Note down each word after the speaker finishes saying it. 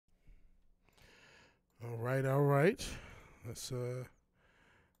All right. Let's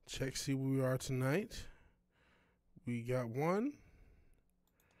check, see where we are tonight. We got one.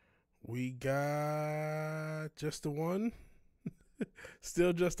 We got just the one.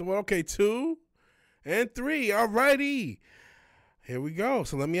 Still just the one. Okay, 2 and 3. All righty. Here we go.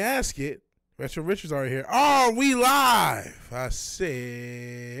 So let me ask it. Retro Richard's already here. Are we live? I said,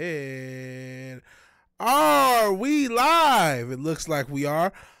 are we live? It looks like we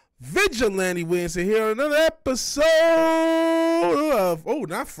are. VigilanteWilliamson here on another episode of,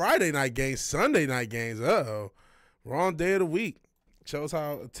 not Friday night games, Sunday night games. Wrong day of the week. Shows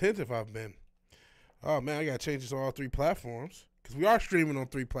how attentive I've been. Oh, man, I got to change this to all 3 platforms because we are streaming on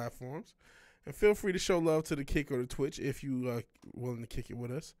 3 platforms. And feel free to show love to the Kick or the Twitch if you willing to kick it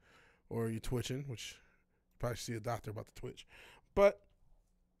with us, or you're twitching, which you probably should see a doctor about the Twitch. But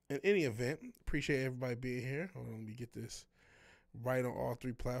in any event, appreciate everybody being here. Hold on, let me get this right on all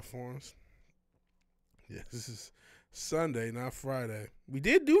 3 platforms. Yeah, this is Sunday, not Friday. We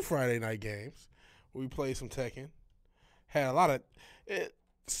did do Friday night games. We played some Tekken. Had a lot of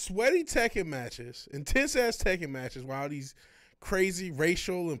sweaty Tekken matches, intense-ass Tekken matches, while these crazy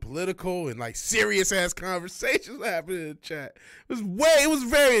racial and political and like serious-ass conversations happening in the chat. It was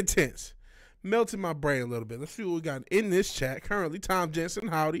very intense. Melted my brain a little bit. Let's see what we got in this chat. Currently, Tom Jensen,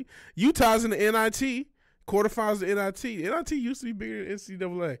 howdy. Utah's in the NIT. Quarterfinals of the NIT. NIT used to be bigger than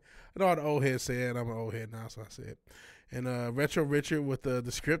NCAA. I know how the old heads say it. I'm an old head now, so I say it. And Retro Richard with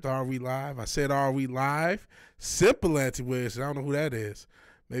the script, Are We Live? I said, Are We Live? Simple anti-Williamson. I don't know who that is.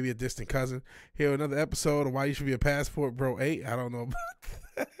 Maybe a distant cousin. Here another episode of Why You Should Be a Passport Bro 8. I don't know about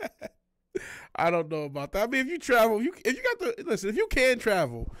that. I don't know about that. I mean, if you travel, if you can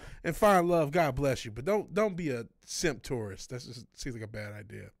travel and find love, God bless you. But don't be a simp tourist. That just seems like a bad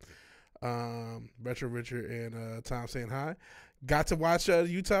idea. Retro Richard and Tom saying hi. Got to watch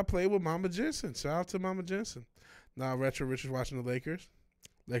Utah play with Mama Jensen. Shout out to Mama Jensen. Now Retro Richard's watching the Lakers.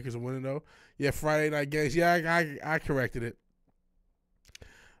 Lakers are winning though. Yeah, Friday night games. Yeah, I corrected it.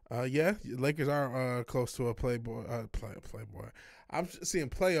 Yeah, Lakers are close to a Playboy. Playboy. I'm seeing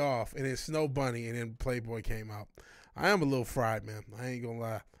playoff and then Snow Bunny and then Playboy came out. I am a little fried, man. I ain't gonna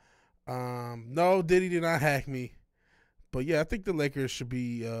lie. No, Diddy did not hack me. But yeah, I think the Lakers should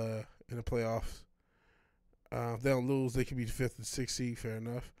be in the playoffs. If they don't lose, they could be the 5th and 6th seed. Fair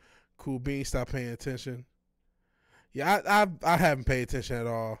enough. Cool Bean, stop paying attention. Yeah, I haven't paid attention at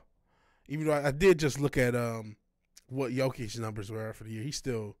all. Even though I did just look at what Jokic's numbers were for the year. He's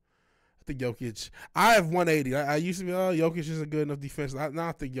still, I think Jokic. I have 180. I used to be, Jokic isn't good enough defense. Now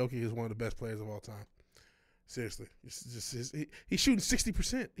I think Jokic is one of the best players of all time. Seriously, he's shooting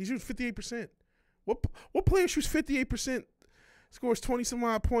 60%. He's shooting 58%. What player shoots 58%? Scores 20-some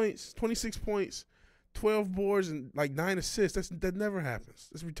odd points, 26 points, 12 boards, and like 9 assists. That never happens.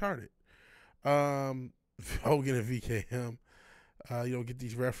 That's retarded. Hogan and VKM. You don't get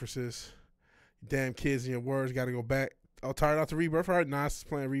these references. Damn kids in your words. Got to go back. Oh, tired out to Rebirth. All right, Nas is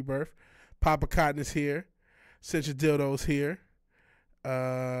playing Rebirth. Papa Cotton is here. Central Dildo's here.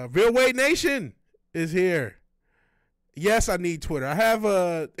 Real Weight Nation is here. Yes, I need Twitter. I have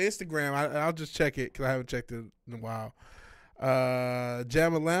Instagram. I'll just check it because I haven't checked it in a while.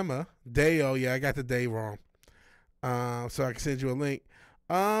 Jamalama. Dayo. Yeah, I got the day wrong. So I can send you a link.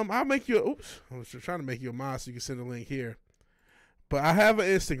 I'll make you I was trying to make you a mod so you can send a link here. But I have an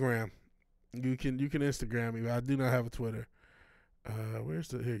Instagram. You can Instagram me, but I do not have a Twitter.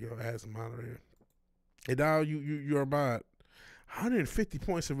 Here you go, add some mod here. And now you're about 150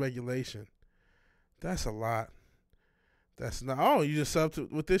 points of regulation. That's a lot. That's not you just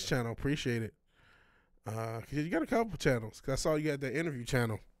subbed with this channel. Appreciate it. Cause you got a couple channels. Cause I saw you got that interview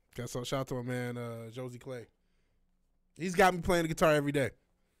channel. Shout out to my man Josie Clay. He's got me playing the guitar every day.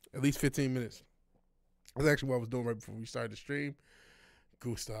 At least 15 minutes. That's actually what I was doing right before we started the stream.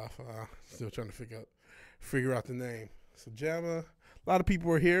 Gustav. Still trying to figure out the name. So Jamma. A lot of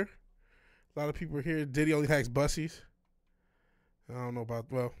people are here. Diddy only hacks bussies. I don't know about,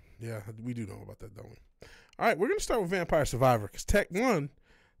 yeah, we do know about that, don't we? All right, we're going to start with Vampire Survivor because Tekken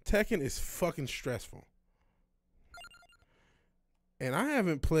is fucking stressful. And I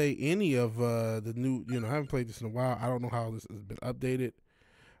haven't played any of the new, I haven't played this in a while. I don't know how this has been updated.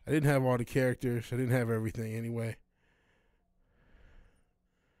 I didn't have all the characters. I didn't have everything anyway.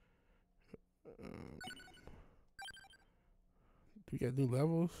 Do we got new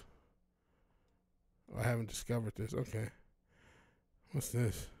levels? Oh, I haven't discovered this. Okay. What's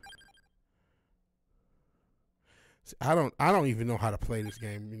this? See, I don't even know how to play this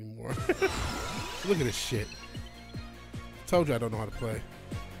game anymore. Look at this shit. Told you I don't know how to play.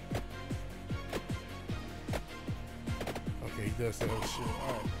 Okay, he does that other shit.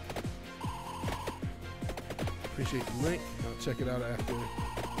 All right. Appreciate the link. I'll check it out after this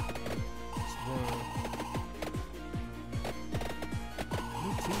run.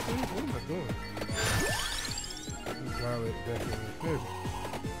 What am I doing? Violet definitely.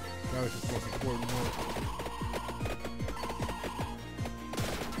 Violet's the most important one.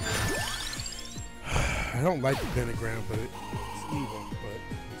 I don't like the pentagram, but it's evil, but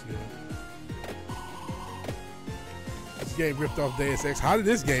it's good. This game ripped off Deus Ex. How did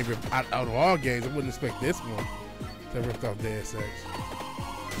this game rip out of all games? I wouldn't expect this one to rip off Deus Ex.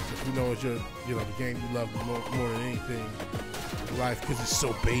 If you know it's your, you know, the game you love more than anything in life, because it's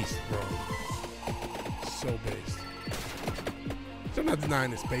so based, bro. So based. So I'm not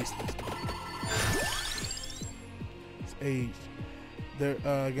denying it's baseless. It's aged. There,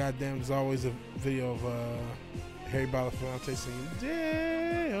 goddamn, there's always a video of Harry Belafonte singing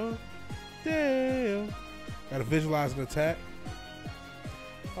Dale, Dale. Gotta visualize an attack.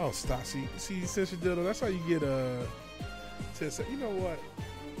 Oh, stop. See, since you did it, that's how you get 10 seconds. You know what?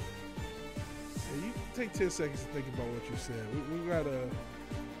 Yeah, you take 10 seconds to think about what you said. We gotta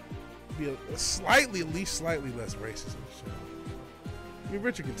be a slightly, at least slightly less racist in the show. I mean,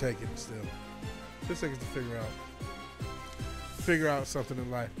 Richard can take it still. 10 seconds to figure out something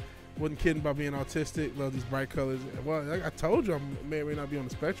in life. Wasn't kidding about being autistic. Love these bright colors. Well, I told you I may or may not be on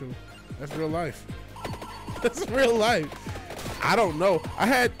the spectrum. That's real life. That's real life. I don't know. I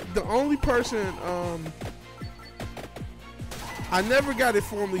had the only person. I never got it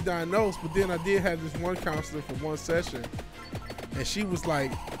formally diagnosed, but then I did have this one counselor for one session, and she was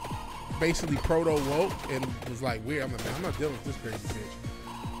like basically proto woke and was like weird. I'm like, man, I'm not dealing with this crazy bitch.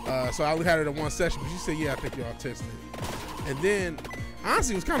 So I only had her in one session, but she said, yeah, I think you're autistic. And then,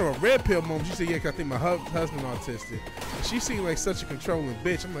 honestly, it was kind of a red pill moment. She said, yeah, 'cause I think my husband autistic. And she seemed like such a controlling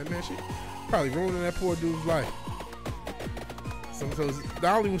bitch. I'm like, man, she probably ruining that poor dude's life. So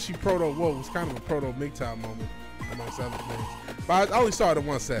not only was she proto-woke, it was kind of a proto-MGTOW moment, amongst other things. But I only saw it in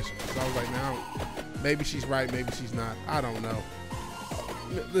one session. So I was like, now, maybe she's right, maybe she's not. I don't know.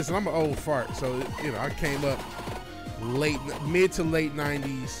 Listen, I'm an old fart, so, you know, I came up mid to late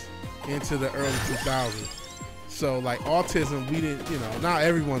 90s into the early 2000s. So like autism, we didn't, you know, now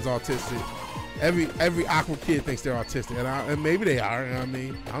everyone's autistic. Every awkward kid thinks they're autistic, and maybe they are. You know what I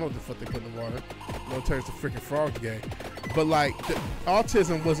mean, I don't know what the fuck they put in the water. No, it turns to freaking frog game. But like,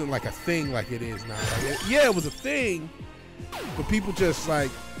 autism wasn't like a thing like it is now. Like yeah, it was a thing, but people just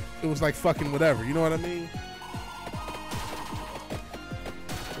like, it was like fucking whatever. You know what I mean?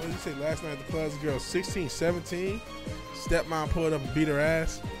 What did you say last night at the club? The girl 16, 17. Stepmom pulled up and beat her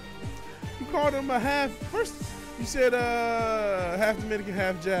ass. You called him a half. First, you said half Dominican,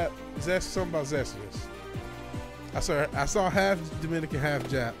 half Jap. Zest, something about zestiness. I saw half Dominican, half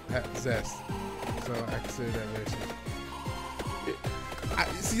Jap, half zest. So I consider that racist.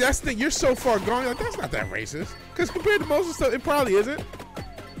 See, that's the thing. You're so far gone. Like, that's not that racist. Because compared to most of the stuff, it probably isn't.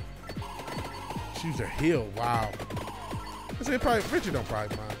 Shoes are heeled. Wow. I say probably Richard don't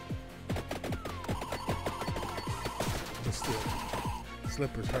probably mind. But still,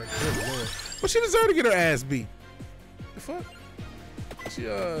 slippers hurt. Good Lord. But she deserved to get her ass beat. The fuck? She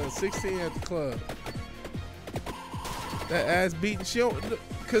 16 at the club. That ass beating. She don't,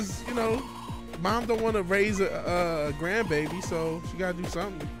 cause you know, mom don't want to raise a grandbaby, so she gotta do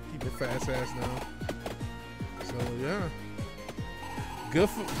something to keep her fast ass down. So yeah, good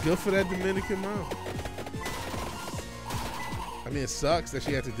for that Dominican mom. I mean, it sucks that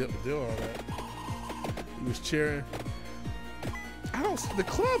she had to do all that. He was cheering. The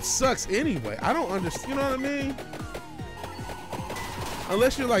club sucks anyway. I don't understand. You know what I mean?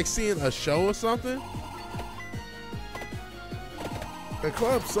 Unless you're like seeing a show or something. The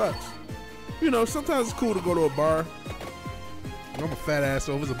club sucks. You know, sometimes it's cool to go to a bar. I'm a fat ass,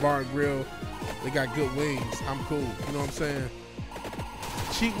 so if it's a bar and grill, they got good wings, I'm cool. You know what I'm saying?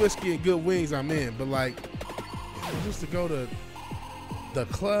 Cheap whiskey and good wings, I'm in. But like, just to go to the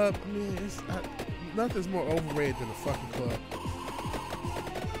club, I mean, nothing's more overrated than a fucking club.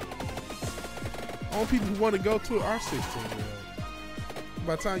 All people who want to go to it are 16-year-olds.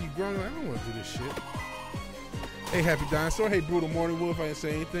 By the time you grown, like, I don't want to do this shit. Hey, Happy Dinosaur. Hey, Brutal Morning Wolf. I didn't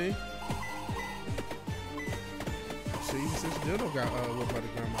say anything. See, even since you don't got what by the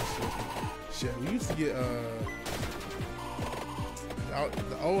grandma shit. We used to get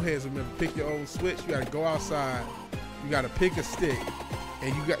the old heads remember pick your own switch. You gotta go outside. You gotta pick a stick,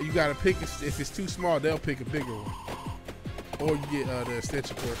 and you gotta pick a stick. If it's too small, they'll pick a bigger one. Or you get the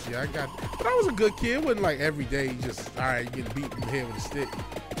extension cord. Yeah, but I was a good kid. It wasn't like every day you just, all right, you get beat in the head with a stick.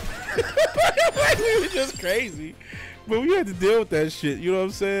 Like, we were just crazy. But we had to deal with that shit, you know what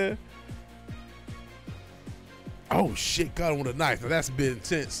I'm saying? Oh shit, got him with a knife. Now that's a bit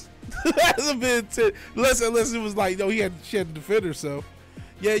intense. That's a bit intense. Unless it was like, she had to defend herself.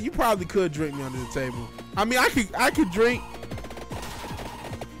 Yeah, you probably could drink me under the table. I mean, I could drink,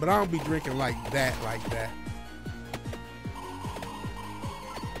 but I don't be drinking like that.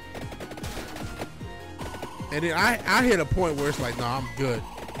 And then I hit a point where it's like, no, I'm good.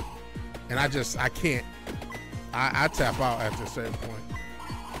 And I can't. I tap out after a certain point.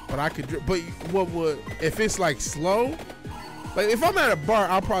 But I could drink. But what would, if it's like slow, like if I'm at a bar,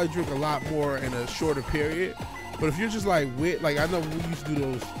 I'll probably drink a lot more in a shorter period. But if you're just like I know we used to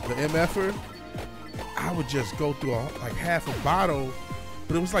do the MFer, I would just go through like half a bottle,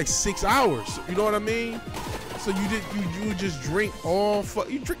 but it was like 6 hours. You know what I mean? So you would just drink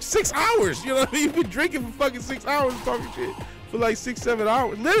you drink 6 hours. You know what I mean? You've been drinking for fucking 6 hours and talking shit for like 6-7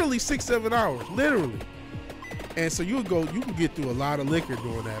 hours. Literally 6-7 hours. Literally. And so you can get through a lot of liquor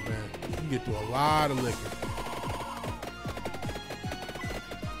doing that, man. You can get through a lot of liquor.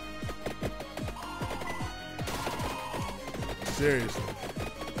 Seriously.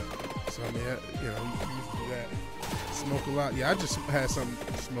 So I mean, you used to do that. Smoke a lot. Yeah, I just had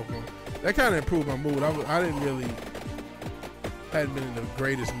something to smoke on. That kind of improved my mood. I hadn't been in the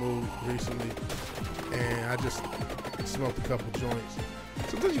greatest mood recently, and I just smoked a couple joints.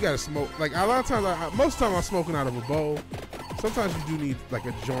 Sometimes you gotta smoke. Like a lot of times, most of the time I'm smoking out of a bowl. Sometimes you do need like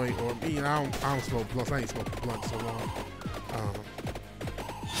a joint, or I don't smoke blunts. I ain't smoked a blunt so long.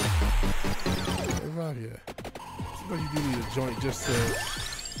 Sometimes you do need a joint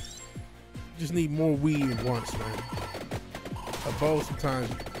just need more weed at once, man. A bowl sometimes,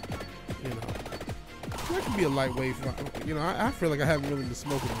 that can be a lightweight. I feel like I haven't really been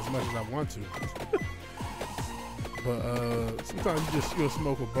smoking as much as I want to. But sometimes you'll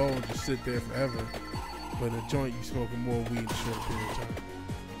smoke a bowl and just sit there forever. But in a joint, you smoking more weed in a short period of time.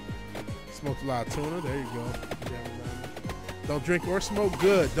 Smoked a lot of tuna. There you go. Don't drink or smoke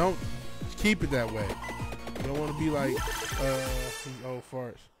good. Don't keep it that way. You don't want to be like these old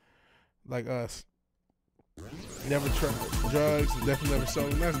farts like us. Never tried drugs. Definitely never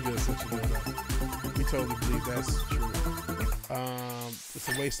sold them. That's good essentially. We totally believe that's true. It's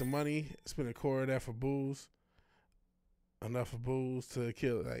a waste of money. Spend a quarter of that for booze. Enough of booze to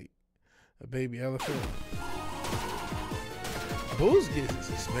kill like a baby elephant. Booze gets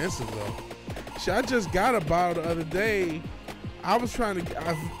expensive though. Shit, I just got a bottle the other day. I was trying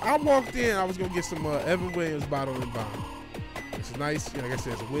to. I walked in. I was gonna get some Evan Williams bottle and bond. It's nice. Like I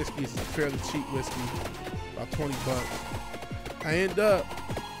said, it's a whiskey. It's a fairly cheap whiskey, about $20. I end up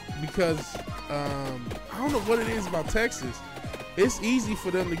because I don't know what it is about Texas. It's easy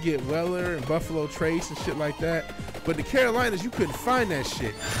for them to get Weller and Buffalo Trace and shit like that. But the Carolinas, you couldn't find that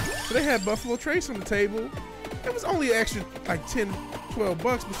shit. So they had Buffalo Trace on the table. It was only an extra like $10-12,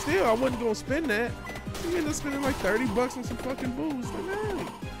 but still, I wasn't gonna spend that. So you end up spending like $30 on some fucking booze. Like, man,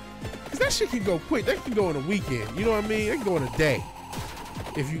 cause that shit can go quick. That can go in a weekend. You know what I mean? That can go in a day.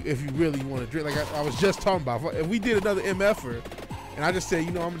 If you really want to drink, like I was just talking about. If we did another MFer, and I just said,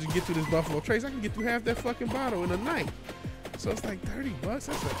 I'm gonna just get through this Buffalo Trace, I can get through half that fucking bottle in a night. So it's like $30.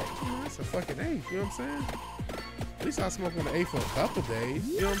 That's a fucking eighth. You know what I'm saying? At least I smoke on the eighth for a couple days.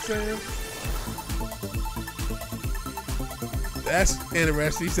 You know what I'm saying? That's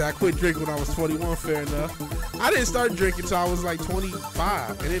interesting. He said I quit drinking when I was 21. Fair enough. I didn't start drinking until I was like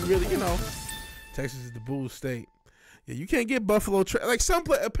 25, and it really, Texas is the booze state. Yeah, you can't get Buffalo Trace. Like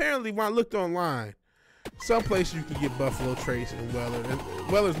apparently when I looked online, some places you can get Buffalo Trace and Weller. And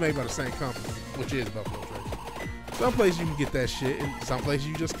Weller's made by the same company, which is Buffalo Trace. Some places you can get that shit, and some places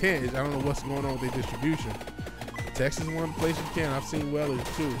you just can't. I don't know what's going on with their distribution. Texas is one of the places you can. I've seen Weller's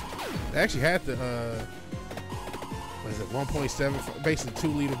too. They actually had the 1.7, basically 2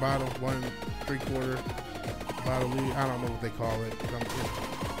 liter bottle, 1 3/4 bottle liter. I don't know what they call it.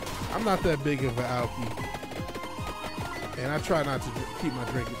 I'm not that big of an alky, and I try not to keep my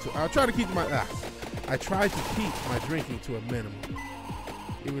drinking to. I try to keep my drinking to a minimum,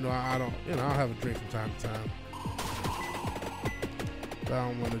 even though I don't. I'll have a drink from time to time. But I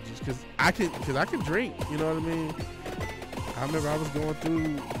don't want to just because I can drink. You know what I mean? I remember I was going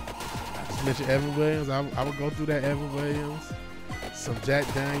through. I just mentioned Evan Williams. I would go through that Evan Williams, some Jack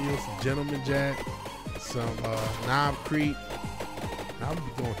Daniels, some Gentleman Jack, some Knob Creek. I would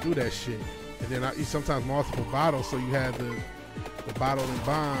be going through that shit, and then I eat sometimes multiple bottles. So you had the bottle and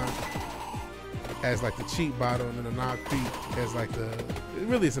bond as like the cheap bottle, and then the Knob Creek as like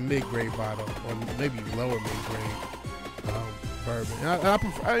it's a mid-grade bottle, or maybe lower mid-grade bourbon. And I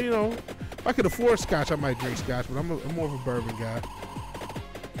prefer, if I could afford scotch, I might drink scotch, but I'm more of a bourbon guy.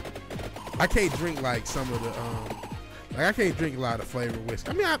 I can't drink like some of the I can't drink a lot of flavored whiskey.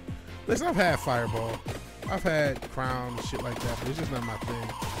 I mean, listen, I've had Fireball. I've had Crown and shit like that, but it's just not my thing.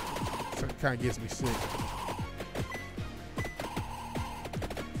 So it kind of gets me sick.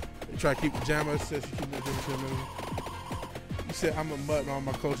 You try to keep the jammer. Says you keep the drinking. You said I'm a mutt and all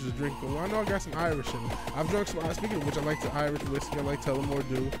my coaches are drinking. Well, I know I got some Irish in them. I've drunk some. Speaking of which, I like the Irish whiskey. I like Tullamore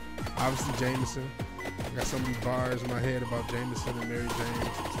Dew. Obviously Jameson. I got so many bars in my head about Jameson and Mary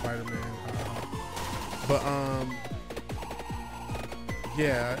Jane, Spider-Man. But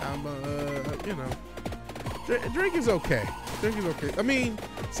yeah, I'm you know, drink is okay. Drink is okay. I mean,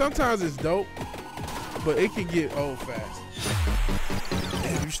 sometimes it's dope, but it can get old fast.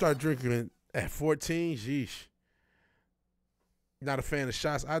 And if you start drinking at 14, sheesh. Not a fan of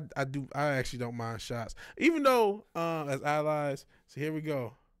shots. I actually don't mind shots. Even though as allies, so here we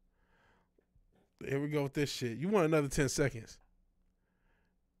go. Here we go with this shit. You want another 10 seconds.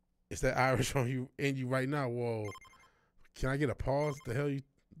 It's that Irish on you in you right now. Whoa. Can I get a pause? The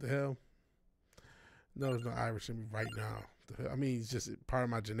hell? No, there's no Irish in me right now. I mean, it's just part of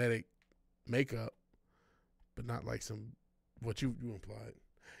my genetic makeup, but not like what you implied.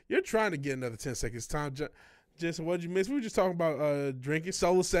 You're trying to get another 10 seconds. Time, Jensen, what did you miss? We were just talking about drinking.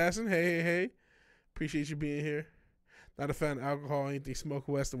 Soul Assassin, hey. Appreciate you being here. Not a fan of alcohol, anything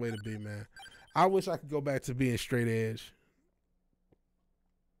smoking. That's the way to be, man. I wish I could go back to being straight edge.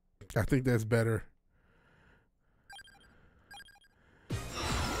 I think that's better.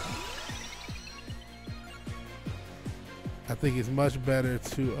 I think it's much better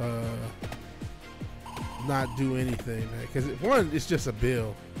to not do anything, man. Because one, it's just a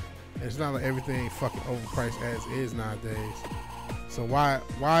bill. And it's not like everything ain't fucking overpriced as is nowadays. So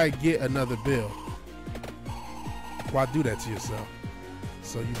why get another bill? Why do that to yourself?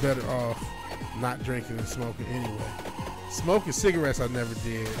 So you better off not drinking and smoking anyway. Smoking cigarettes I never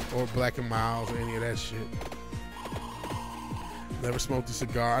did, or Black and Milds or any of that shit. Never smoked a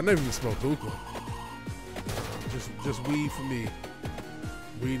cigar. I never even smoked hookah. Just weed for me.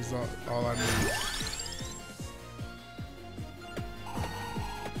 Weed is all I need.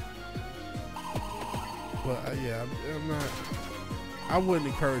 But yeah, I'm not. I wouldn't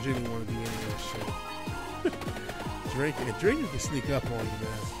encourage anyone to do any of that shit. Drinking can sneak up on you,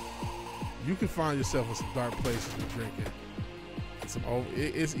 man. You can find yourself in some dark places with drinking.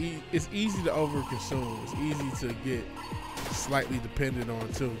 It's easy to overconsume. It's easy to get slightly dependent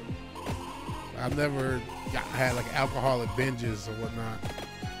on too. I've never had like alcoholic binges or whatnot.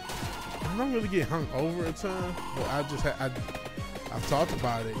 I don't really get hung over a ton, but I've talked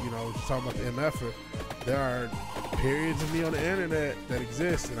about it. You know, just talking about the MFer. There are periods of me on the internet that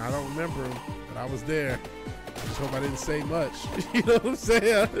exist, and I don't remember them, but I was there. I just hope I didn't say much. You know what I'm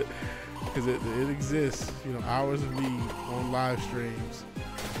saying? Because it exists. You know, hours of me on live streams,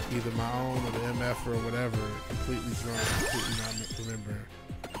 either my own or the MF or whatever, completely drunk, completely not remembering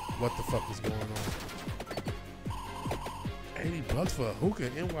what the fuck was going on. $80 for a hookah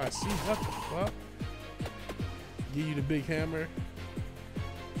in NYC. What the fuck? Give you the big hammer.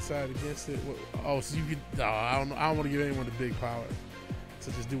 Decide against it. Oh, so you could. No, I don't want to give anyone the big power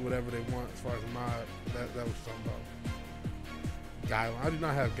to just do whatever they want as far as mod. That was talking about. Guideline. I do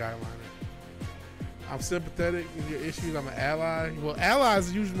not have guideliner. I'm sympathetic with your issues. I'm an ally. Well, allies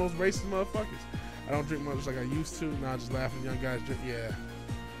are usually the most racist motherfuckers. I don't drink much like I used to. Now I just laugh at young guys drink. Yeah.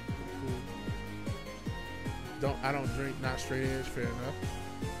 Cool. I don't drink not straight edge. Fair enough.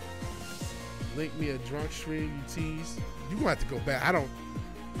 Link me a drunk stream. You tease. You gonna have to go back. I don't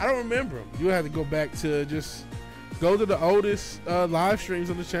remember them. You have to go back to just go to the oldest live streams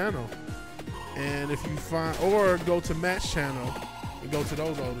on the channel, and if you find, or go to Matt's channel and go to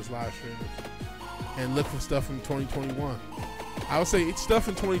those oldest live streams and look for stuff from 2021. I would say it's stuff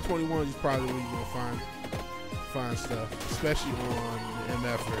in 2021 is probably where you're gonna find stuff, especially on the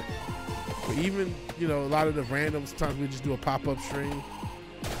MFer. But even, you know, a lot of the random, sometimes we just do a pop-up stream.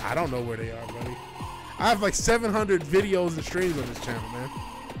 I don't know where they are, buddy. I have like 700 videos and streams on this channel, man.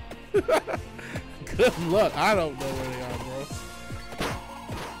 Good luck. I don't know where they are, bro.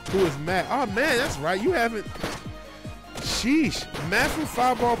 Who is Matt? Oh, man, that's right. You haven't. Sheesh. Matt from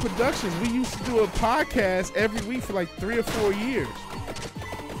Fireball Productions. We used to do a podcast every week for like 3 or 4 years.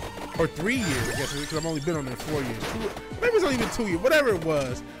 Or 3 years, I guess, because I've only been on there 4 years. Maybe it's only been 2 years. Whatever it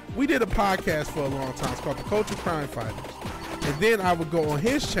was. We did a podcast for a long time. It's called The Culture Crime Fighters. And then I would go on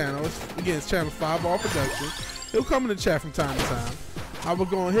his channel. Again, his channel, Fireball Productions. He'll come in the chat from time to time. I would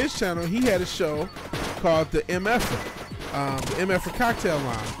go on his channel. He had a show called the MFer, the MFer Cocktail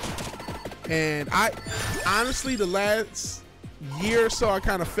Line. And I, honestly, the last year or so, I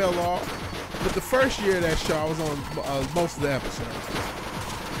kind of fell off. But the first year of that show, I was on most of the episodes.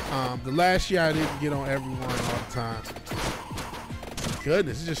 The last year, I didn't get on every one all the time.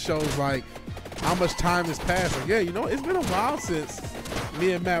 Goodness, it just shows like how much time has passed. Like, yeah, you know, it's been a while since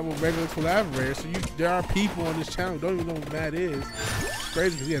me and Matt were regular collaborators. So there are people on this channel who don't even know who Matt is. It's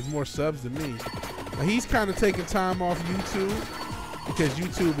crazy because he has more subs than me. Now, he's kind of taking time off YouTube because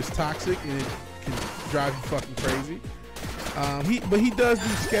YouTube is toxic and it can drive you fucking crazy. But he does do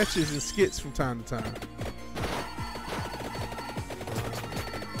sketches and skits from time to time.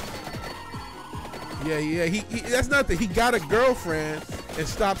 Yeah, he that's nothing. He got a girlfriend and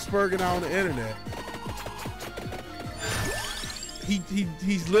stopped spurging out on the internet.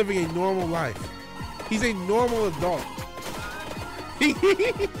 He's living a normal life. He's a normal adult.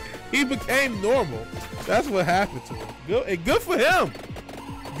 He became normal. That's what happened to him. Good for him.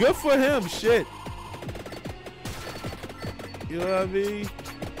 Good for him. Shit. You know what I mean?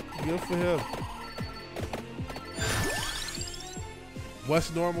 Good for him.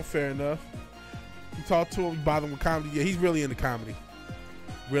 What's normal? Fair enough. You talk to him, you bother him with comedy. Yeah, he's really into comedy.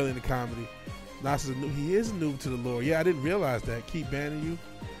 Really into comedy. Nas is he is new to the lore. Yeah, I didn't realize that. Keep banning you.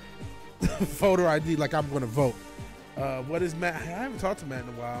 Voter ID, like I'm gonna vote. What is Matt? I haven't talked to Matt in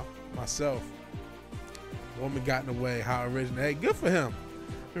a while. Myself. Woman got in the way. How original. Hey, good for him.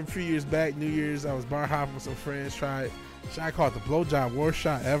 Remember a few years back, New Year's, I was bar hopping with some friends. Should I call it the blowjob worst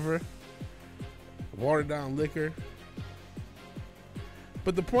shot ever? Watered down liquor.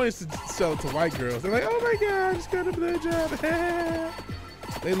 But the point is to sell it to white girls. They're like, oh my God, I just got a blowjob.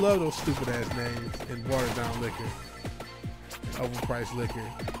 They love those stupid ass names and watered down liquor. Overpriced liquor.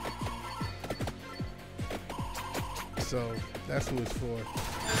 So that's who it's for.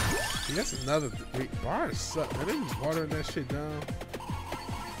 And that's another bars suck, man. They be watering that shit down.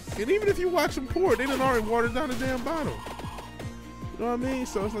 And even if you watch them pour, they done already watered down the damn bottle. You know what I mean?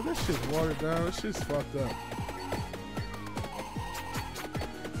 So it's like that shit's watered down. That shit's fucked up.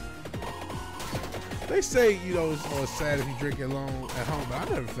 They say, you know, it's sad if you drink it alone at home, but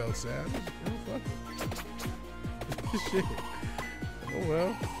I never felt sad. Fuck it. Shit. Oh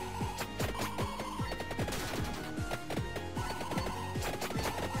well.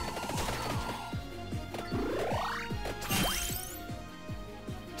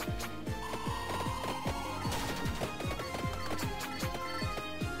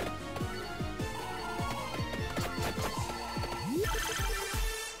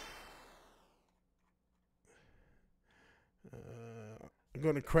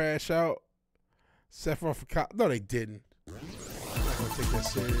 Going to crash out. Sephiroth for no, they didn't. I'm not gonna take that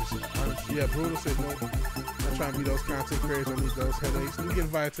serious. Yeah, Brutal said no. I'm trying to be those content creators. I need those headaches. Let me get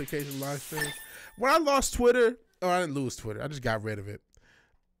invited to occasional live stream. When I lost Twitter, I didn't lose Twitter. I just got rid of it.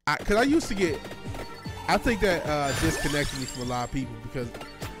 Cause I used to get. I think that disconnected me from a lot of people because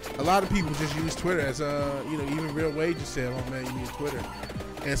a lot of people just use Twitter as you know, even Real Wage just said, "Oh man, you need Twitter,"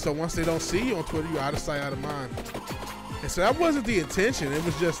 and so once they don't see you on Twitter, you're out of sight, out of mind. And so that wasn't the intention. It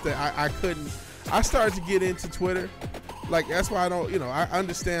was just that I couldn't. I started to get into Twitter. Like, that's why I don't, you know, I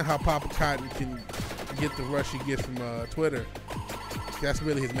understand how Papa Cotton can get the rush he gets from Twitter. That's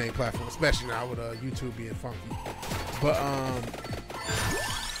really his main platform, especially now with YouTube being funky. But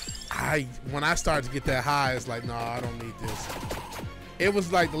when I started to get that high, it's like, no, I don't need this. It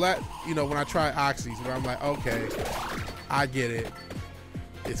was like you know, when I tried Oxys, where I'm like, okay, I get it.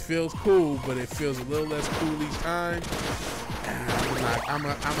 It feels cool, but it feels a little less cool each time. I'm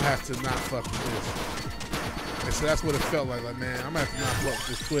gonna have to not fuck with this. And so that's what it felt like. Like, man, I'm gonna have to not fuck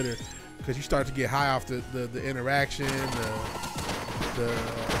with this Twitter, because you start to get high off the interaction.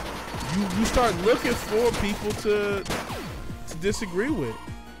 You start looking for people to disagree with.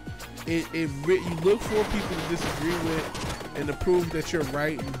 You look for people to disagree with and to prove that you're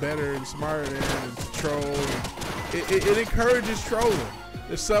right and better and smarter than, and to troll. It encourages trolling.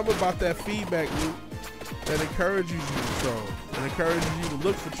 There's something about that feedback loop that encourages you to troll and encourages you to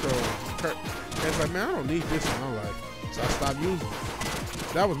look for trolls. And it's like, man, I don't need this in my life, so I stopped using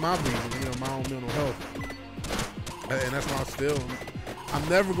it. That was my reason, you know, my own mental health. And that's why I'm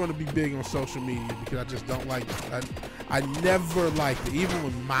never going to be big on social media because I just don't like it. I never liked it, even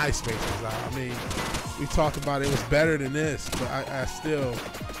when MySpace was out. I mean, we talked about it was better than this, but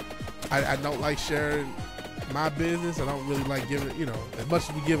I don't like sharing my business. I don't really like giving, you know, as much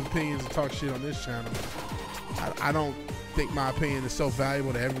as we give opinions and talk shit on this channel, I don't think my opinion is so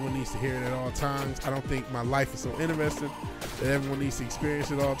valuable that everyone needs to hear it at all times. I don't think my life is so interesting that everyone needs to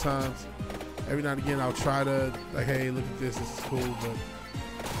experience it at all times. Every now and again, I'll try to, like, hey, look at this is cool, but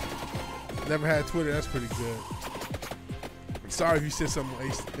never had Twitter. That's pretty good. I'm sorry if you said something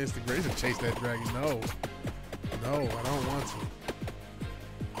on Instagram to chase that dragon. No, I don't want to.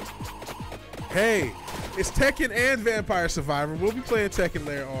 Hey, it's Tekken and Vampire Survivor. We'll be playing Tekken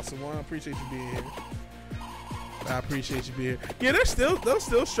later, awesome one. I appreciate you being here. I appreciate you being here. Yeah, they'll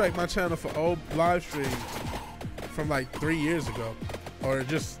still strike my channel for old live streams from like 3 years ago, or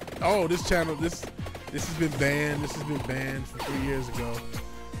just this channel this has been banned. This has been banned from 3 years ago,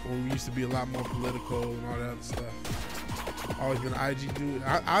 when we used to be a lot more political and all that other stuff. Always been an IG dude.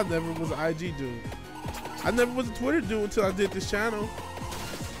 I never was an IG dude. I never was a Twitter dude until I did this channel.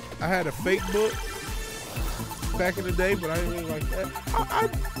 I had a fake book back in the day, but I didn't really like that. I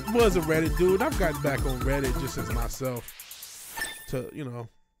was a Reddit dude. I've gotten back on Reddit just as myself,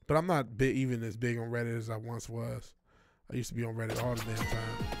 but I'm not even as big on Reddit as I once was. I used to be on Reddit all the damn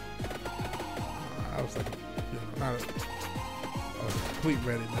time. I was like, not a complete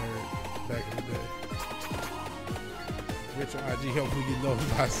Reddit nerd back in the day. Rich on IG, hopefully you know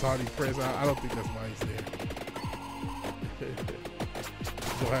by Saudi Press. I don't think that's why he's there.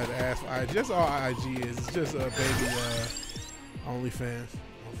 So I had to ask for IG. That's all IG is. It's just a baby OnlyFans,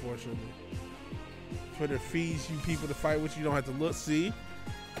 unfortunately. Twitter feeds you people to fight with you. You don't have to look. See?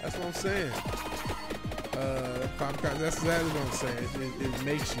 That's what I'm saying. That's exactly what I'm saying. It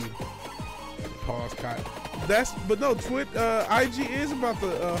makes you pause cotton. But no, IG is about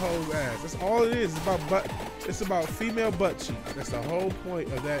the hoe's ass. That's all it is. It's about female butt cheeks. That's the whole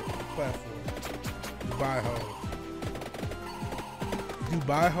point of that platform. You buy hoes. You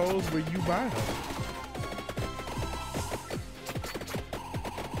buy hoes where you buy hoes.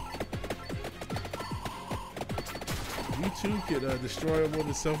 You too could destroy a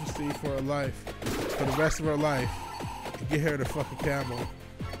woman's self-esteem for her life, for the rest of her life, and get her to fuck a camel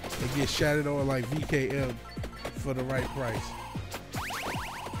and get shattered on like VKM for the right price.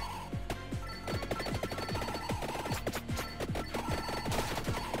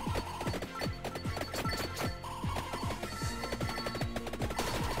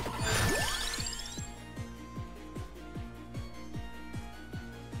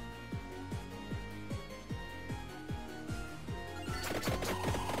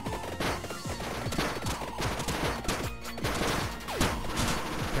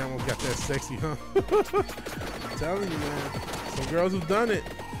 Got that sexy, huh? I'm telling you, man. Some girls have done it.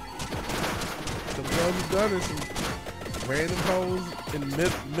 Some random hoes in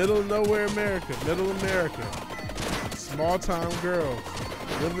middle of nowhere America, middle America. Small time girls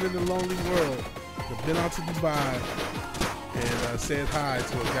living in the lonely world. They've been out to Dubai and said hi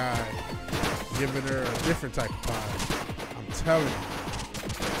to a guy, giving her a different type of pie. I'm telling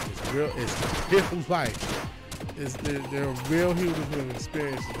you, it's real life. They're real humans who have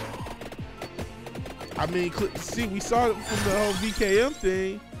experienced that. I mean, see, we saw it from the whole VKM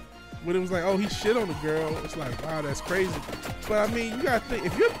thing when it was like, oh, he shit on the girl. It's like, wow, that's crazy. But I mean, you gotta think,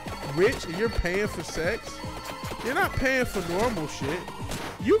 if you're rich and you're paying for sex, you're not paying for normal shit.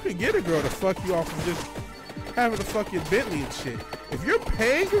 You can get a girl to fuck you off of just having to fuck your Bentley and shit. If you're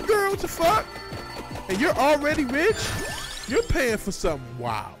paying a girl to fuck and you're already rich, you're paying for something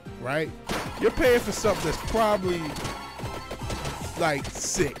wild, right? You're paying for something that's probably like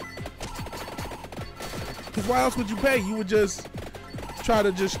sick. Because why else would you pay? You would just try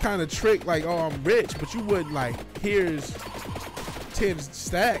to just kind of trick like, oh, I'm rich, but you wouldn't like, here's 10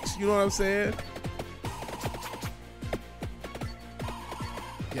 stacks. You know what I'm saying?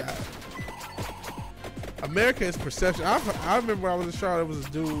 Yeah. America is perception. I remember when I was in Charlotte, there was this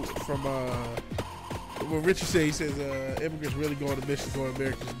dude from what Richie said, he says immigrants really go on a mission to go to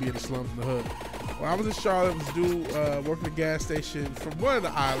America, just be in the slums in the hood. When I was in Charlotte, there was a dude working at a gas station from one of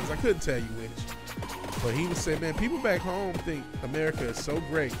the islands. I couldn't tell you which. But he was saying, man, people back home think America is so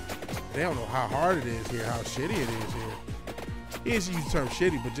great. They don't know how hard it is here, how shitty it is here. He doesn't use the term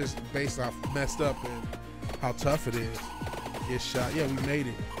shitty, but just based off messed up and how tough it is. Get shot. Yeah, we made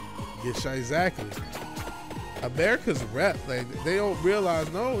it. Get shot. Exactly. America's rep. Like, they don't realize,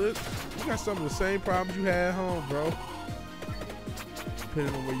 no, you got some of the same problems you had at home, bro.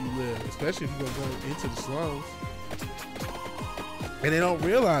 Depending on where you live. Especially if you're going to go into the slums. And they don't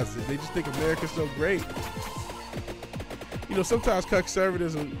realize it. They just think America's so great. You know, sometimes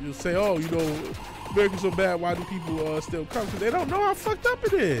conservatives will say, oh, you know, America's so bad, why do people still come? Because they don't know how fucked up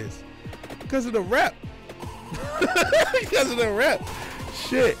it is. Because of the rep. Because of the rep.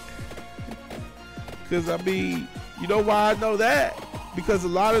 Shit. Because, I mean, you know why I know that? Because a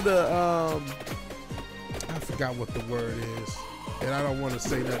lot of the, I forgot what the word is. And I don't want to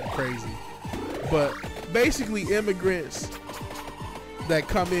say nothing crazy. But basically immigrants that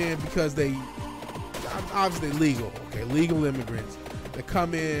come in because they obviously legal, okay, legal immigrants that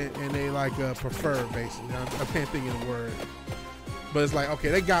come in and they like prefer, basically. I can't think of the word, but it's like, okay,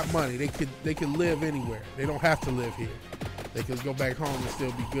 they got money, they could live anywhere, they don't have to live here, they could go back home and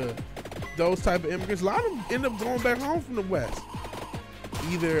still be good. Those type of immigrants, a lot of them end up going back home from the West.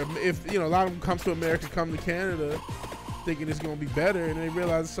 either if a lot of them come to America, come to Canada, thinking it's gonna be better, and they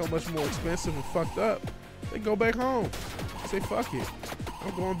realize it's so much more expensive and fucked up, they go back home. Say fuck it.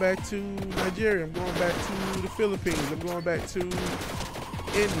 I'm going back to Nigeria. I'm going back to the Philippines. I'm going back to India.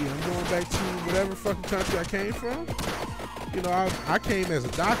 I'm going back to whatever fucking country I came from. I came as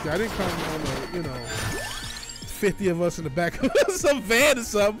a doctor. I didn't come on 50 of us in the back of some van or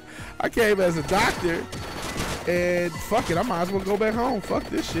something. I came as a doctor, and fuck it, I might as well go back home. Fuck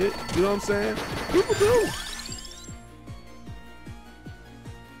this shit. You know what I'm saying? People do.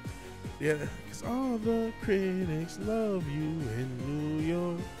 Yeah, because all the critics love you in New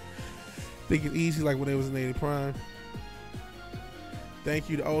York. Thinking easy like when they was in 80 Prime. Thank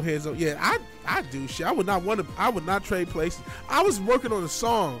you to old heads. Yeah, I do shit. I would not trade places. I was working on a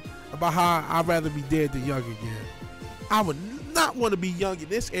song about how I'd rather be dead than young again. I would not want to be young in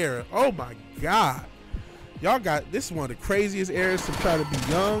this era. Oh my God. This is one of the craziest eras to try to be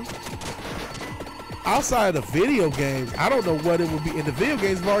young. Outside of the video games, I don't know what it would be. And the video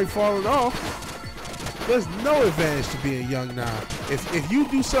games have already fallen off. There's no advantage to being young now. If you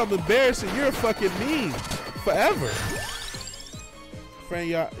do something embarrassing, you're a fucking meme forever. Friend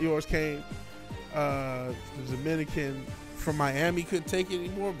yours came, the Dominican from Miami, couldn't take it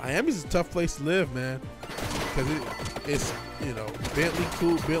anymore. Miami's a tough place to live, man, because it's Bentley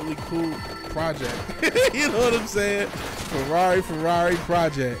cool project. You know what I'm saying? Ferrari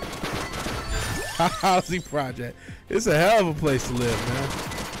project, housing project. It's a hell of a place to live, man.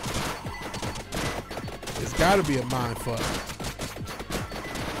 It's got to be a mind fuck.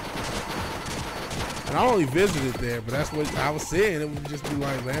 And I only visited there, but that's what I was saying. It would just be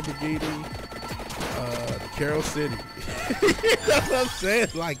like Lamborghini, Carroll City. You know what I'm saying?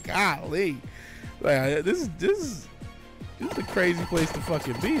 Like, golly. Like, this is a crazy place to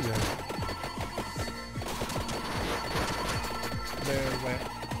fucking be, man.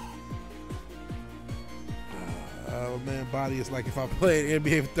 Oh, man, body is like if I played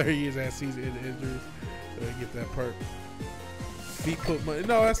NBA for 30 years, I had season injuries. Get that perk. Feet put money.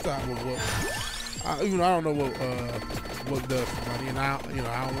 No, that's not what. I don't know what does for money, and I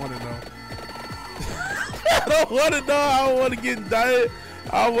don't want to know. I don't want to know. I don't want to get indicted.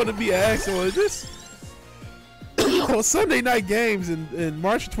 I don't want to be asked on this. On Sunday night games in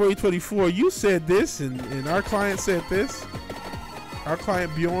March of 2024, you said this, and our client said this. Our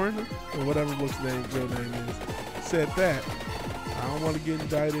client Bjorn, or whatever his real name is, said that. I don't want to get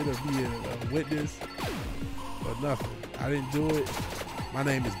indicted or be a witness or nothing. I didn't do it. My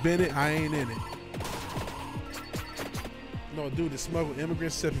name is Bennett. I ain't in it. No, dude that smuggled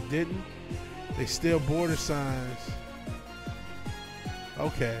immigrants except he didn't. They steal border signs.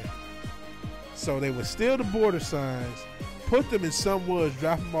 Okay. So they would steal the border signs, put them in some woods,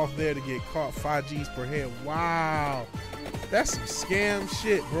 drop them off there to get caught. 5 G's per head. Wow. That's some scam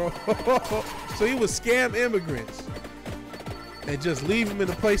shit, bro. So he would scam immigrants and just leave them in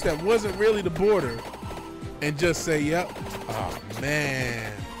a place that wasn't really the border and just say, yep. Oh,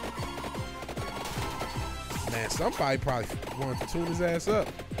 man. Man, somebody probably wanted to tune his ass up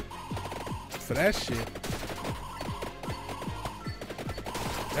for that shit.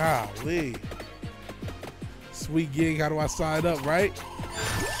 Golly. Sweet gig, how do I sign up, right?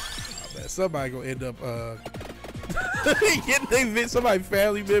 Oh, man, somebody gonna end up getting somebody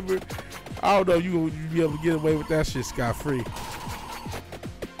family member. I don't know if you be able to get away with that shit scot-free.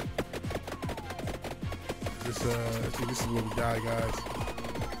 This is where we die, guys.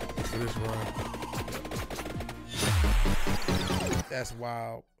 For this run. That's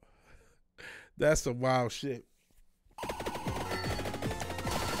wild. That's some wild shit.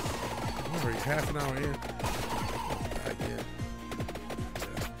 We're already half an hour in.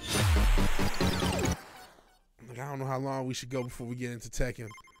 Like, I don't know how long we should go before we get into Tekken.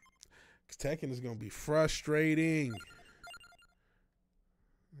 Because Tekken is going to be frustrating.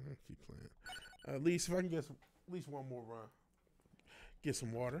 I'll keep playing. At least if I can get at least one more run. Get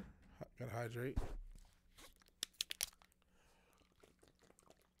some water. Gotta hydrate.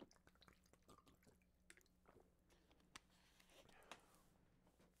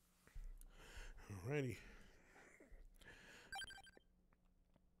 Alrighty.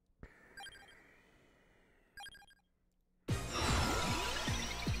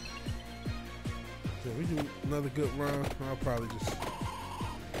 So we do another good run. I'll probably just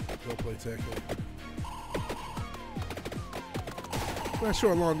go play Tekken. I'm not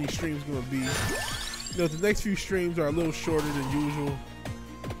sure how long these streams gonna be. The next few streams are a little shorter than usual.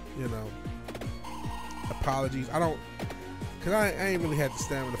 Apologies. Cause I ain't really had the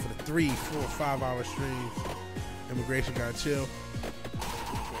stamina for the 3, 4, 5 hour streams. Immigration gotta chill.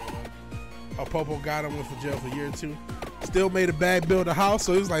 Oh, Popo got him, went for jail for a year or 2. still made a bag, build a house.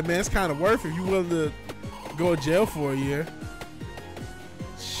 So he was like, man, it's kind of worth it if you willing to go to jail for a year.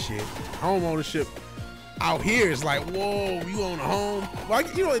 Shit, home ownership out here is like, whoa, you own a home?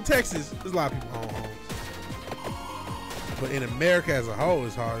 Like, you know, in Texas, there's a lot of people own homes. But in America as a whole,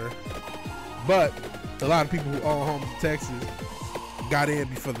 it's harder. But a lot of people who own homes in Texas got in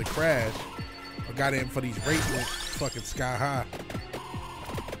before the crash, or got in before these rates went fucking sky high.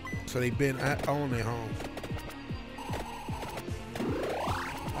 So they've been on their homes.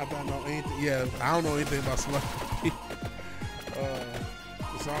 I don't know anything. Yeah, I don't know anything about celebrity.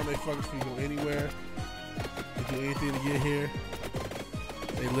 It's on their fucking feet, go anywhere. They do anything to get here.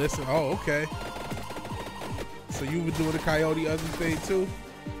 They listen. Oh, okay. So you been doing the Coyote Ugly thing too?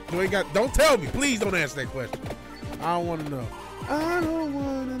 You ain't got. Don't tell me. Please don't answer that question. I don't want to know. I don't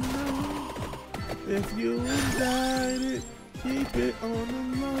want to know if you indicted. Keep it on the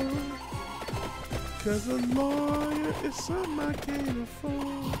low. 'Cause a lawyer is something I can't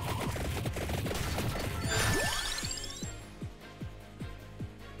afford.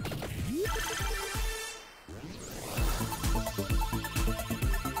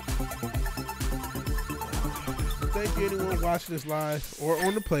 Thank you anyone watching this live or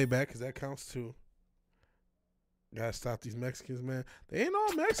on the playback, because that counts too. Gotta stop these Mexicans, man. They ain't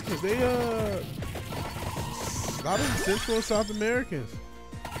all Mexicans. They a lot of them Central and South Americans.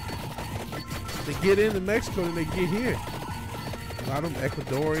 They get into Mexico and they get here. A lot of them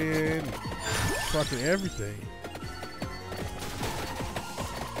Ecuadorian, fucking everything.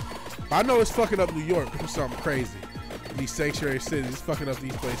 I know it's fucking up New York for something crazy. These sanctuary cities, it's fucking up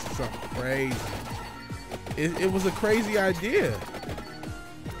these places something crazy. It was a crazy idea.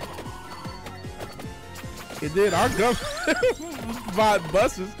 It did. Our government was providing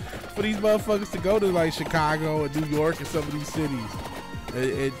buses for these motherfuckers to go to like Chicago and New York and some of these cities.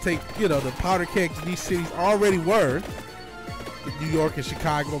 It take, you know, the powder keg that these cities already were, New York and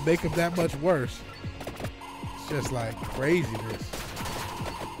Chicago, make them that much worse. It's just like craziness.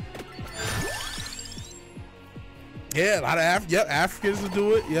 Yeah, a lot of Africans will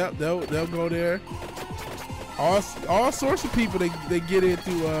do it. Yep, they'll go there. All sorts of people they get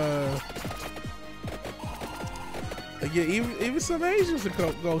into. They get even some Asians to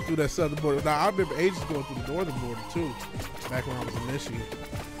go through that southern border. Now I remember Asians going through the northern border too. Back when I was in Michigan,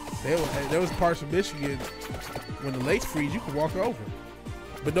 there was parts of Michigan when the lakes freeze, you can walk over,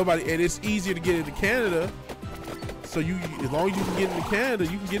 but nobody. And it's easier to get into Canada. So as long as you can get into Canada,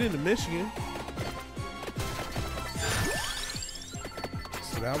 you can get into Michigan.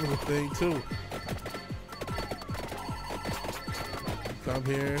 So that was a thing too. Come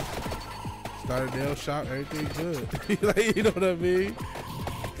here, start a nail shop, everything good. Like, you know what I mean?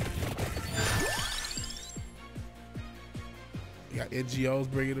 You got NGOs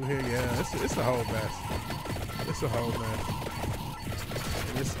bringing them here. Yeah, it's a whole mess. It's a whole mess.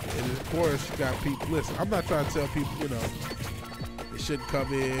 And of course, you got people. Listen, I'm not trying to tell people, you know, they shouldn't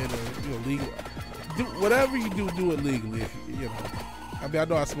come in or, you know, legal. Do whatever you do it legally. If you know, I mean, I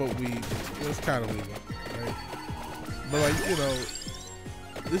know I smoke weed. It's kind of legal, right? But like, you know,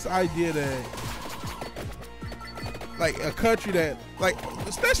 this idea that like a country that, like,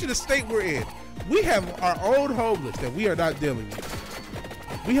 especially the state we're in, we have our own homeless that we are not dealing with.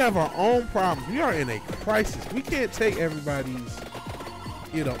 We have our own problems. We are in a crisis. We can't take everybody's,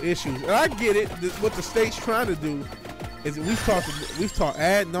 you know, issues. And I get it. What the state's trying to do is we've talked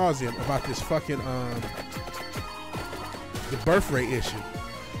ad nauseum about this fucking the birth rate issue,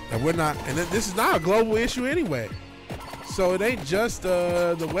 and we're not. And this is not a global issue anyway. So it ain't just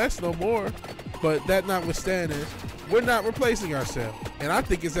the West no more. But that notwithstanding, we're not replacing ourselves. And I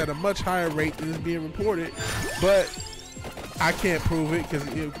think it's at a much higher rate than is being reported. But I can't prove it because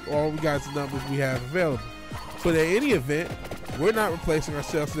all we got is the numbers we have available. But in any event, we're not replacing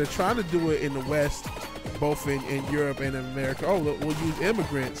ourselves. So they're trying to do it in the West, both in Europe and in America. Oh, look, we'll use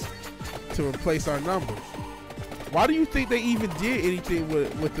immigrants to replace our numbers. Why do you think they even did anything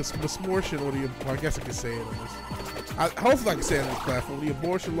with this abortion or well, I guess I can say it on this. Hopefully I can say it on this platform, the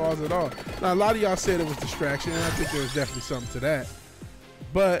abortion laws at all. Now, a lot of y'all said it was distraction, and I think there was definitely something to that.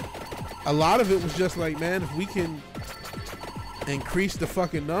 But a lot of it was just like, man, if we can increase the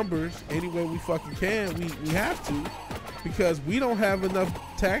fucking numbers any way we fucking can, we have to, because we don't have enough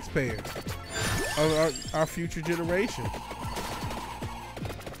taxpayers of our future generation.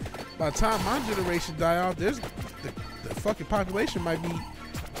 By the time my generation die off, the fucking population might be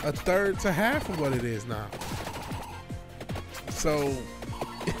a third to half of what it is now. So,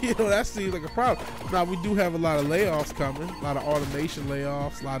 you know, that seems like a problem. Now, we do have a lot of layoffs coming, a lot of automation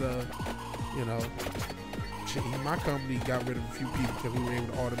layoffs, a lot of, you know, shit, my company got rid of a few people because we were able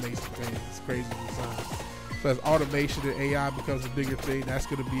to automate some things. It's crazy sometimes. So as automation and AI becomes a bigger thing, that's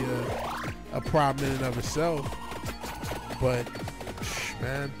going to be a problem in and of itself. But,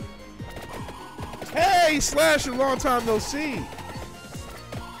 man. Hey, Slasher, long time no see.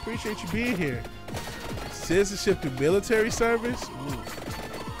 Appreciate you being here. Citizenship through military service? Ooh.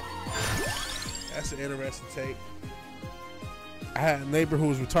 That's an interesting take. I had a neighbor who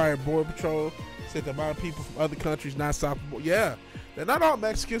was retired border patrol. Said the amount of people from other countries not south of border. Yeah, they're not all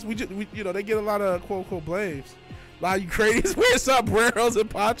Mexicans. We you know, they get a lot of quote unquote blames. A lot of Ukrainians wear sombreros and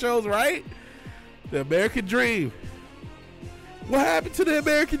ponchos, right? The American dream. What happened to the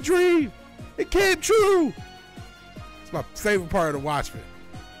American dream? It came true. It's my favorite part of The Watchmen.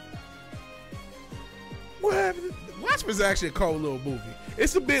 What happened? Watchmen's actually a cold little movie.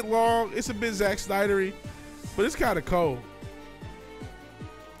 It's a bit long. It's a bit Zack Snydery, but it's kind of cold.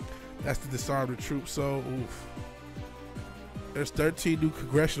 That's to disarm the troops. So, oof. There's 13 new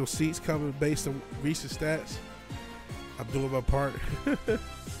congressional seats coming based on recent stats. I'm doing my part. Yeah,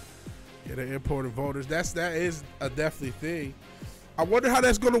 they're importing voters. That is a definitely thing. I wonder how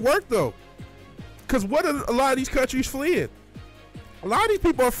that's going to work though, because what are a lot of these countries fleeing? A lot of these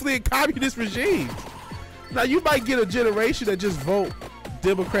people are fleeing communist regimes. Now you might get a generation that just vote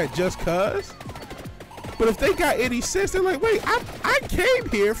Democrat just cause. But if they got any sense, they're like, wait, I came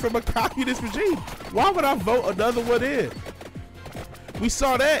here from a communist regime. Why would I vote another one in? We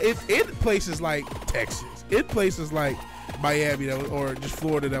saw that in places like Texas, in places like Miami or just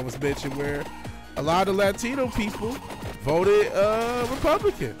Florida that was mentioned, where a lot of Latino people voted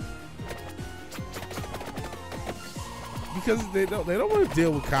Republican. Because they don't want to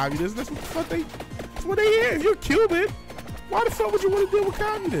deal with communism. That's what the fuck that's what they hear. If you're Cuban, why the fuck would you want to deal with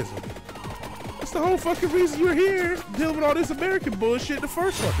communism? That's the whole fucking reason you're here, dealing with all this American bullshit in the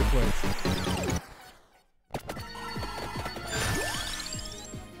first fucking place.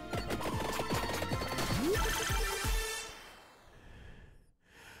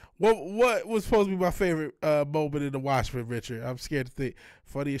 What was supposed to be my favorite moment in The Watchmen, Richard? I'm scared to think.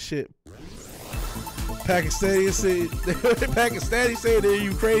 Funny as shit. Pakistani saying they're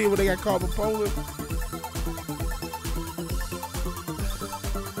Ukrainian when they got caught in Poland.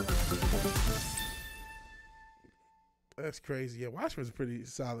 That's crazy. Yeah, Watchmen's a pretty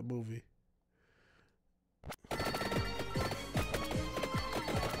solid movie. You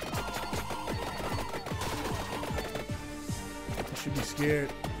should be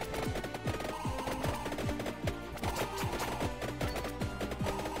scared.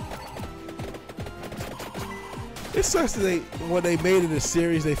 It sucks that when they made it a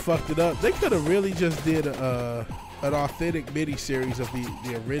series, they fucked it up. They could have really just did an authentic mini-series of the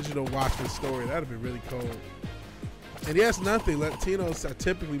original Watchmen story. That would have been really cool. And yes, nothing. Latinos are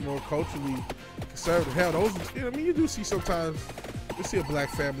typically more culturally conservative. Hell, those, you know, I mean, you do see sometimes, you see a black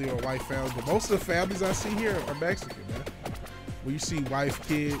family or a white family, but most of the families I see here are Mexican, man. When you see wife,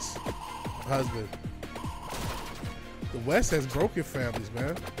 kids, husband. The West has broken families,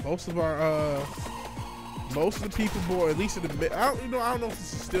 man. Most of the people born, at least in the, I don't know if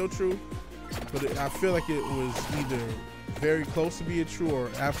this is still true, but I feel like it was either very close to being true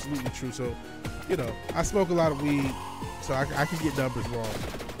or absolutely true. So, you know, I smoke a lot of weed, so I can get numbers wrong.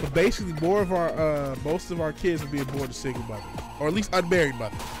 But basically, most of our kids are being born to single mothers, or at least unmarried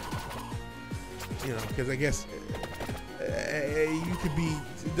mothers. You know, because I guess you could be,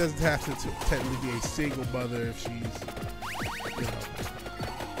 it doesn't have to technically be a single mother if she's, you know,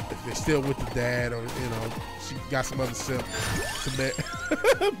 if they're still with the dad, or, you know, she got some other simp to met.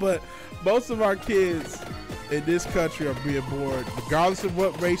 But most of our kids in this country are being born regardless of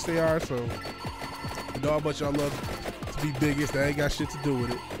what race they are. So you know how much I love to be biggest. That ain't got shit to do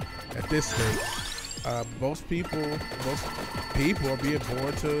with it at this stage. Most people are being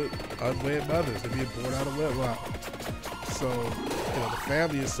born to unwed mothers. They're being born out of wedlock. So, you know, the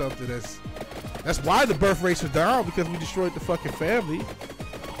family is something that's why the birth rates are down, because we destroyed the fucking family.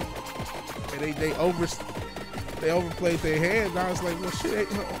 And they overplayed their hand. Now it's like, well, shit,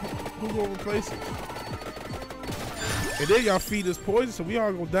 who gonna replace it? And then y'all feed us poison, so we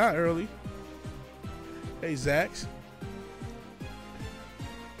all gonna die early. Hey, Zax.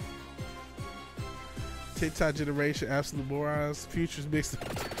 TikTok generation, absolute morons. Futures mixed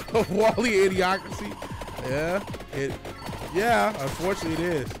of Wall-E and Idiocracy. Yeah, unfortunately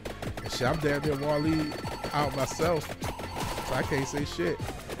it is. And shit, I'm damn near Wall-E out myself, so I can't say shit.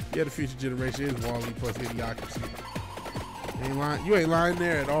 Yeah, the future generation is Wall-E plus Idiocracy. You ain't lying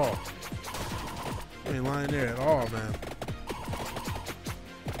there at all. You ain't lying there at all, man.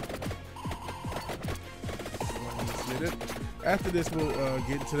 After this, we'll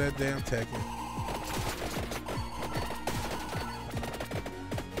get into that damn Tekken.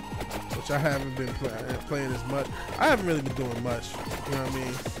 which I haven't been playing as much. I haven't really been doing much. You know what I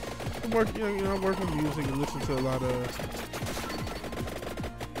mean? I'm working, I work with music and listen to a lot of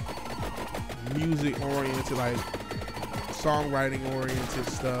music-oriented, like songwriting-oriented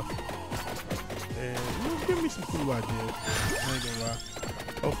stuff. And give me some cool ideas. I ain't gonna lie.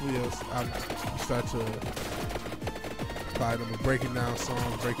 Hopefully, I'll start to apply them with breaking down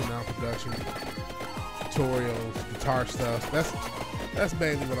songs, breaking down production, tutorials, guitar stuff. That's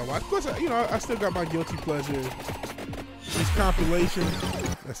mainly what I watch. Plus, I still got my guilty pleasure. These compilations.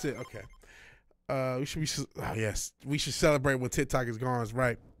 That's it. Okay. We should celebrate when TikTok is gone. Is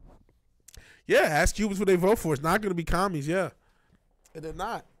right. Yeah, ask Cubans what they vote for. It's not going to be commies. Yeah, and they're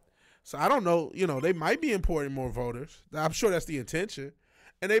not. So I don't know. They might be importing more voters. I'm sure that's the intention,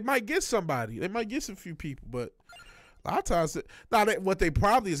 and they might get somebody. They might get some few people, but a lot of times, what they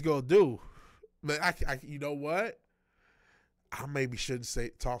probably is going to do. But you know what? I maybe shouldn't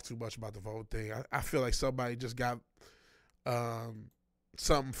talk too much about the vote thing. I feel like somebody just got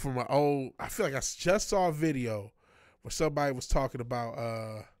something from an old. I feel like I just saw a video where somebody was talking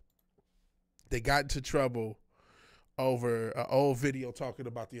about they got into trouble over an old video talking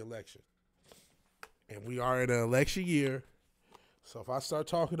about the election, and we are in an election year. So if I start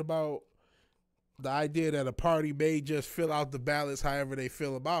talking about the idea that a party may just fill out the ballots however they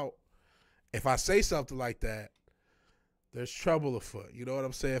feel about, if I say something like that, there's trouble afoot. You know what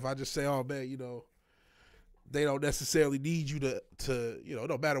I'm saying? If I just say, oh, man, they don't necessarily need you to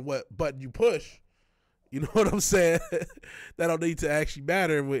no matter what button you push. You know what I'm saying? That don't need to actually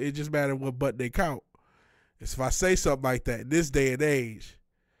matter. It just matters what button they count. It's if I say something like that in this day and age,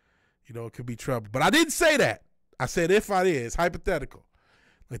 it could be trouble. But I didn't say that. I said if I did. It's hypothetical.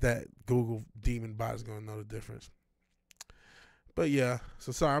 Like that Google demon bot is going to know the difference. But yeah,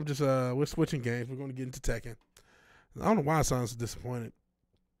 so sorry, I'm just we're switching games. We're going to get into Tekken. I don't know why I sound so disappointed.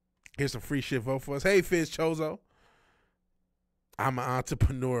 Here's some free shit. Vote for us. Hey, Fizz Chozo. I'm an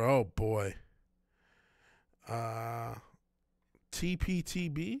entrepreneur. Oh boy.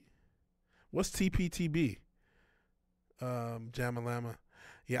 TPTB. What's TPTB? Jamalama.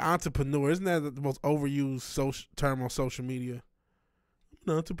 Yeah, entrepreneur. Isn't that the most overused term on social media?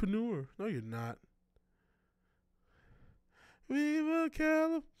 I'm an entrepreneur. No, you're not. Viva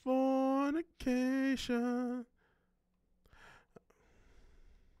Californication.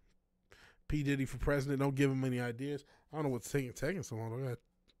 P. Diddy for president. Don't give him any ideas. I don't know what's taking so long. I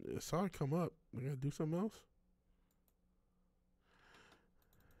saw it come up. We got to do something else.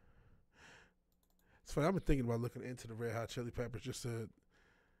 It's funny. I've been thinking about looking into the Red Hot Chili Peppers just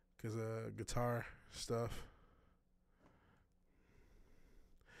because guitar stuff.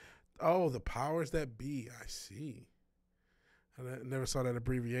 Oh, the powers that be. I see. I never saw that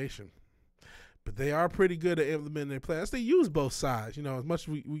abbreviation. But they are pretty good at implementing their plans. They use both sides. As much as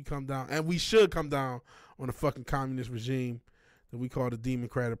we come down, and we should come down on the fucking communist regime that we call the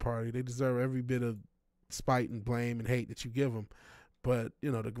Democratic Party. They deserve every bit of spite and blame and hate that you give them. But,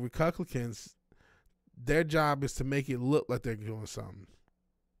 the Republicans, their job is to make it look like they're doing something.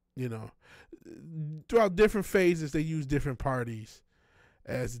 Throughout different phases, they use different parties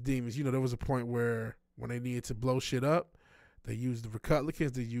as the demons. There was a point where when they needed to blow shit up, they used the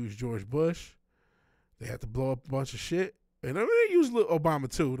Republicans. They used George Bush. They had to blow up a bunch of shit. And they used Obama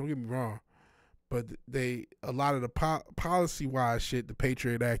too, don't get me wrong. But a lot of the policy-wise shit, the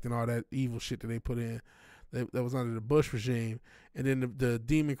Patriot Act and all that evil shit that they put in, that was under the Bush regime. And then the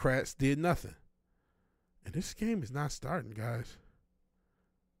Democrats did nothing. And this game is not starting, guys.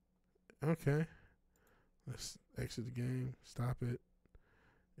 Okay. Let's exit the game, stop it.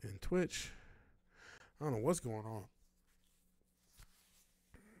 And Twitch. I don't know what's going on.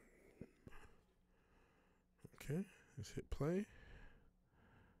 Okay, let's hit play.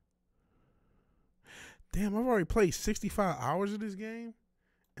 Damn, I've already played 65 hours of this game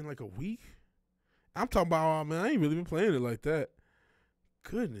in like a week. I'm talking about, man, I ain't really been playing it like that.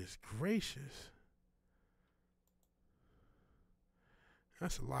 Goodness gracious.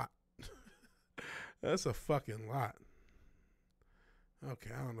 That's a lot. That's a fucking lot.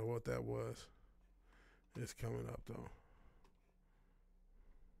 Okay, I don't know what that was. It's coming up, though.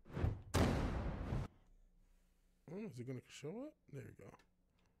 Oh, is it going to show up? There you go.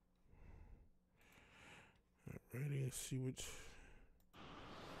 Alrighty, let's see which.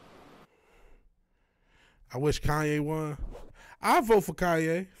 I wish Kanye won. I vote for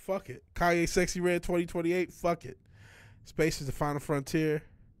Kanye. Fuck it. Kanye Sexy Red 2028. Fuck it. Space is the final frontier,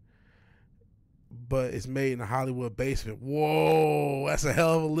 but it's made in a Hollywood basement. Whoa, that's a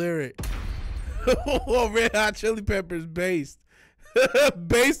hell of a lyric. Red Hot Chili Peppers based.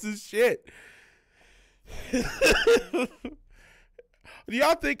 Based as shit. Do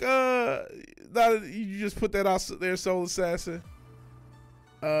y'all think now that you just put that out there, Soul Assassin?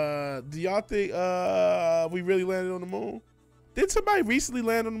 Do y'all think we really landed on the moon? Did somebody recently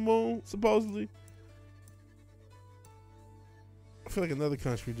land on the moon, supposedly? I feel like another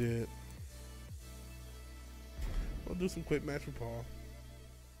country did. We'll do some quick match with Paul.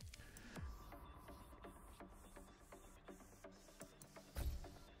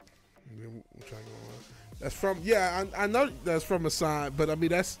 That's from, yeah, I know that's from a sign, but I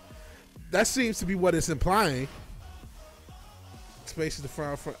mean that seems to be what it's implying. Space is the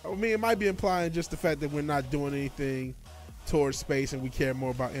front. I mean, it might be implying just the fact that we're not doing anything towards space and we care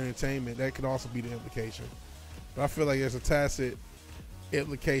more about entertainment. That could also be the implication. But I feel like there's a tacit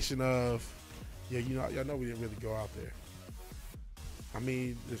implication of, yeah, you know, y'all know we didn't really go out there. I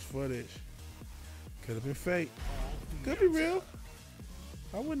mean, this footage could have been fake. Could be real.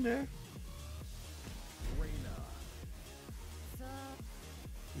 I wasn't there.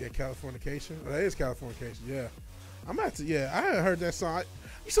 Yeah, Californication. Oh, that is Californication. Yeah, I'm at to. Yeah, I hadn't heard that song. I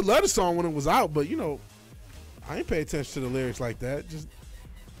used to love the song when it was out, but you know, I ain't pay attention to the lyrics like that. Just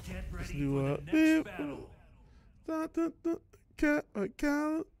do Californication.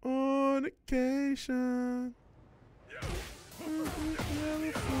 Californication.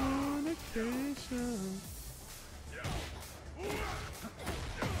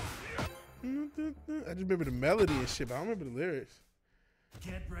 I just remember the melody and shit, but I don't remember the lyrics.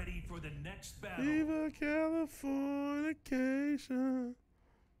 Get ready for the next battle. Viva Californication.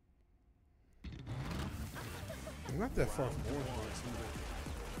 I'm not that far from Orange.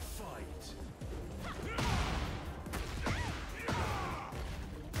 Fight.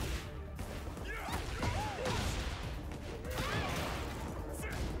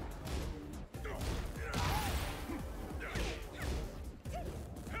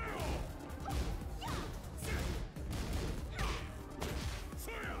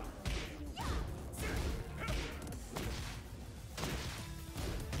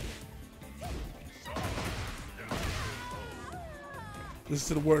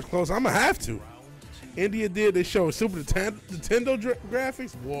 Listen to the words close. I'm gonna have to. India did. They showed Super Nintendo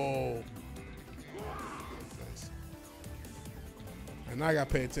graphics. Whoa. Nice. And now I gotta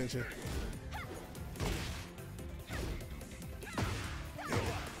pay attention.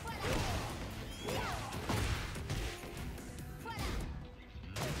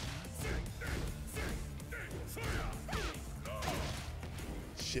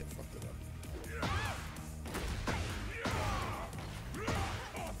 Shit, fucked it up.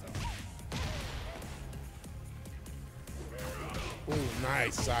 Ooh,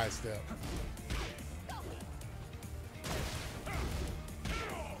 nice sidestep.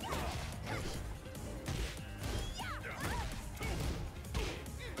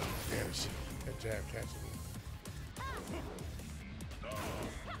 Damn shit. That jab catching me.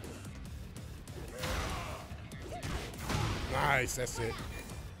 Nice, that's it.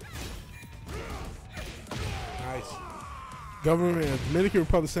 Nice. Government of Dominican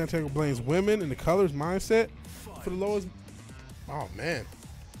Republic of Santiago blames women and the colors mindset for the lowest. Oh man.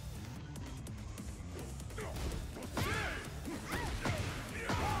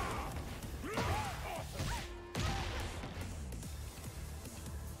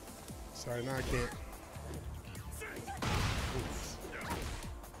 Sorry, now I can't. Oof.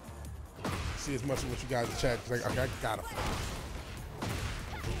 See as much of what you guys in chat. Like, I gotta focus.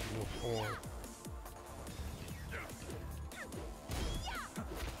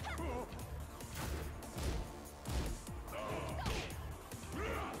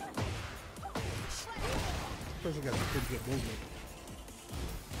 Person got a pretty good movement.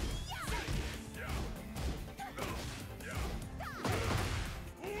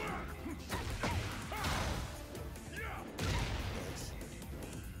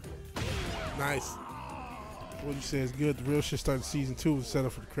 Nice. What you say is good. The real shit started season 2 was set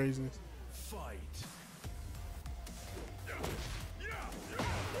up for the craziness. Fight.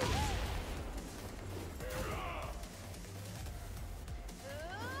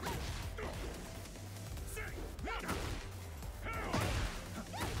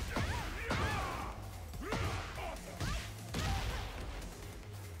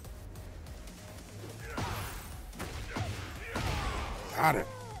 Got it.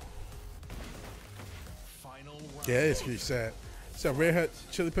 Yeah, it's pretty sad. It's a Red Hot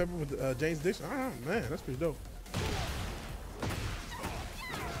Chili Pepper with James Dixon. Oh man, that's pretty dope.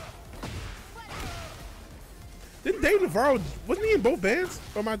 Didn't Dave Navarro, wasn't he in both bands?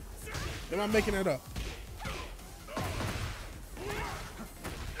 Or am I making that up?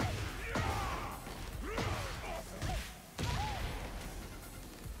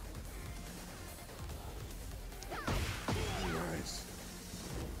 Nice.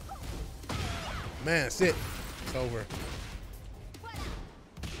 Man, sit. It's over.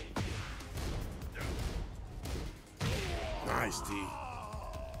 Nice, D.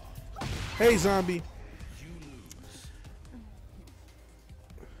 Hey, zombie.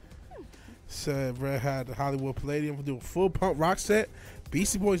 Said Red had the Hollywood Palladium to do a full punk rock set.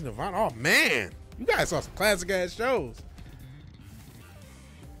 Beastie Boys, Nirvana. Oh, man. You guys saw some classic ass shows.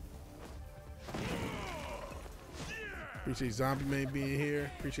 Appreciate Zombie Man being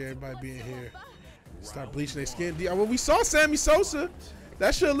here. Appreciate everybody being here. Start bleaching their skin. Well, we saw Sammy Sosa.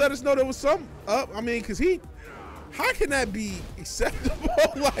 That should have let us know there was something up. I mean, because how can that be acceptable?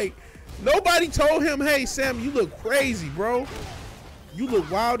 Like, nobody told him, hey, Sam, you look crazy, bro. You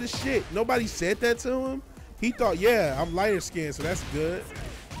look wild as shit. Nobody said that to him. He thought, yeah, I'm lighter skinned, so that's good.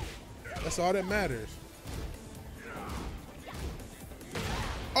 That's all that matters.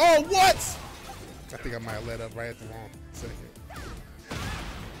 Oh, what? I think I might have let up right at the wrong second.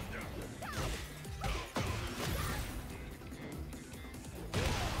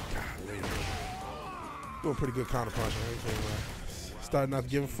 Doing pretty good counter punching. Starting not to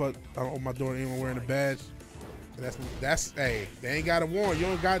give a fuck. I don't open my door to anyone wearing a badge. That's hey, they ain't got to warn. You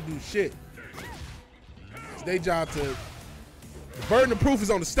don't got to do shit. It's their job to. The burden of proof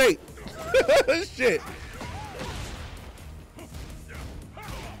is on the state. Shit.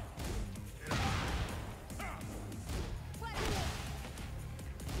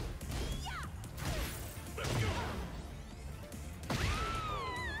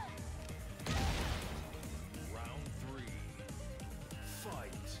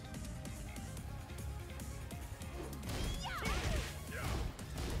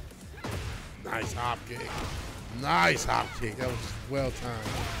 Nice hop kick. Nice hop kick. That was well timed.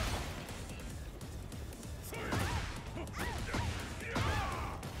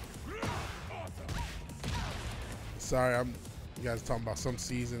 Sorry, you guys talking about some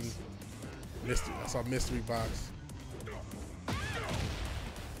season. I saw mystery box.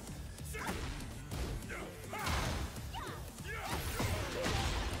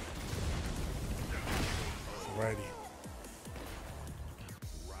 Alrighty.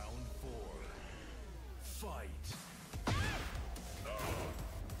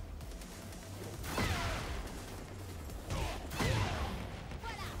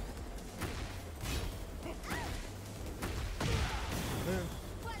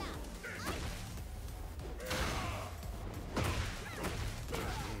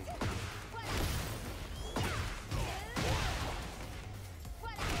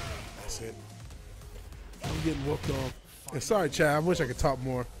 It. I'm getting whooped on. And sorry, Chad. I wish I could talk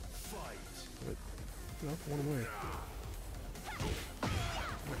more. But, you know, I want to win.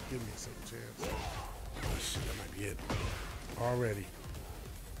 Give me a second chance. Oh, shit, that might be it. Already.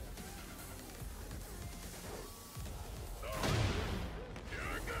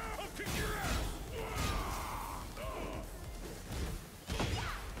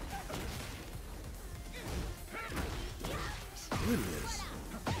 Goodness.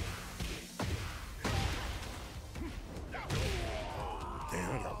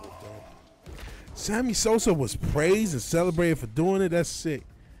 Sammy Sosa was praised and celebrated for doing it. That's sick.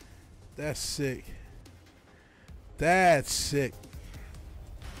 That's sick. That's sick.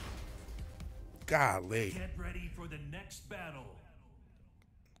 Golly. Get ready for the next battle.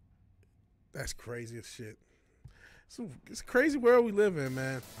 That's crazy as shit. It's a crazy world we live in,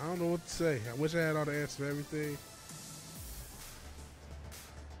 man. I don't know what to say. I wish I had all the answers for everything.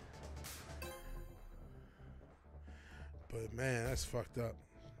 But man, that's fucked up.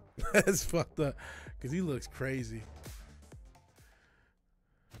 That's fucked up because he looks crazy.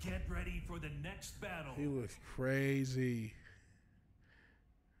 Get ready for the next battle. He looks crazy.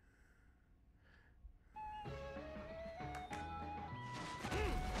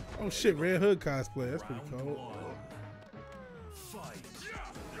 Oh shit, Red Hood cosplay. That's pretty cool. Fight.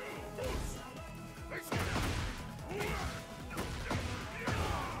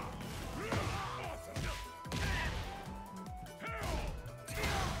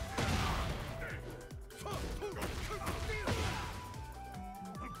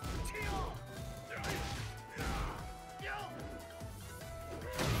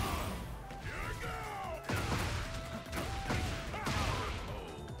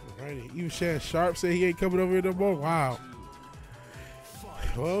 Even Shannon Sharp said he ain't coming over here no more. Wow.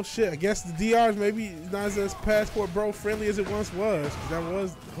 Well, shit. I guess the DR's maybe not as passport bro friendly as it once was. That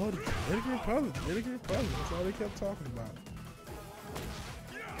was the Dominican Republic. Dominican Republic. That's all they kept talking about.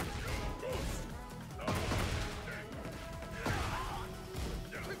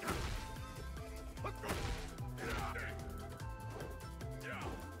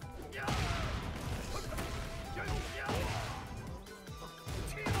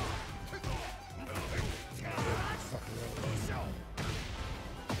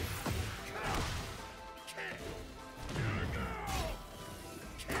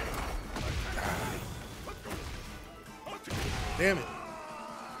 Damn it.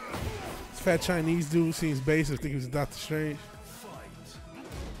 This fat Chinese dude seems basic. I think he was Doctor Strange.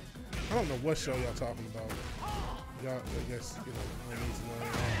 I don't know what show y'all talking about. Y'all, I guess, you know, I don't need to know.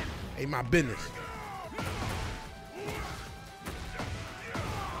 Ain't my business.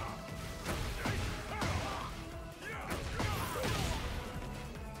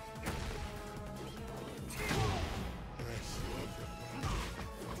 Nice.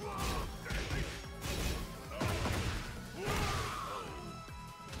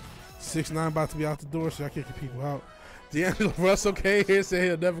 6ix9ine about to be out the door, so I can't get people out. D'Angelo Russell came here and said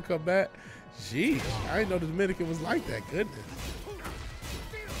he'll never come back. Jeez, I didn't know the Dominican was like that. Goodness.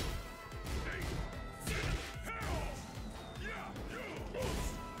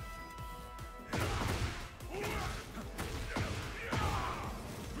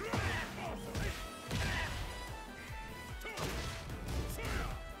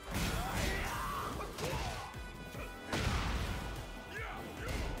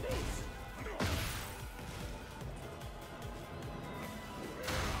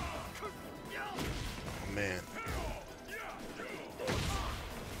 Man.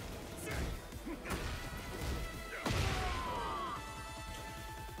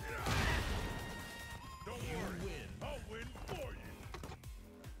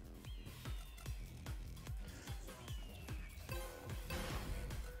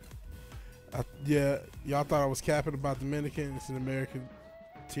 Yeah, y'all thought I was capping about Dominican. It's an American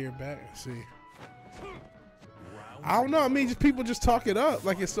tier back. Let's see. I don't know. I mean, just people just talk it up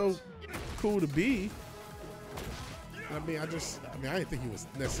like it's so cool to be. I mean, I didn't think he was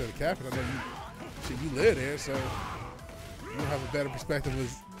necessarily capping. I know you live there, so you have a better perspective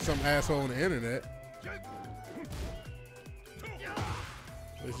as some asshole on the internet.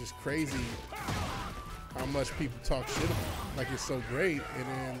 It's just crazy how much people talk shit about it. Like it's so great, and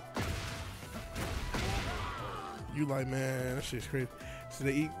then you like, man, that shit's crazy. So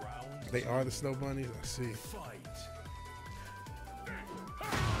they are the snow bunnies. I see.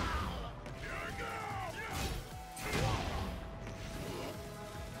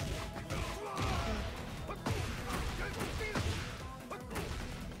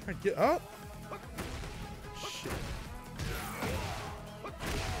 Get up. Shit.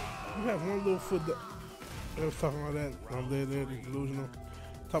 You have one little foot. I was talking about that. There, delusional.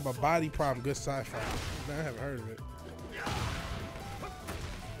 Talk about body problem, good sci-fi. Man, I haven't heard of it.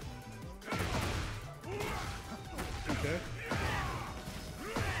 Okay.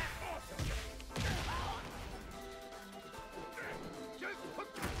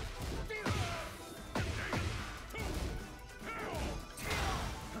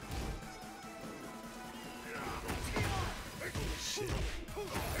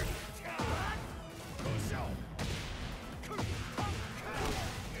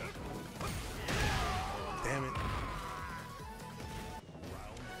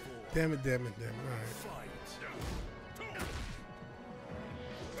 Damn it. All right.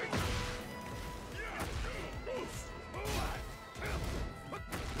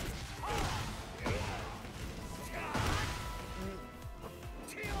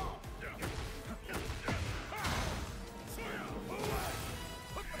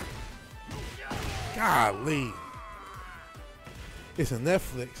 Golly. It's a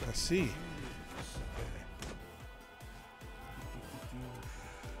Netflix, I see.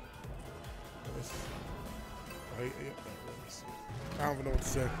 I don't even know what to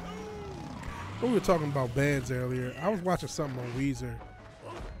say. We were talking about bands earlier. I was watching something on Weezer.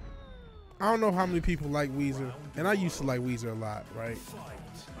 I don't know how many people like Weezer, and I used to like Weezer a lot, right?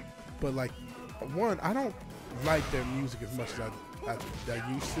 But like, one, I don't like their music as much as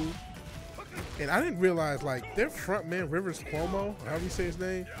I used to. And I didn't realize, like, their frontman, Rivers Cuomo, however you say his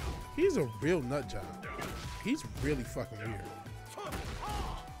name, he's a real nut job. He's really fucking weird.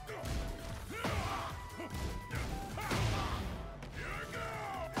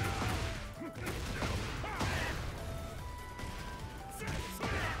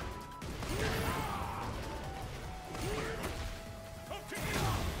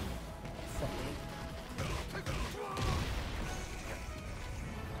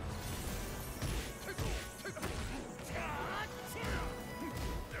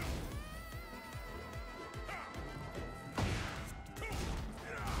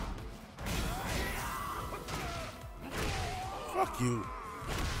 Fuck you.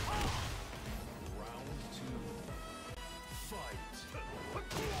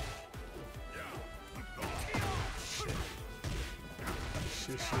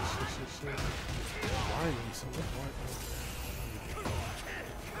 Shit. Why me so much?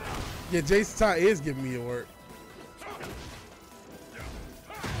 Yeah, Jason Todd is giving me a work.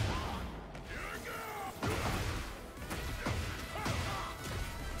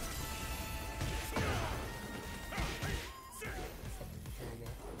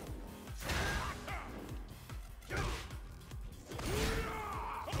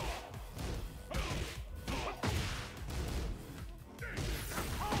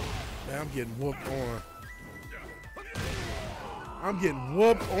 Man, I'm getting whooped on. I'm getting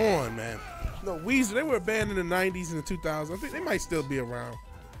whooped on, man. No, Weezer, they were a band in the 90s and the 2000s. I think they might still be around.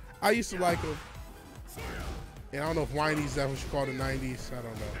 I used to like them. And I don't know if whiny's that what you call the 90s. I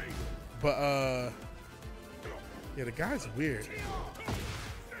don't know. But, yeah, the guy's weird.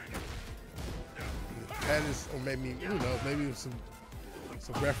 That is, or maybe, who knows, maybe it was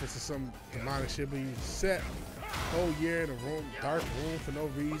some reference to some demonic shit, but you sat a whole year in a room, dark room for no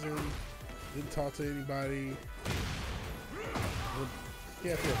reason, didn't talk to anybody. He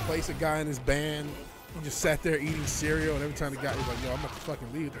had to replace a guy in his band. He just sat there eating cereal, and every time the guy was like, yo, I'm about to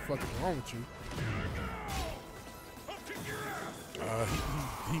fucking leave. What the fuck is wrong with you?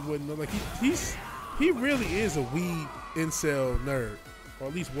 He wouldn't know. Like, he really is a weed incel nerd, or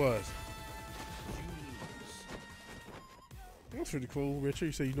at least was. That's pretty cool. Richard,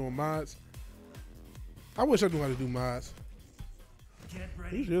 you say you're doing mods? I wish I knew how to do mods.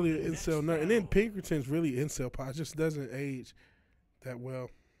 He's really an incel nerd. And then Pinkerton's really incel pop. It just doesn't age that well.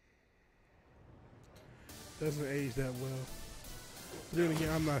 Doesn't age that well. But then again,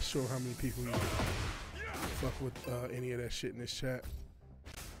 I'm not sure how many people fuck with any of that shit in this chat.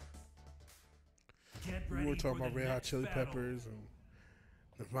 We were talking about Red Hot Chili Peppers and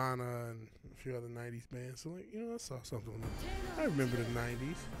Nirvana and a few other 90s bands. So, like, you know, I saw something. I remember the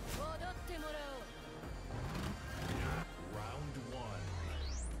 90s.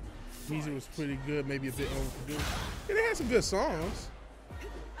 Music was pretty good, maybe a bit overproduced. Yeah, they had some good songs.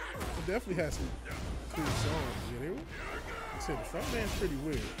 They definitely had some cool songs. Yeah, they were. I said the front man's pretty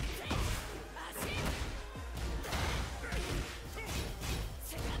weird.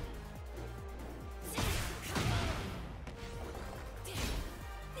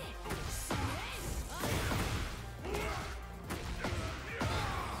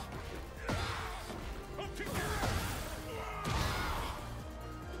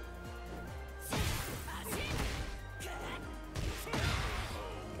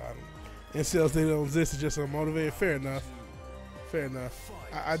 Incels, they don't exist, it's just unmotivated. Fair enough. Fair enough.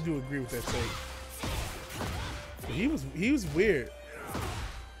 I do agree with that take. But he was weird.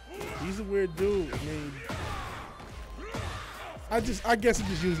 He's a weird dude. I mean, I guess I'm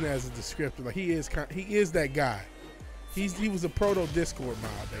just using it as a descriptor. Like, he is that guy. He was a proto Discord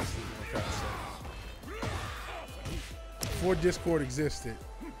mob, basically. I'm trying to say. Before Discord existed,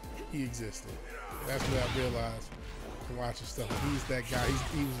 he existed. That's what I realized from watching stuff. He's that guy.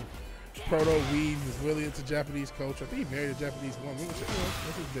 He was proto weed, was really into Japanese culture. I think he married a Japanese woman, which, you know,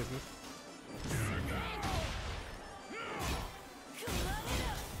 that's his business.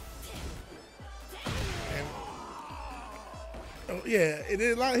 And, oh yeah, and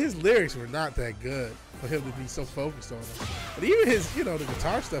a lot of his lyrics were not that good for him to be so focused on them. But even his, you know, the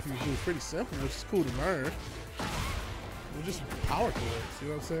guitar stuff he was doing was pretty simple, which is cool to learn. It was just power chords, you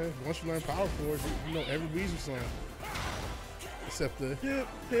know what I'm saying? Once you learn power chords, you know every Weezer song. Except the hip,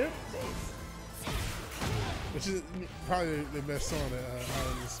 hip, which is probably the best song that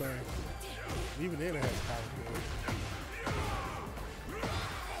Island is sang. Even then, it has power chords.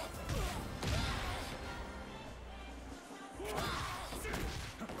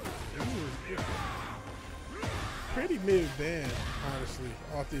 Pretty mid band, honestly,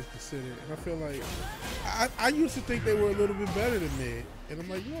 all things considered. And I feel like I used to think they were a little bit better than mid, and I'm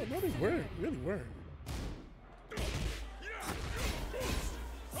like, no, they weren't, really weren't.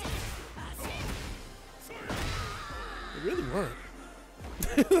 Really weren't.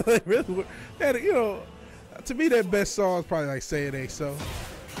 They really were. And, you know, to me, that best song is probably like "Say It Ain't So."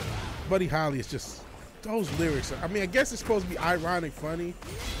 Buddy Holly is just those lyrics. I mean, I guess it's supposed to be ironic, funny.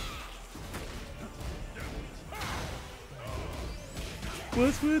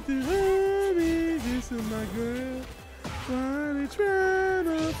 What's with the honey? This is my girl. Why they trying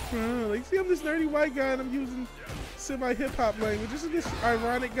to front? Like, see, I'm this nerdy white guy and I'm using semi hip hop language. This is this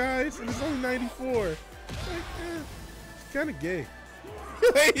ironic, guys, and it's only '94. Like, kind of gay.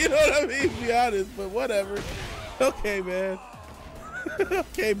 You know what I mean? To be honest, but whatever. Okay, man.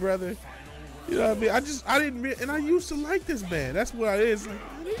 Okay, brother. You know what I mean? I didn't, and I used to like this band. That's what it is. Like,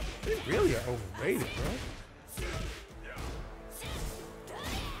 they really are overrated, bro.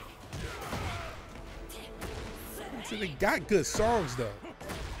 So they got good songs though,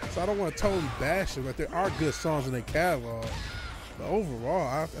 so I don't want to totally bash them. Like, there are good songs in their catalog, but overall,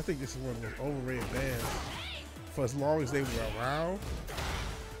 I think this is one of the most overrated bands. For as long as they were around,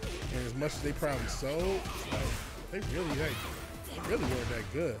 and as much as they probably sold, like, they really weren't that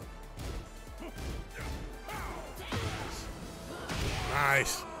good.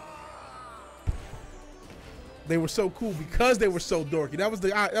 Nice. They were so cool because they were so dorky. That was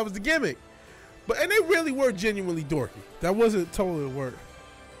the gimmick. And they really were genuinely dorky. That wasn't totally a word.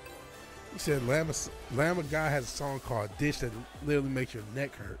 He said Llama Guy has a song called Dish that literally makes your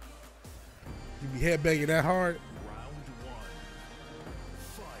neck hurt. You be headbanging that hard? Round one.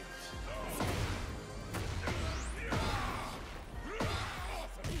 Fight.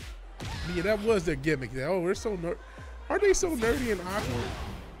 Yeah, that was their gimmick. Oh, we're so aren't they so nerdy and awkward?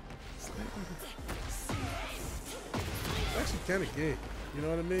 Actually kind of gay. You know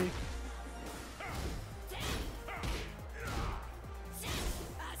what I mean?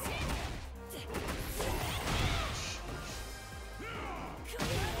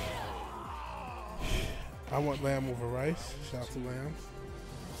 I want lamb over rice. Shout out to Lamb.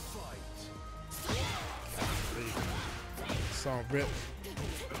 Song rip.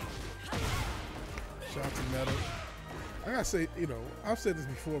 Shout out to Metal. I gotta say, you know, I've said this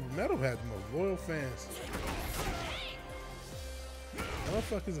before, but Metal had the most loyal fans.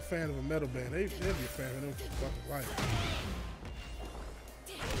 Motherfuckers a fan of a metal band. They'll be a fan of them for fucking life.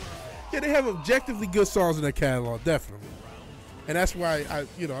 Yeah, they have objectively good songs in their catalog, definitely. And that's why I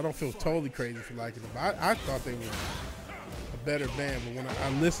don't feel totally crazy for liking them. I thought they were a better band, but when I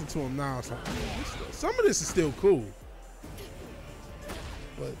listen to them now, it's like, some of this is still cool.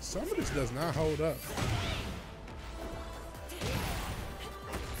 But some of this does not hold up.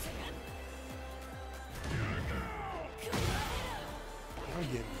 I'm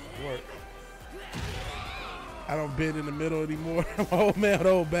getting work. I don't bend in the middle anymore. I'm old man,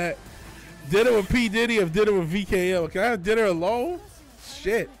 hold back. Dinner with P. Diddy or dinner with VKL? Can I have dinner alone?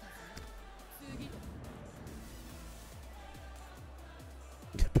 Shit.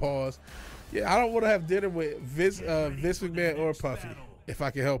 Pause. Yeah, I don't want to have dinner with Vince McMahon or Puffy, if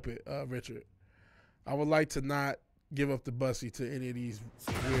I can help it, Richard. I would like to not give up the bussy to any of these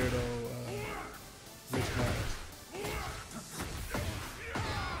weirdo rich guys.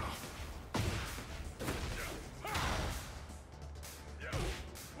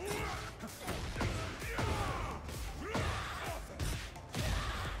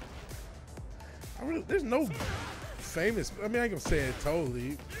 There's no famous. I mean, I ain't gonna say it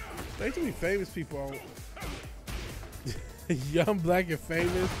totally. There's too many famous people on. Young, black, and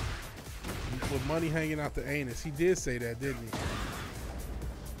famous with money hanging out the anus. He did say that, didn't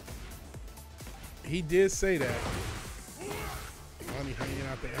he? He did say that. Money hanging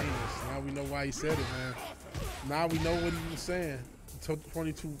out the anus. Now we know why he said it, man. Now we know what he was saying.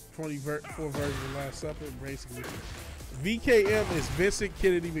 24 version of Last Supper, basically. VKM is Vincent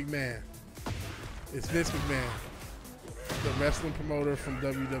Kennedy McMahon. It's Vince McMahon, the wrestling promoter from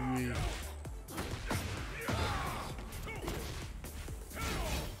WWE.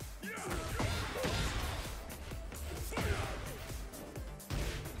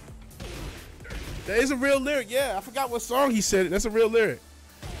 That is a real lyric. Yeah, I forgot what song he said it. That's a real lyric.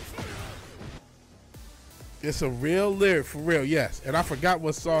 It's a real lyric, for real, yes. And I forgot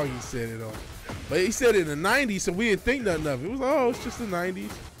what song he said it on. But he said it in the 90s, so we didn't think nothing of it. It was, oh, it's just the 90s.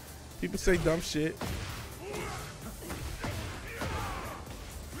 People say dumb shit.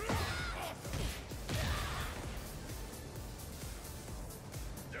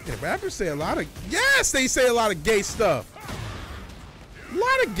 Yeah, rappers say a lot of, yes, they say a lot of gay stuff. A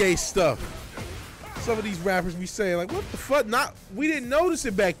lot of gay stuff. Some of these rappers be saying, like, what the fuck? We didn't notice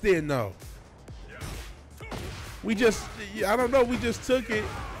it back then, though. We just, I don't know, we just took it.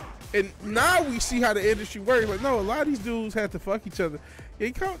 And now we see how the industry works. Like, no, a lot of these dudes had to fuck each other.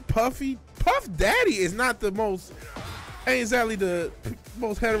 He called Puffy. Puff Daddy is not the most, ain't exactly the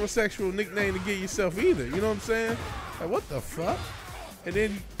most heterosexual nickname to give yourself either. You know what I'm saying? Like, what the fuck? And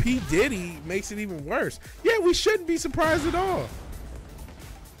then P. Diddy makes it even worse. Yeah, we shouldn't be surprised at all.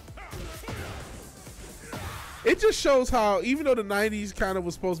 It just shows how, even though the 90s kind of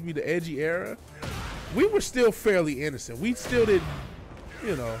was supposed to be the edgy era, we were still fairly innocent. We still didn't,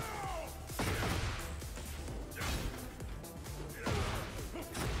 you know.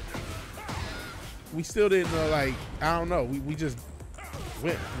 We still didn't like, I don't know. We just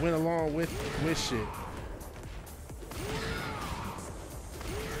went along with shit.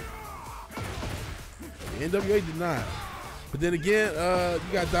 NWA did not. But then again,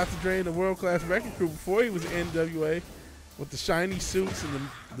 you got Dr. Dre and the World Class Record Crew before he was in NWA with the shiny suits and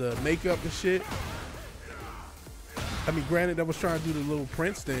the makeup and shit. I mean, granted, that was trying to do the little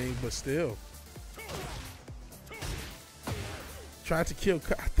Prince thing, but still. Tried to kill.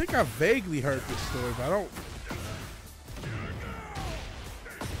 I think I vaguely heard this story, but I don't.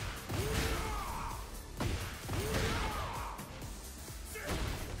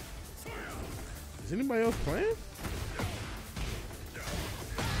 Is anybody else playing?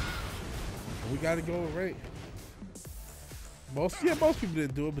 We got to go right. Most people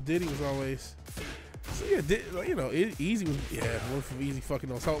didn't do it, but Diddy was always So yeah, you know, Easy was one from Easy fucking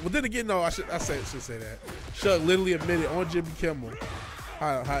those hoes. But then again, no, I should say that. Chuck literally admitted on Jimmy Kimmel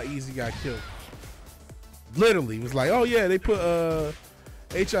how Easy got killed. Literally was like, oh yeah, they put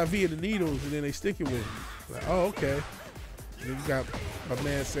HIV in the needles and then they stick it with him. Like, oh okay. And then you got my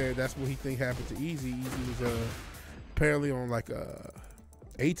man saying that's what he think happened to Easy. Easy was apparently on like a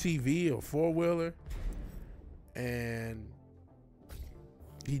ATV or 4-wheeler, and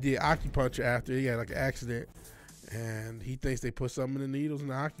he did acupuncture after he had like an accident, and he thinks they put something in the needles in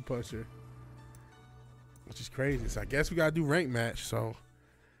the acupuncture, which is crazy. So I guess we gotta do rank match. So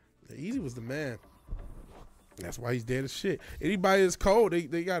Easy was the man. That's why he's dead as shit. Anybody that's cold,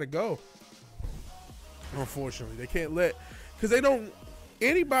 they gotta go. Unfortunately, they can't let, because they don't.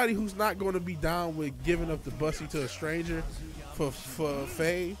 Anybody who's not going to be down with giving up the bussy to a stranger for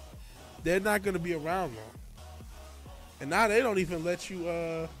fame, they're not going to be around long. And now they don't even let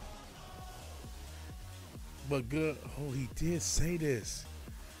you. But good. Oh, he did say this.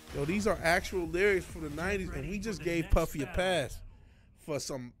 Yo, these are actual lyrics from the '90s, and we just gave Puffy a pass for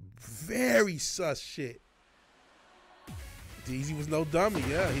some very sus shit. Easy was no dummy.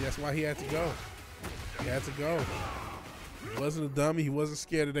 Yeah, that's why he had to go. He had to go. He wasn't a dummy. He wasn't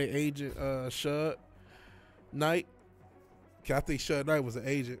scared of their agent, Shug Knight. I think Shug Knight was an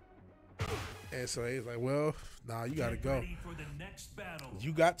agent. And so he was like, well, nah, you got to go.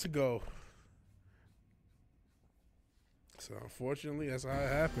 You got to go. So unfortunately, that's how it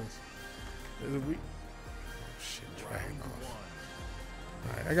happens. Oh, shit, dragging off.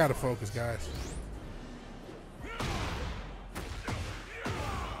 All right, I got to focus, guys.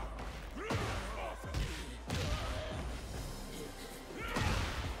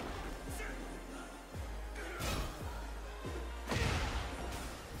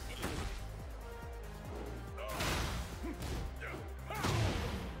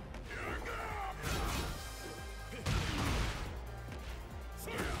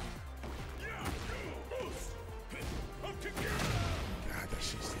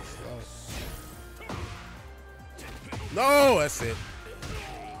 No, that's it.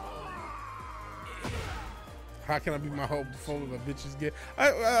 How can I be my homophobic when bitches get?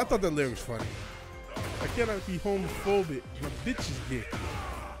 I thought that lyric was funny. I cannot be homophobic when bitches get.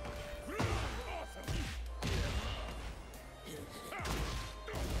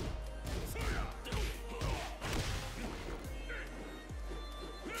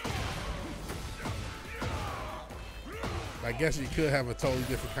 I guess you could have a totally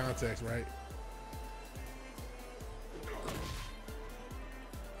different context, right?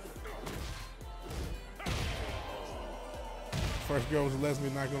 First girl was a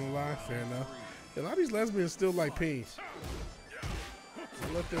lesbian, not gonna lie. Fair enough. A lot of these lesbians still like peas.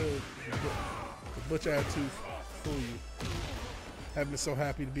 Don't let the butch attitude fool you. Haven't been so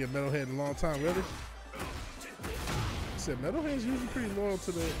happy to be a metalhead in a long time, really. I said metalheads usually pretty loyal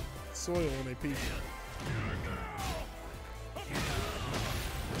to the soil when they pee.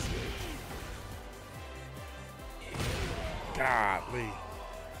 Godly.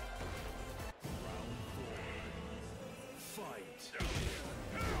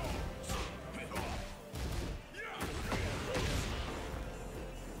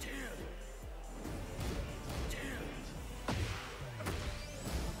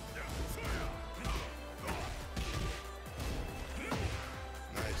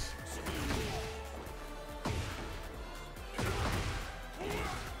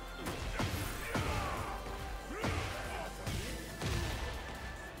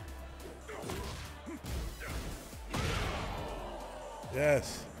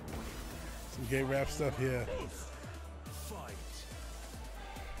 Yes. Some gay rap stuff, yeah.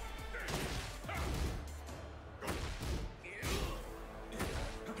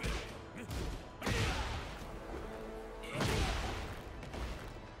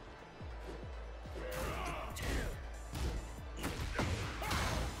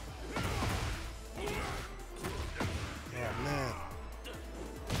 Oh, man.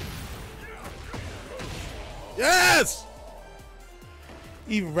 Yes!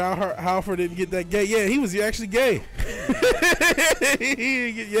 Even Halford didn't get that gay. Yeah, he was actually gay.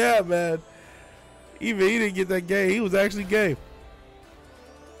 Yeah, man. Even he didn't get that gay. He was actually gay.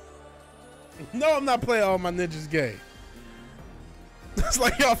 No, I'm not playing All My Ninjas Gay. That's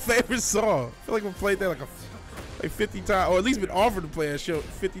like your favorite song. I feel like we played that like 50 times, or at least been offered to play that show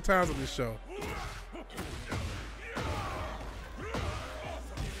 50 times on this show.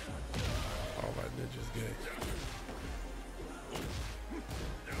 All My Ninjas Gay.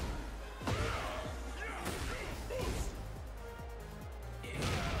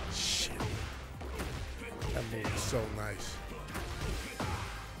 So nice.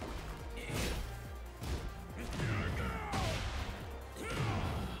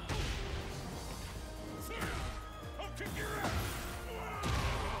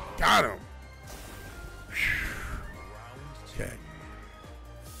 Got him. Okay.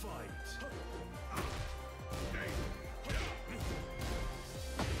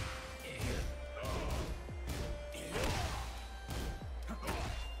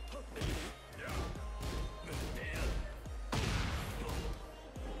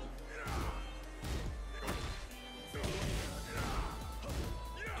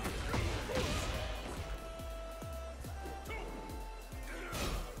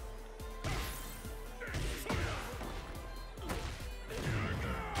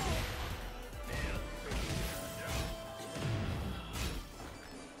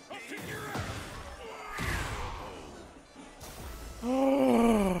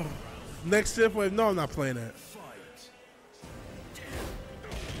 Next shift wave. No, I'm not playing that.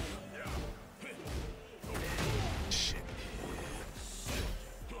 Shit.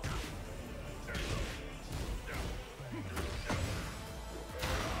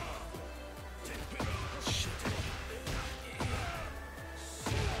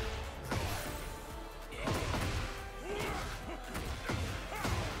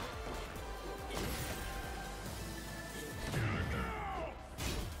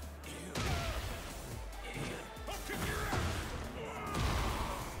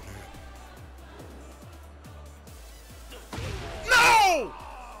 No!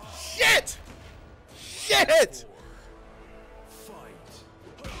 Shit! Shit!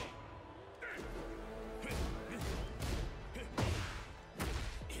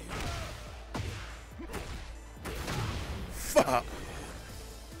 Fuck.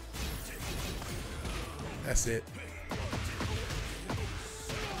 That's it.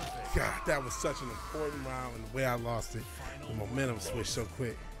 God, that was such an important round, and the way I lost it, the momentum switched so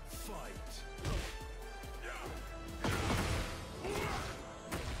quick.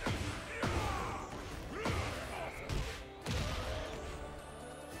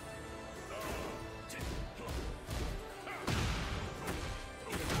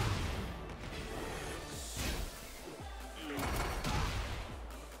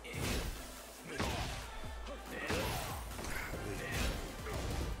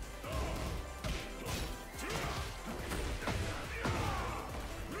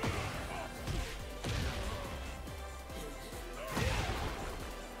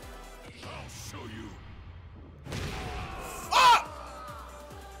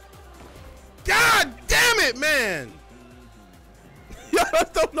 God damn it, man! Y'all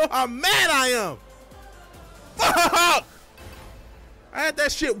don't know how mad I am. Fuck! I had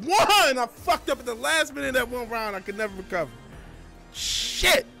that shit won. I fucked up at the last minute of that one round. I could never recover.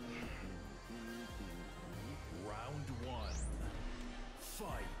 Shit! Round one.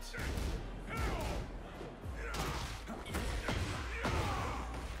 Fight.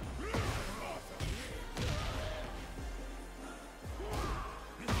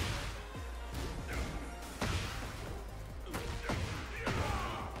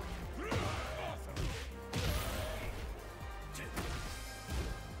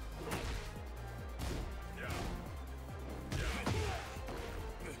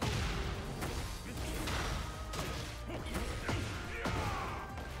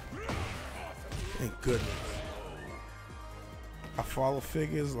 Thank goodness. I follow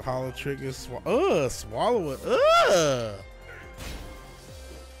figures, hollow triggers, swallow it.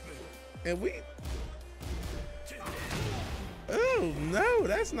 And we. Oh no,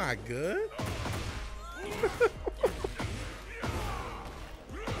 that's not good.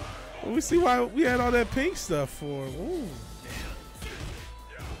 Let me see why we had all that pink stuff for. Ooh.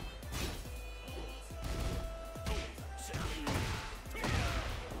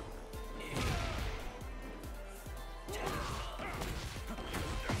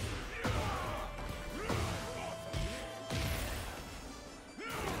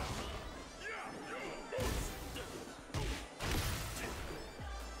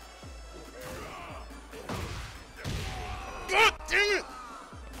 God damn it!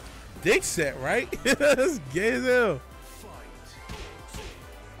 Dick set, right? That's gay as hell.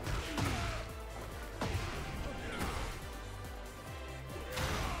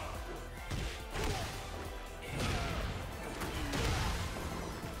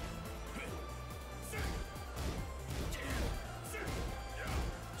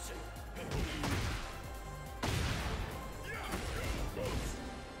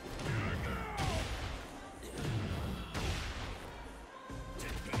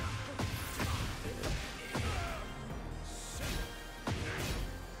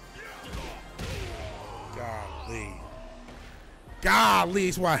 Golly,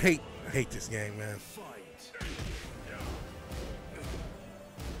 that's why I hate this game, man.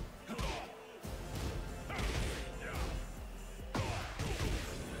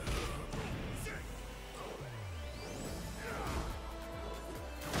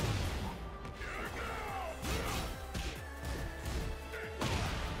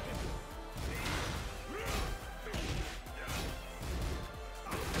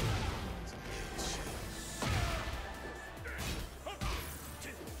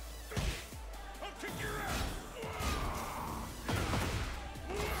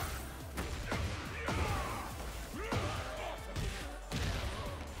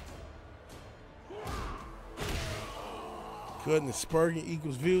 Goodness, spurging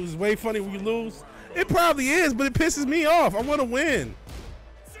equals views. It's way funny when you lose. It probably is, but it pisses me off. I want to win.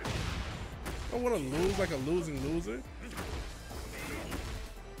 I want to lose like a losing loser.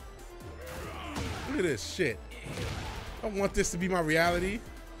 Look at this shit. I want this to be my reality.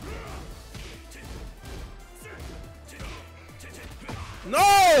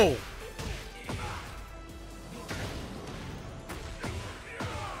 No!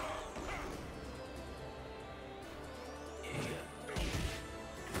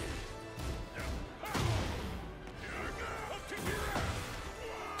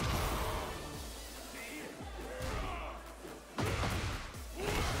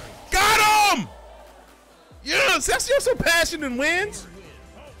 Yes, that's just so passionate wins.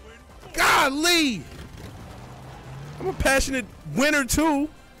 Golly. I'm a passionate winner too.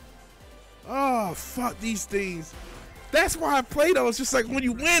 Oh, fuck these things. That's why I play those. Just like when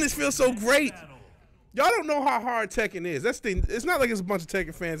you win, it feels so great. Y'all don't know how hard Tekken is. That's the thing. It's not like it's a bunch of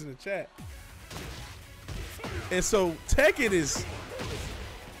Tekken fans in the chat. And so Tekken is,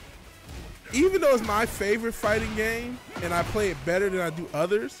 even though it's my favorite fighting game and I play it better than I do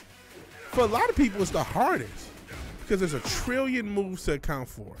others, for a lot of people it's the hardest because there's a trillion moves to account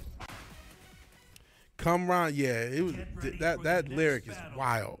for. Come round, yeah, it was that lyric is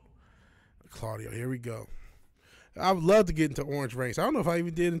wild. Claudio, here we go. I would love to get into orange ranks. I don't know if I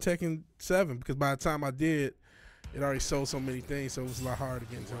even did in Tekken 7 because by the time I did, it already sold so many things, so it was a lot harder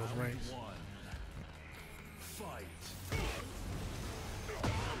to get into those ranks.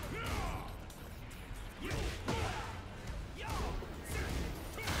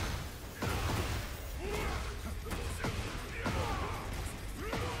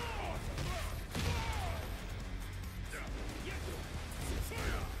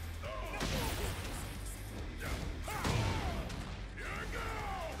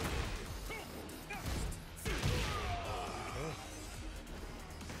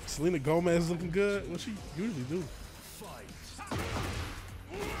 Selena Gomez looking good. What she usually do?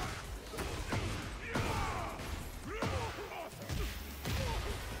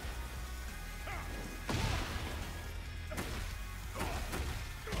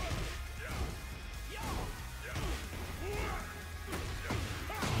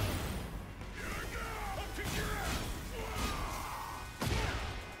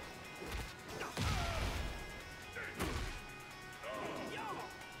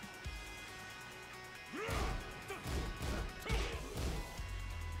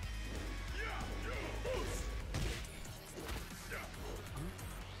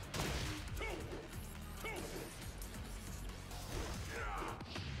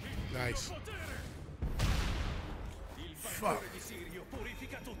 Nice. Fuck.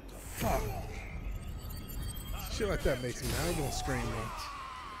 Fuck. Shit like that makes me mad. I ain't gonna scream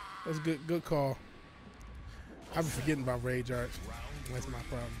though. That's a good call. I've been forgetting about rage arts. That's my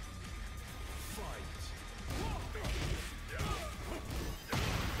problem.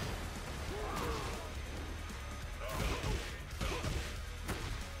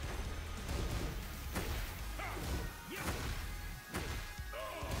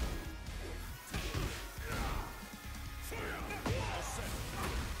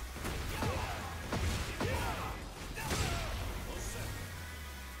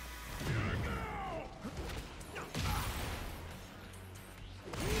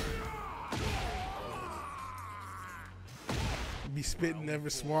 Be spitting, never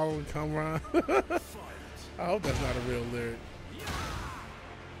swallowing, come around. I hope that's not a real lyric.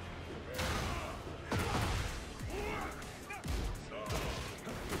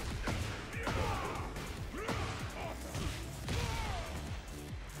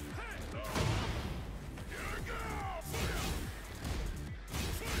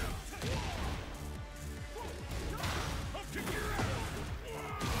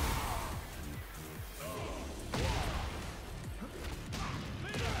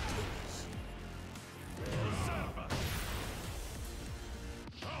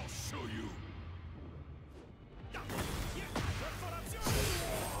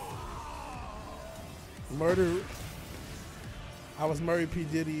 Murder. I was Murray P.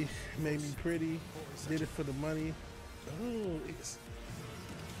 Diddy, made me pretty, did it for the money. Oh, it's.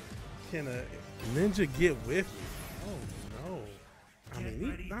 Can a ninja get with me? Oh no. I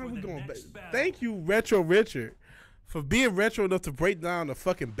mean, now we're going back. Thank you, Retro Richard, for being retro enough to break down the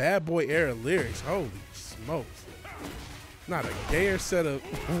fucking Bad Boy era lyrics. Holy smokes. Not a gayer set of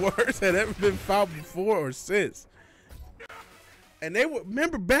words had ever been found before or since. And they were,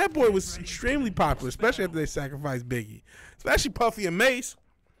 remember, Bad Boy was extremely popular, especially after they sacrificed Biggie. Especially Puffy and Mace.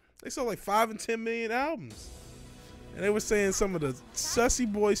 They sold like 5 and 10 million albums. And they were saying some of the Sussy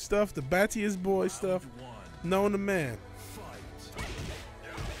Boy stuff, the Battiest Boy stuff, known to man.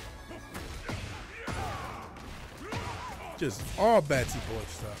 Just all Batsy Boy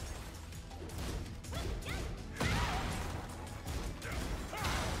stuff.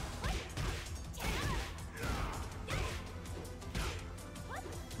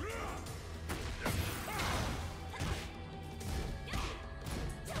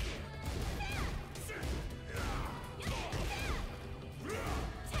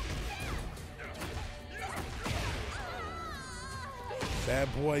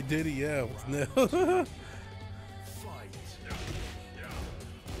 Bad boy Diddy, yeah.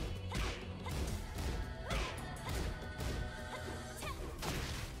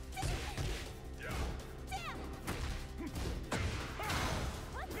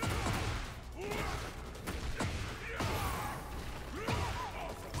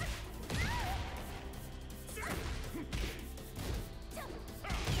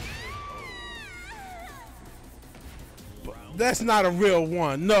 That's not a real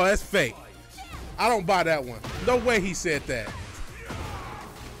one. No, that's fake. I don't buy that one. No way he said that.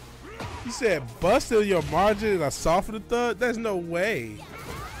 He said, busted your margin and I softened the thud? There's no way.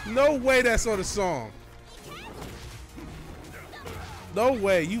 No way that's on the song. No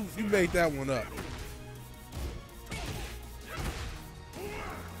way. You made that one up.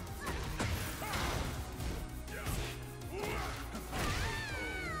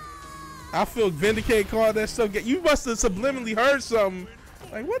 I feel vindicated calling that stuff gay. You must have subliminally heard something.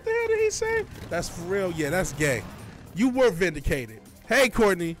 Like, what the hell did he say? That's for real. Yeah, that's gay. You were vindicated. Hey,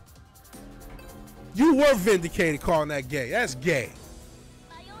 Courtney. You were vindicated calling that gay. That's gay.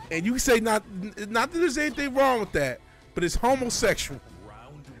 And you say not that there's anything wrong with that, but it's homosexual.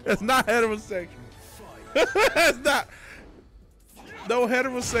 That's not heterosexual. That's not. No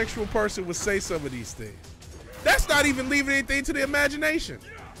heterosexual person would say some of these things. That's not even leaving anything to the imagination.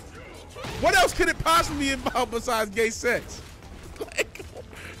 What else could it possibly be about besides gay sex? Like,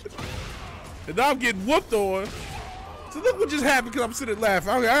 and now I'm getting whooped on. So look what just happened because I'm sitting laughing.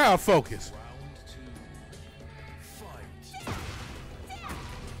 I gotta focus.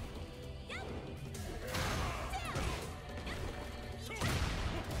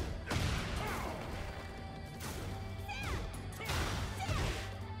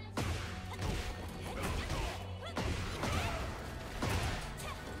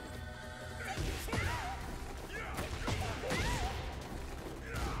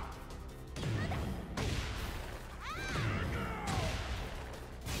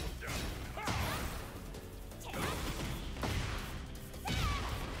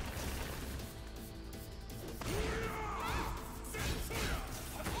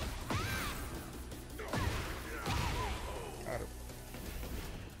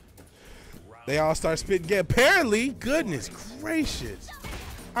 They all start spitting gay. Apparently, goodness gracious.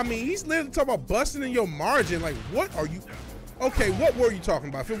 I mean, he's literally talking about busting in your margin. Like, what are you? Okay, what were you talking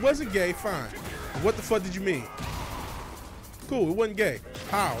about? If it wasn't gay, fine. What the fuck did you mean? Cool, it wasn't gay.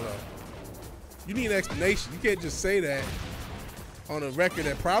 How, though? You need an explanation. You can't just say that on a record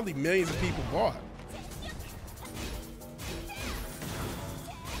that probably millions of people bought.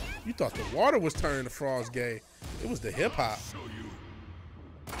 You thought the water was turning the frogs gay. It was the hip-hop.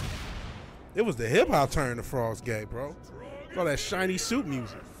 It was the hip-hop turning the frogs gay, bro. All that shiny suit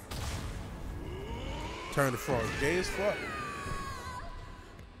music. Turn the frogs gay as fuck.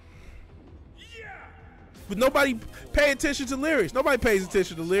 But nobody pay attention to lyrics. Nobody pays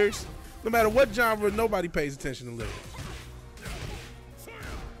attention to lyrics. No matter what genre, nobody pays attention to lyrics.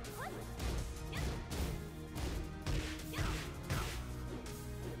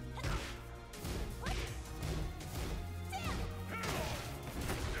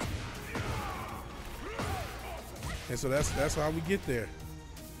 And so that's how we get there.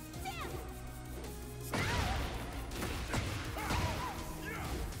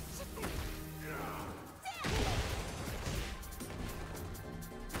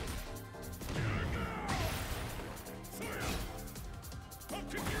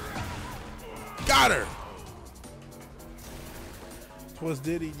 Got her. Was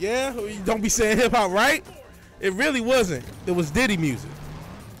Diddy? Yeah, don't be saying hip hop, right? It really wasn't. It was Diddy music.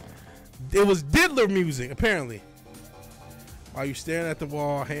 It was Diddler music, apparently. While you staring at the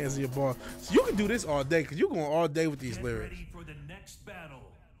wall, hands in your ball. So you can do this all day because you're going all day with these lyrics. Ready for the next battle.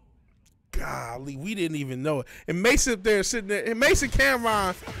 Golly, we didn't even know it. And Mason up there sitting there, and Mason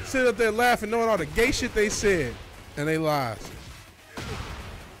Cameron sitting up there laughing, knowing all the gay shit they said, and they lies.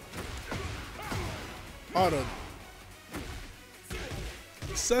 All the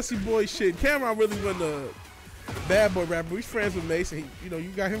sussy boy shit. Cameron really wasn't a bad boy rapper. He's friends with Mason. He, you know, you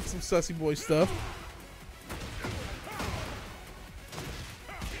got him some sussy boy stuff.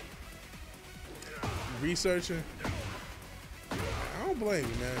 Researching. I don't blame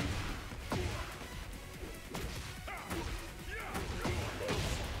you, man.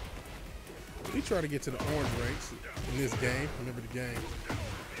 We try to get to the orange ranks in this game. Remember the game.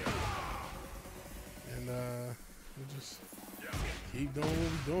 And we just keep doing what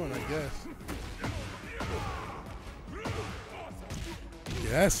we're doing, I guess.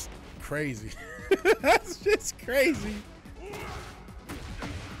 Yeah, that's crazy. That's just crazy.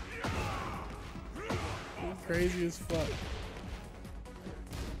 Crazy as fuck.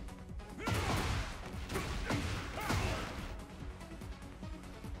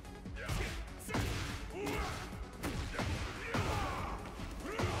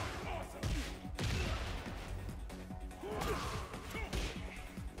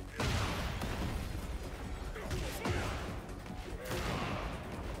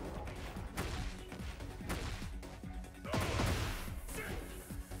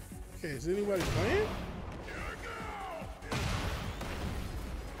 Okay, is anybody playing?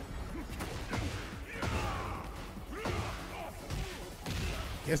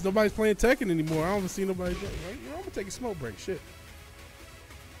 Guess nobody's playing Tekken anymore. I don't even see nobody. I'm gonna take a smoke break. Shit.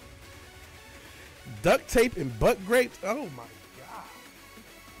 Duct tape and butt grapes. Oh my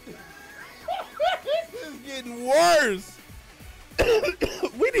god. This is getting worse.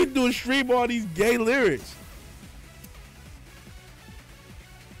 We need to do a stream on these gay lyrics.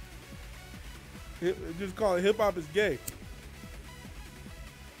 Just call it hip hop is gay.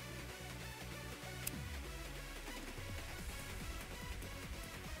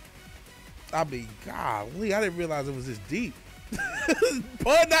 I mean, golly, I didn't realize it was this deep.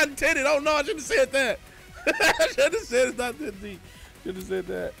 Pun not intended. Oh no, I should have said that. I should have said it's not that deep. Should have said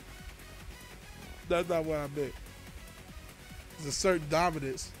that. That's not what I meant. It's a certain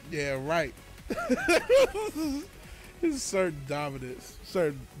dominance. Yeah, right. It's a certain dominance.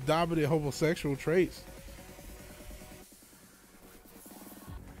 Certain dominant homosexual traits.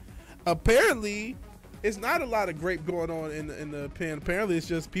 Apparently, it's not a lot of grape going on in the pen. Apparently, it's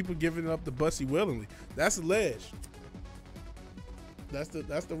just people giving up the bussy willingly. That's alleged. That's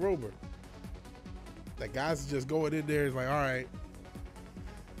the rumor. That guys just going in there is like, all right,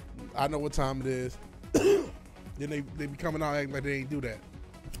 I know what time it is. Then they be coming out acting like they ain't do that.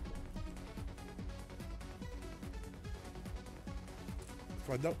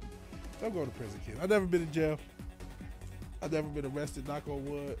 So don't go to prison, kid. I've never been in jail. I've never been arrested. Knock on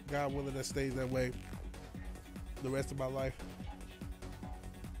wood. God willing, that stays that way the rest of my life.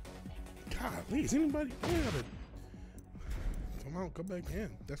 God, please, anybody? Come on, come back in.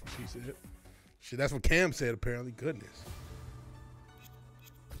 That's what she said. Shit, that's what Cam said, apparently. Goodness.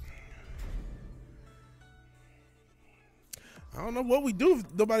 I don't know what we do if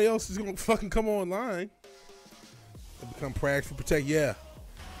nobody else is gonna fucking come online. They become prags for protect. Yeah,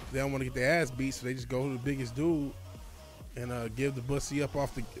 they don't want to get their ass beat, so they just go to the biggest dude and give the bussy up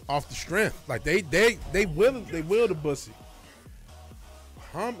off the strength. Like they will the bussy.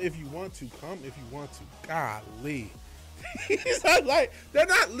 Come if you want to. Come if you want to. Golly. He's not like, they're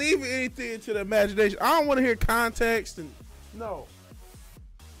not leaving anything to the imagination. I don't want to hear context and no.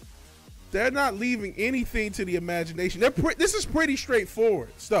 They're not leaving anything to the imagination. This is pretty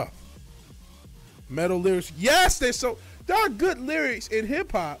straightforward stuff. Metal lyrics. Yes, there are good lyrics in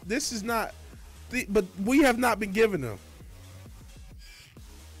hip hop. This is not, but we have not been given them.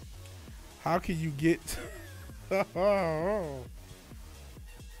 How can you get?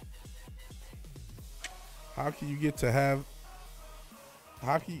 How can you get to have?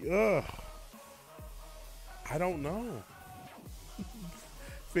 How can you? I don't know.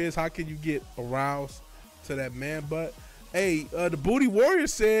 Fizz, how can you get aroused to that man butt? Hey, the Booty Warrior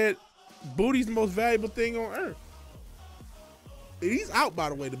said booty's the most valuable thing on earth. He's out, by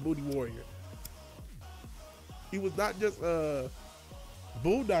the way, the Booty Warrior. He was not just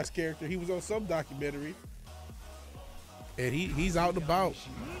Boondocks character. He was on some documentary. And he's out and about.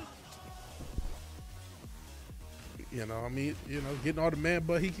 You know, I mean, you know, getting all the man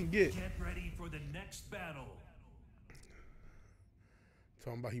butt he can get. Get ready for the next battle.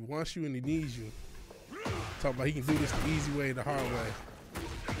 Talking about he wants you and he needs you. Talking about he can do this the easy way and the hard way.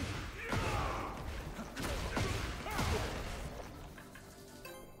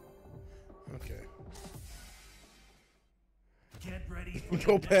 Okay. Get ready We for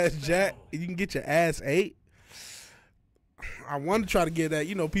go the past next Jack battle. and you can get your ass ate. I want to try to get that.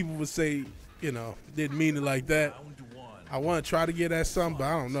 You know, people would say, you know, didn't mean it like that. Round one. I want to try to get at something, but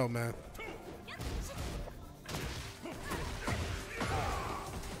I don't know, man.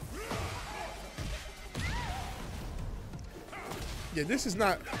 Yeah, this is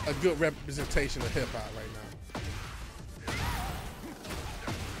not a good representation of hip hop right now.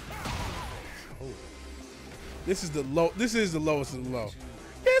 Oh. This is the low. This is the lowest of the low.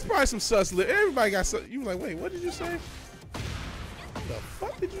 Yeah, it's probably some sus. Everybody got some. You were like, wait, what did you say? The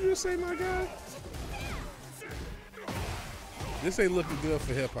fuck? Did you just say my guy? This ain't looking good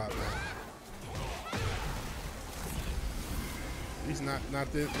for hip hop, man. These not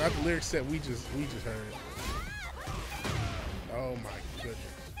the lyric set we just heard. Oh my goodness.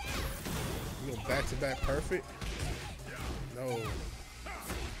 You know, back to back perfect? No.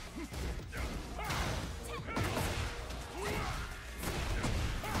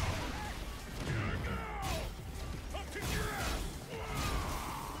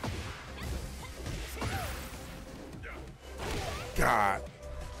 God.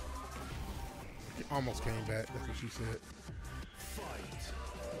 Almost came back. That's what she said.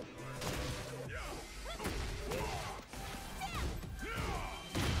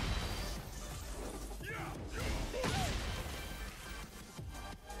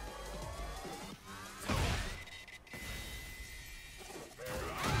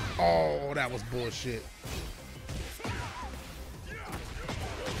 Oh, that was bullshit.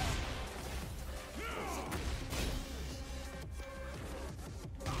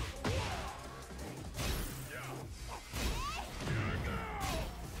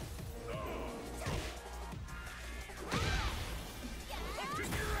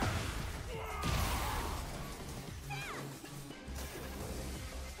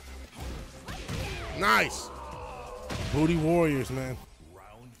 Nice. Booty Warriors, man.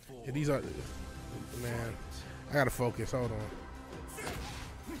 Yeah, these are, man, I gotta focus. Hold on.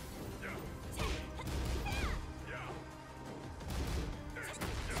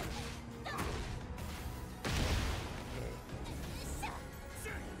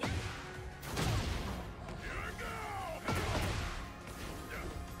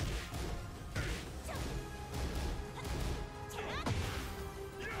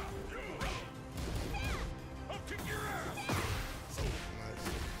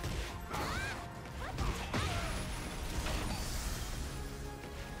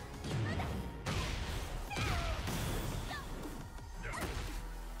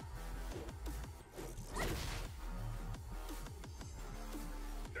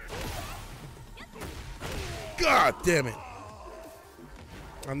 God damn it.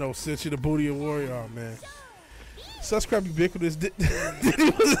 I know, since you're the booty warrior, oh man. Subscribe ubiquitous. He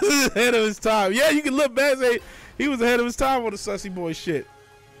was ahead of his time. Yeah, you can look back and say he was ahead of his time on the Sussy Boy shit.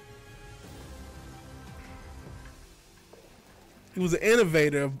 He was an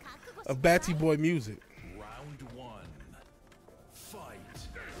innovator of Batty Boy music. Round one. Fight.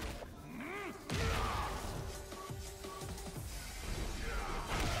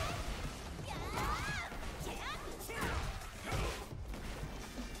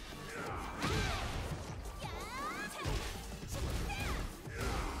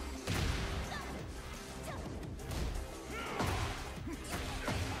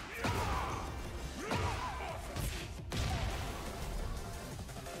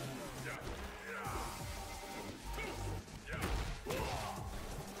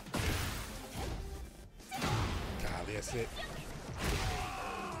 That's it.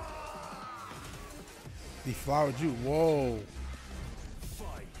 Deflowered you. Whoa.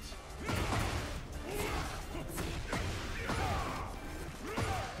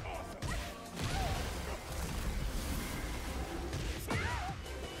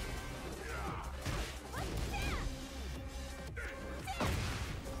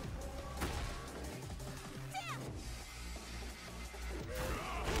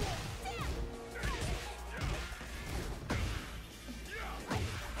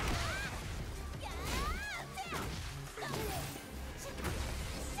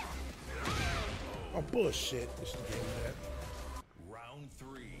 Oh, bullshit. This is the game of that. Round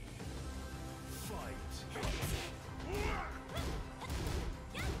three. Fight.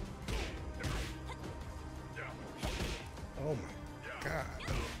 Oh my God.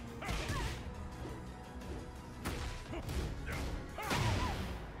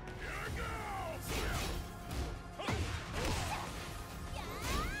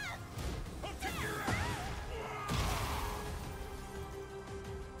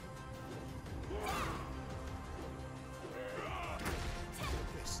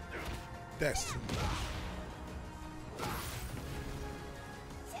 That's too much.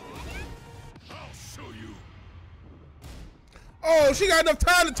 I'll show you. Oh, she got enough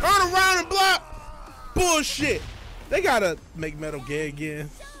time to turn around and block. Bullshit. They gotta make Metal gay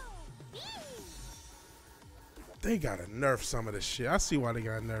again. They gotta nerf some of this shit. I see why they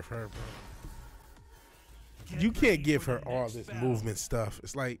gotta nerf her, bro. You can't give her all this movement stuff.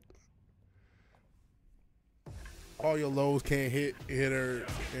 It's like all your lows can't hit her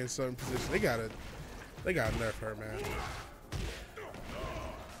in certain positions. They gotta nerf her, man.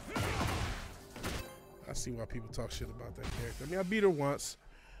 I see why people talk shit about that character. I mean, I beat her once.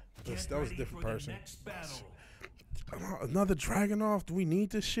 That was a different person. Another Dragon off? Do we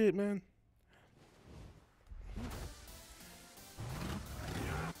need this shit, man?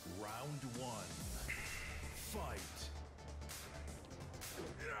 Round one. Fight.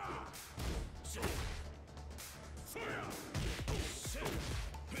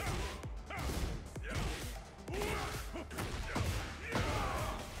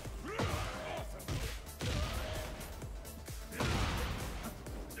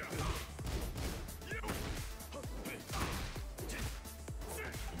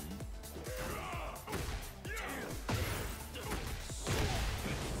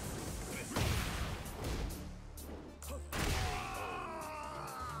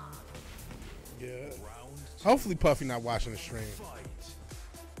 Yeah. Hopefully Puffy not watching the stream.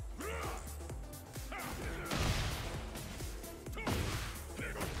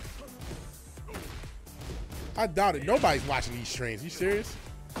 I doubt it. Nobody's watching these streams. You serious?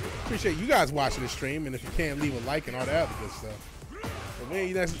 Appreciate you guys watching the stream, and if you can't, leave a like and all that other good stuff. But we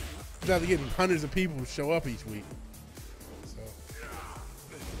ain't exactly getting hundreds of people who show up each week. So.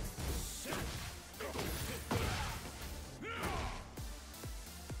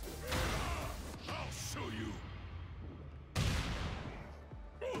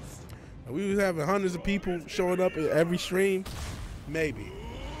 If we was having hundreds of people showing up at every stream, maybe.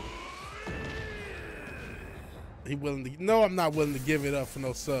 He willing to? No, I'm not willing to give it up for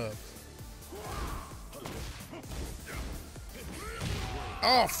no subs.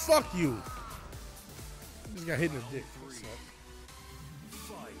 Oh, fuck you! I just got hit in the dick.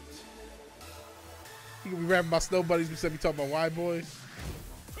 You gonna be rapping about Snow Buddies instead of talking about white boys?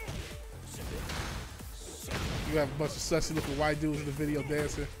 You have a bunch of sussy looking white dudes in the video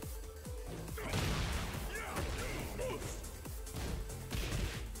dancing.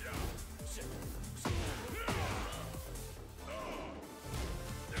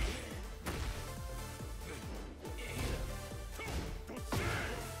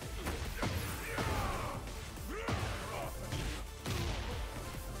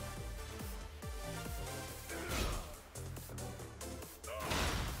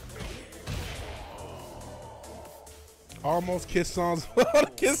 Almost kiss songs.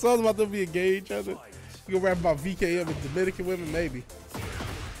 Kiss songs about them being gay each other. You gonna rap about VKM and Dominican women? Maybe.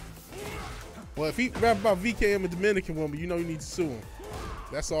 Well, if he rap about VKM and Dominican women, you know you need to sue him.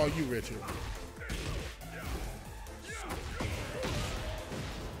 That's all you, Richard.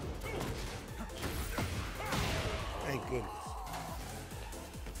 Thank goodness.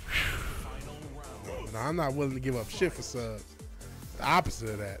 No, I'm not willing to give up shit for subs. The opposite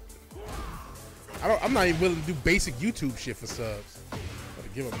of that. I'm not even willing to do basic YouTube shit for subs. Gotta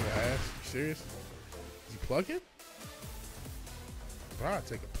give up my ass. You serious? Is he plugging? Bro, I'll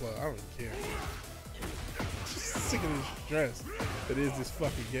take a plug. I don't even care. Just sick of this stress that is this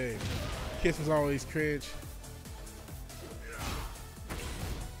fucking game. Kiss was always cringe.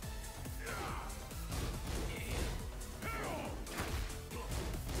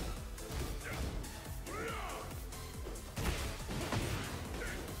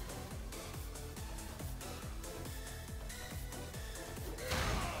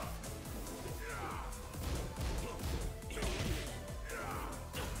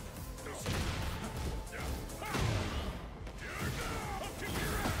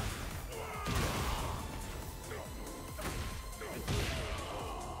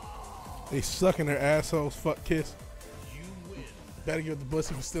 They sucking their assholes. Fuck Kiss. Better give the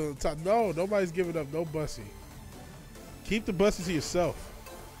bussy for still on the top. No, nobody's giving up no bussy. Keep the bussy to yourself.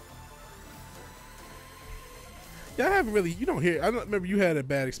 Yeah, I haven't really. You don't hear. I don't remember you had a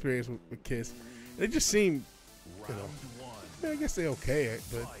bad experience with Kiss. They just seem, you know. Yeah, I guess they okay,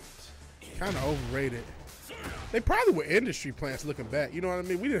 but kind of overrated. They probably were industry plants looking back. You know what I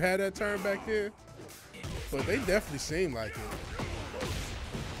mean? We didn't have that term back then, but they definitely seem like it.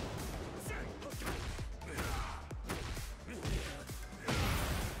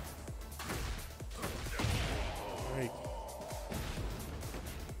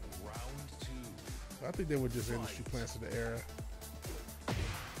 I think they were just industry plants of the era.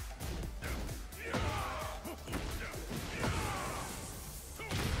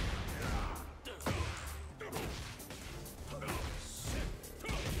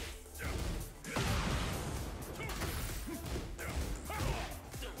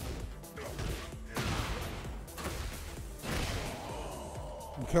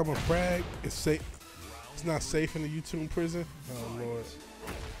 Become a frag. It's safe. It's not safe in the YouTube prison. Oh Lord.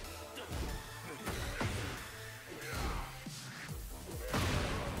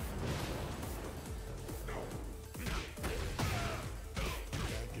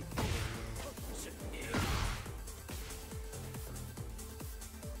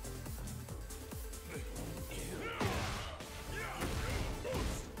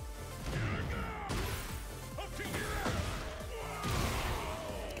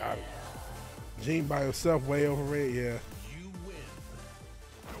 Gene by himself, way overrated. Yeah. You win.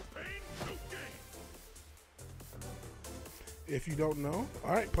 No pain, no gain. If you don't know,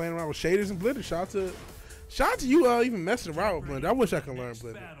 all right, playing around with shaders and blender. Shout out to you even messing around with blender. I wish I could learn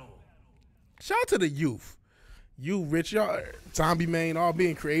blender. Shout out to the youth. You rich, y'all, zombie main, all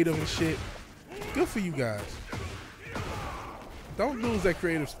being creative and shit. Good for you guys. Don't lose that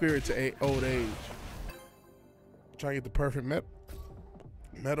creative spirit to old age. Try to get the perfect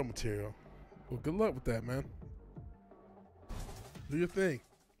metal material. Well, good luck with that, man. Do your thing.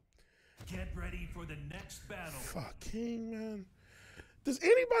 Get ready for the next battle. Fuck King, man. Does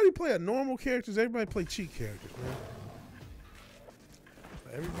anybody play a normal character? Does everybody play cheat characters, man?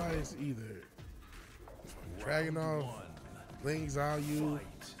 Everybody's either Dragunov, Ling Xiaoyu,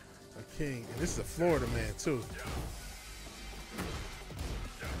 a King. And this is a Florida man, too.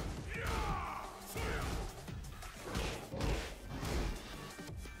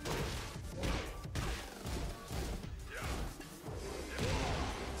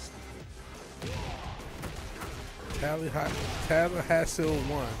 Tallahassee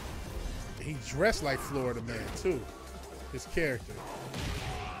won. He dressed like Florida man, too. His character.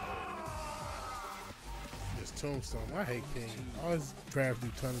 This Tombstone. I hate King. All his grabs do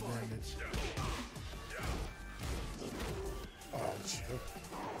a ton of damage. Oh, chill.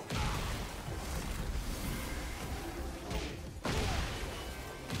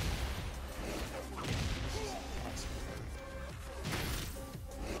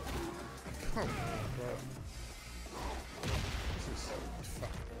 Come on, bro.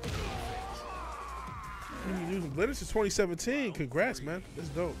 You've been using Blender since 2017. Congrats, man. That's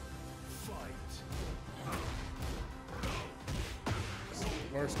dope.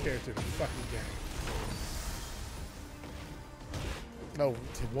 Worst character in the fucking game. No,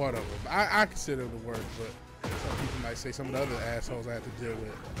 to one of them. I consider them the worst, but some people might say some of the other assholes I have to deal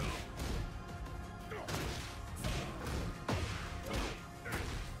with.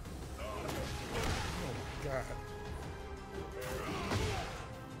 Oh my god.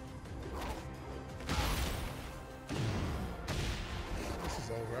 This is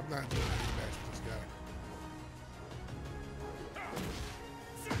over. I'm not doing any match with this guy.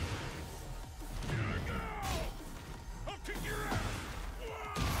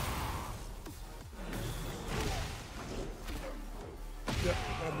 Yep,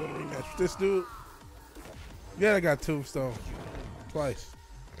 I'm doing a rematch with this dude. Yeah, I got Tombstone twice.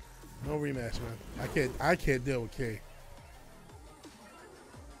 No rematch, man. I can't deal with K.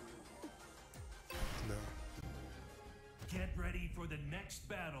 No. Get ready for the next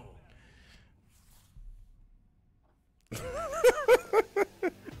battle.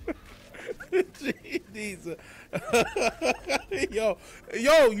 Gene needs yo,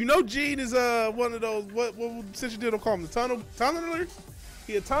 you know Gene is one of those what since you did call him the tunneler?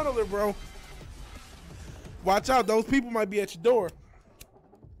 He a tunneler, bro. Watch out, those people might be at your door.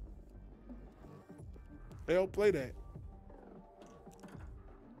 They don't play that.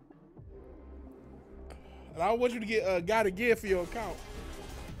 And I don't want you to get a guy to give for your account.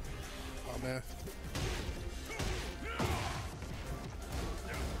 Oh man.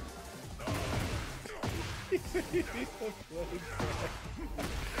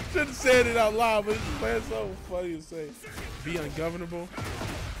 Should have said it out loud, but it's so funny to say. Be ungovernable.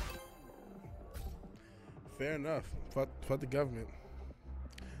 Fair enough. Fuck the government.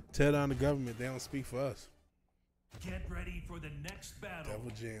 Tear down the government. They don't speak for us. Get ready for the next battle.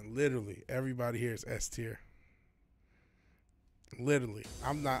 Devil Jin. Literally, everybody here is S tier. Literally.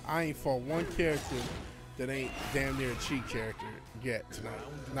 I ain't fought one character that ain't damn near a cheat character yet tonight.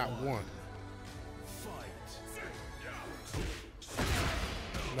 Not one.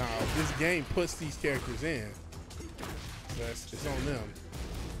 Now, this game puts these characters in, so it's on them.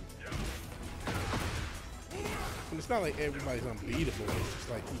 And it's not like everybody's unbeatable. It's just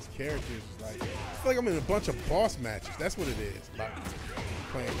like these characters, like, I feel like I'm in a bunch of boss matches. That's what it is about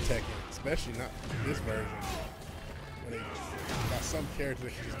playing Tekken, especially not this version. Where they got some characters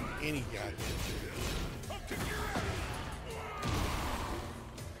that can just do any goddamn shit.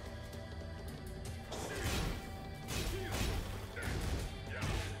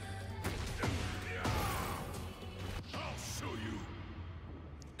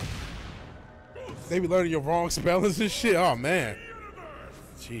 They be learning your wrong spellings and shit. Oh man.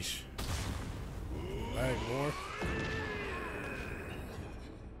 Jeez. Lag more.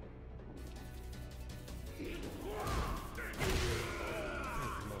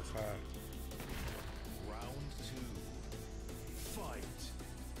 Most high. Round 2. Fight.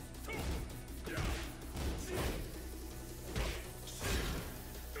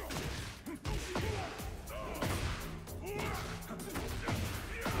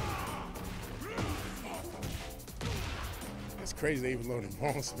 crazy they even learning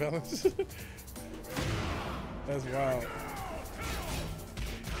wrong spellings. That's wild.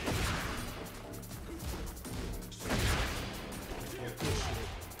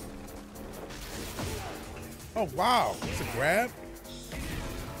 Oh wow, it's a grab.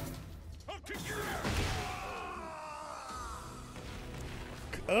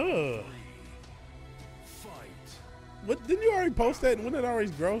 What, didn't you already post that? Wasn't it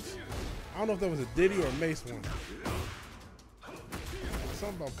already gross? I don't know if that was a Diddy or a Mace one.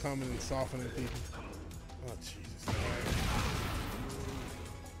 Something about coming and softening people. Oh Jesus!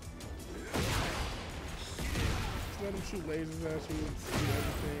 Just let them shoot lasers at you, do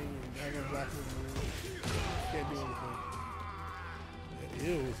everything, and hang on block them. Can't do anything. Yeah,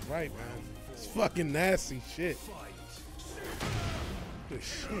 ew, it's right, man. It's fucking nasty shit. Good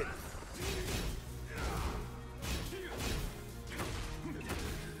shit.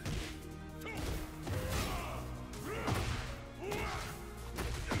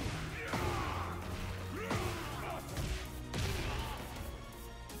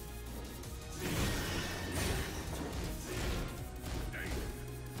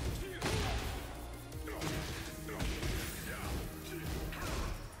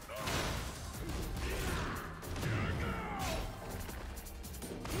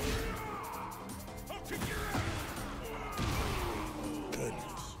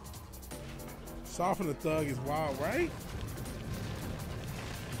 Soften the thug is wild, right?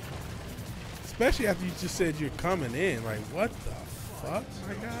 Especially after you just said you're coming in. Like, what the fuck,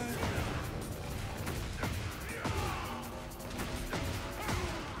 my guy?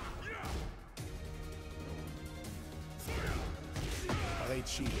 Oh, they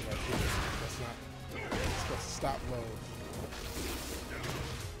cheated right there. That's not. It's supposed to stop low.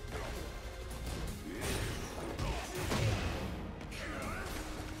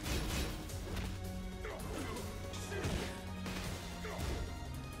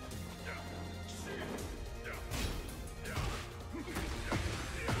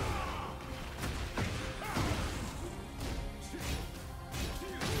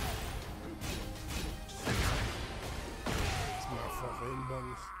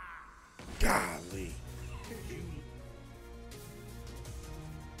 Golly.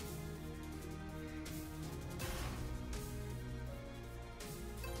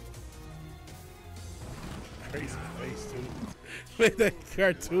 Crazy face too. Look at that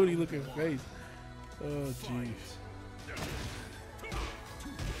cartoony looking face. Oh jeez.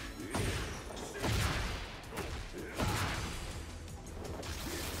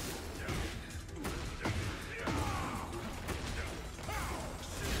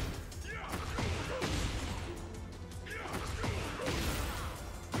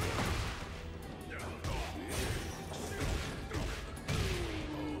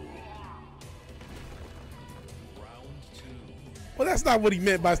 Well, that's not what he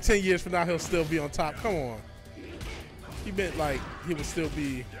meant by 10 years from now he'll still be on top. Come on. He meant like he would still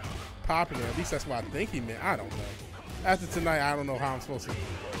be popular. At least that's what I think he meant. I don't know. After tonight, I don't know how I'm supposed to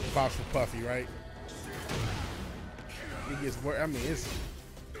vouch for Puffy, right? He gets worse. I mean, it's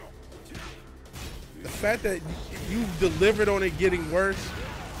the fact that you delivered on it getting worse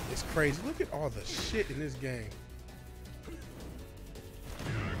is crazy. Look at all the shit in this game.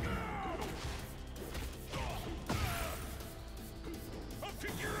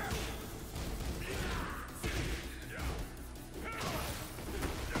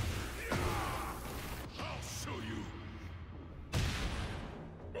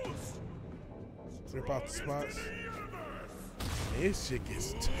 Rip out the spots. This shit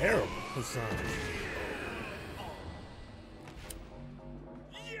gets terrible for some.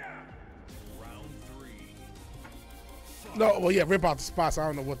 No, well, yeah, rip out the spots. I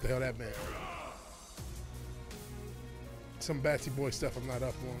don't know what the hell that meant. Some Batsy Boy stuff I'm not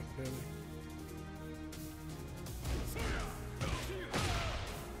up on, really.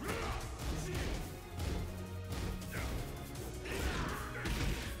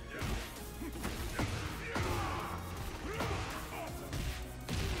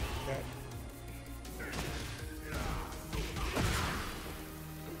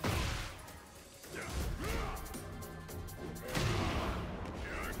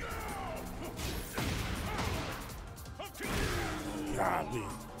 Golly.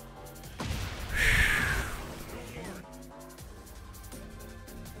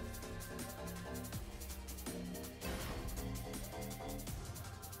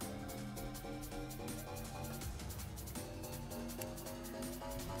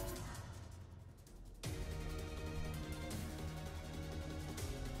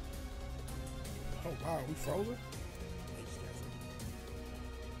 Oh wow, we frozen?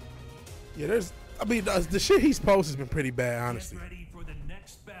 Yeah, there's I mean, the shit he's posted has been pretty bad, honestly. Get ready for the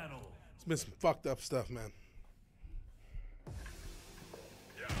next battle. It's been some fucked up stuff, man.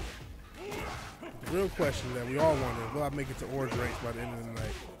 The real question that we all wonder, will I make it to Orange Race by the end of the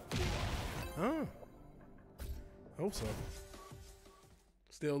night? Huh? Hope so.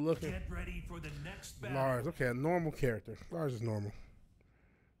 Still looking. Get ready for the next battle. Lars, okay, a normal character. Lars is normal.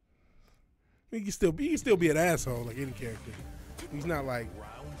 He can still be an asshole like any character. He's not like,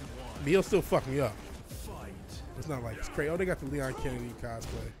 but he'll still fuck me up. It's not like it's crazy. Oh, they got the Leon Kennedy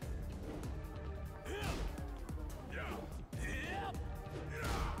cosplay.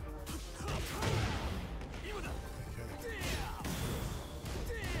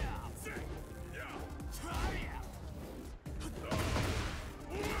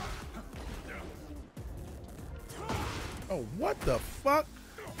 Oh, what the fuck?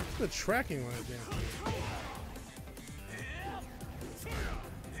 The tracking on that damn thing.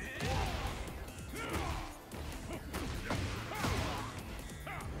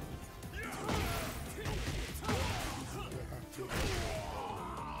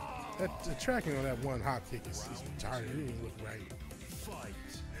 The tracking on that one hot kick is retarded. It didn't even look right.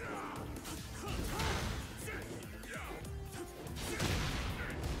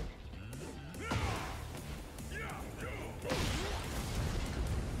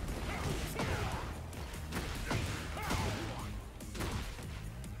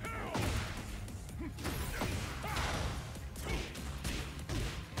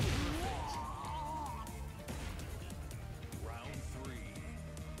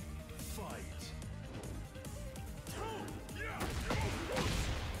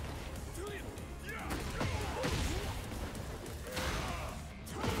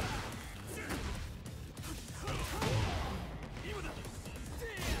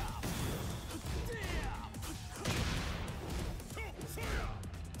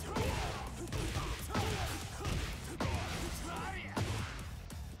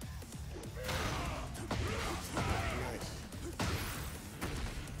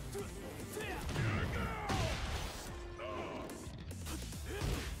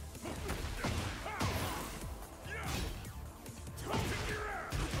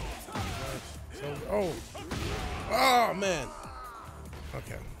 Oh man.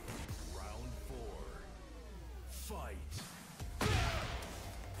 Okay. Round 4. Fight.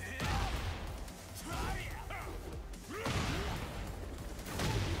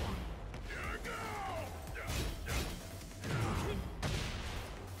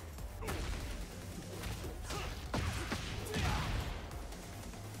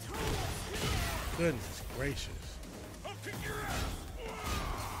 Goodness gracious.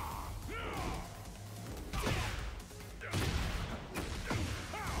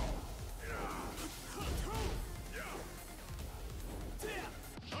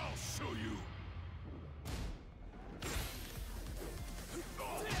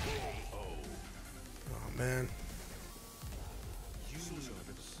 Man.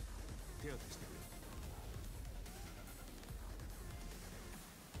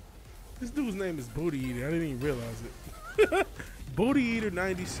 This dude's name is Booty Eater. I didn't even realize it. Booty Eater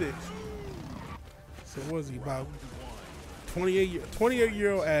 96. So what is he about?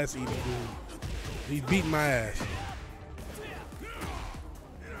 28-year-old ass eating dude. He's beating my ass.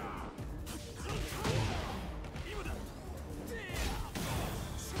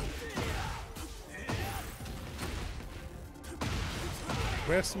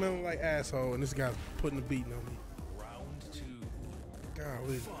 Breath smelling like asshole, and this guy's putting the beating on me. Round 2.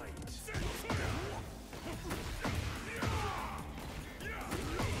 Golly.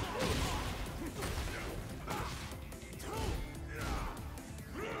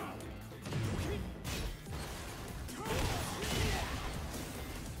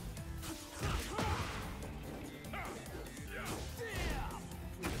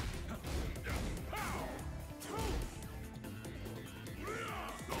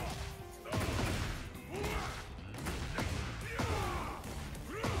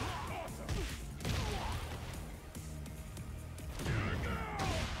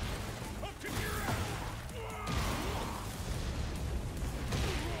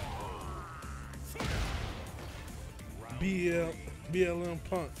 BLM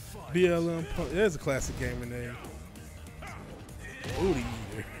Punk. BLM Punk. There's a classic gamer name. Booty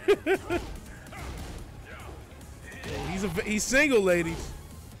Eater. He's single, ladies.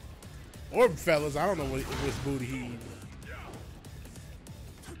 Or fellas. I don't know which booty he eating.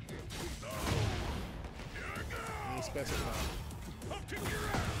 He ain't specified.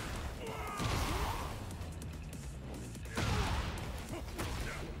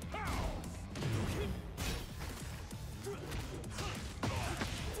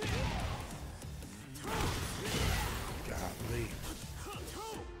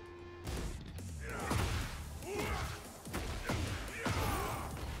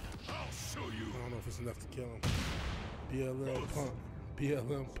 kill him. BLM pump.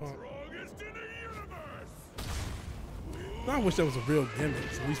 BLM pump. I wish that was a real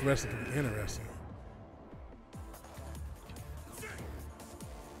gimmick, so at least wrestling could be interesting.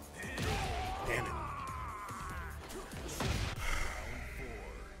 Damn it.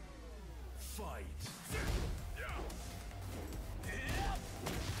 Fight.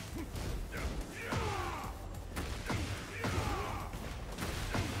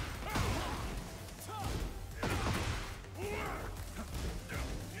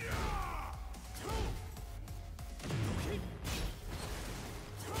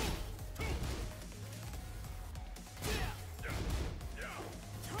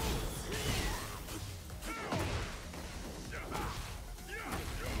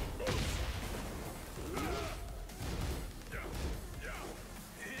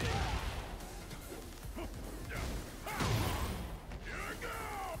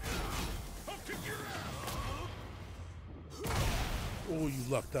 Oh, you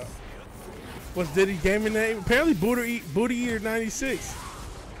lucked up. What's Diddy gaming name? Apparently Booty Eater 96.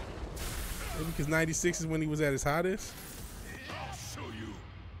 Maybe because 96 is when he was at his hottest. I'll show you.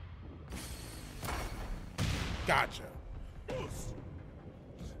 Gotcha.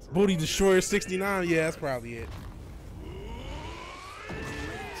 Booty Destroyer 69. Yeah, that's probably it.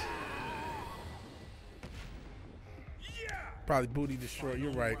 Probably Booty Destroyer.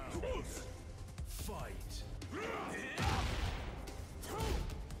 You're right. Fight.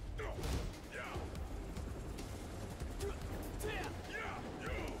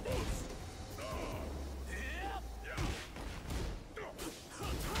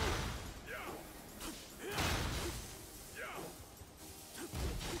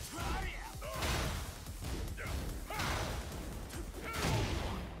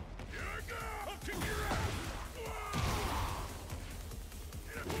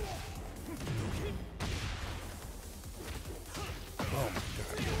 Oh my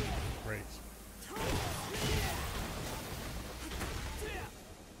god. Great.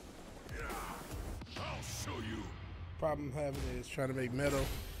 I'll show you. Problem I'm having is trying to make metal.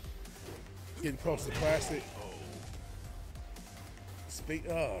 Getting close to plastic. Speak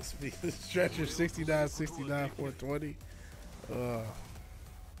stretcher 69, 69, 420.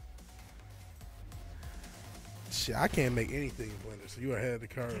 Shit, I can't make anything in Blender, so you're ahead of the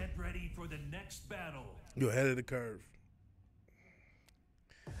curve. Get ready for the next battle. You're ahead of the curve.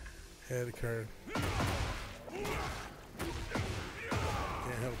 Ahead of the curve. Can't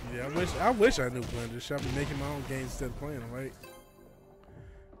help you. Yeah, I wish I knew Blender. Should I be making my own games instead of playing them, right?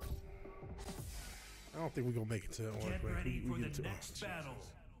 I don't think we're gonna make it to that one. Get ready for get the to next battle.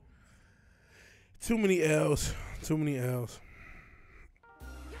 Too many L's. Too many L's.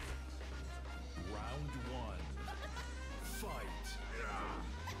 Round one. Fight.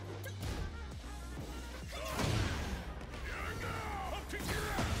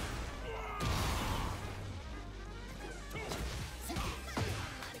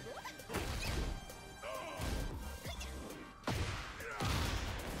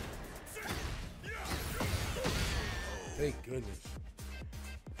 Thank goodness.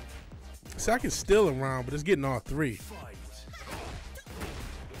 See, I can steal a round, but it's getting all three. Fight.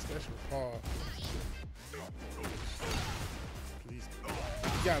 Special pause. Please.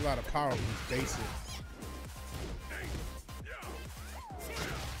 You got a lot of power with these basic.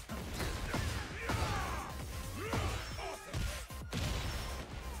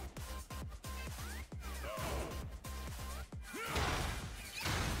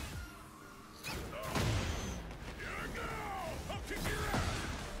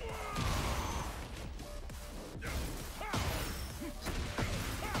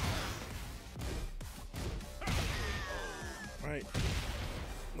 Right.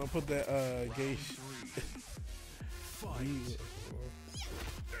 Don't put that gay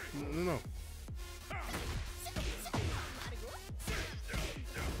No.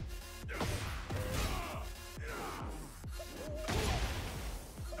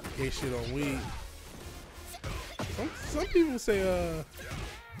 Gay shit on weed. Some people say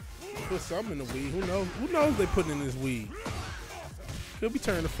put something in the weed. Who knows? Who knows they putting in this weed? Could be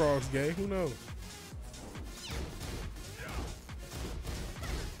turning the frogs gay. Who knows?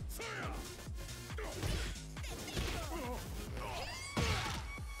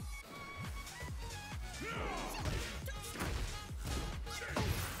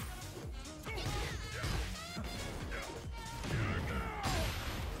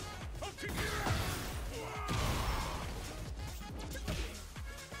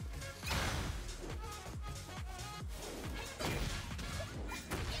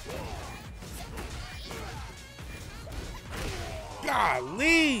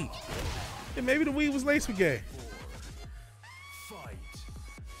 Golly! Yeah, maybe the weed was laced with gay. Fight.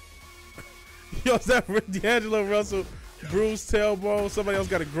 Yo, is that D'Angelo Russell bruised tailbone? Somebody else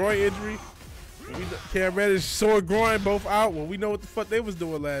got a groin injury. Cam Reddish sore groin, both out. Well, we know what the fuck they was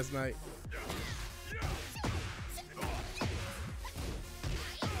doing last night.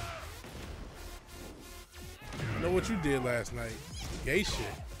 I know what you did last night. Gay shit.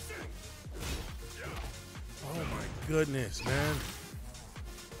 Oh my goodness, man.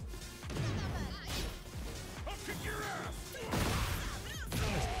 I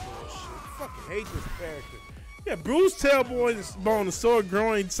fucking hate this character. Yeah, bruised tailbone and sore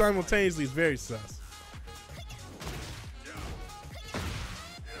groin simultaneously is very sus.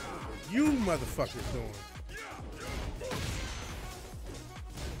 You motherfuckers doing.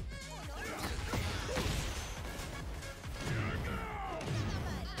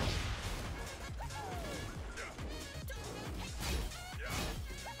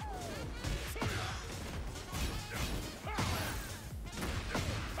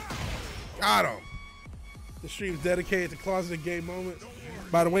 Got him. The stream is dedicated to closeted gay moments.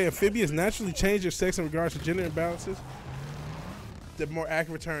 By the way, amphibians naturally change their sex in regards to gender imbalances. The more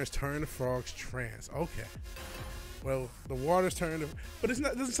accurate term is turn the frogs trans. Okay. Well, the water's turned, but it's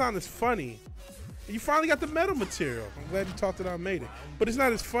not. It doesn't sound as funny. You finally got the metal material. I'm glad you talked it out and made it. But it's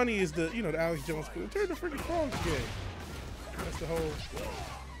not as funny as the, you know, the Alex Jones. Turn the freaking frogs gay. That's the whole.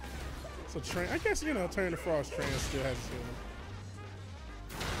 So I guess, you know, turn the frogs trans still has a feeling.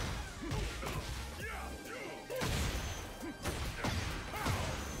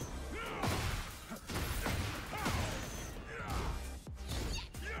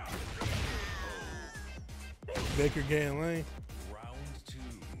 Baker, Gay, and Lane. Round 2.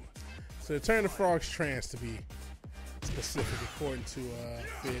 So turn the frogs trans to be specific, according to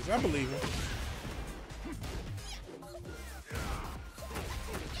Fizz. I believe him.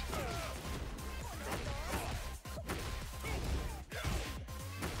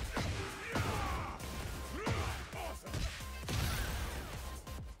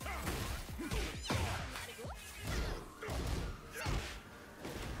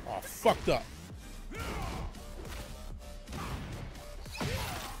 Oh, fucked up.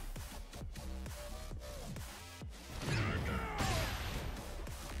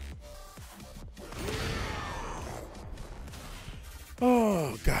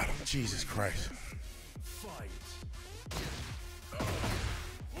 Oh, got him. Jesus Christ. Fight.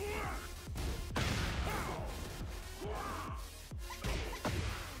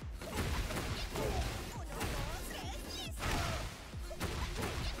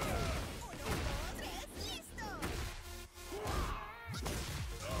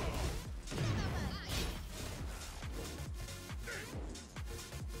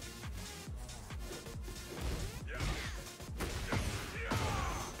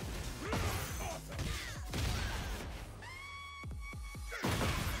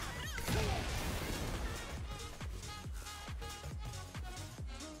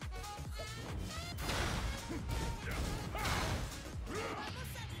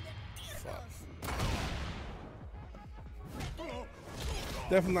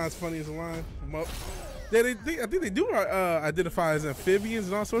 Definitely not as funny as the line. I think they do identify as amphibians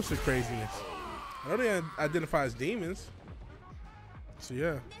and all sorts of craziness. I know they identify as demons. So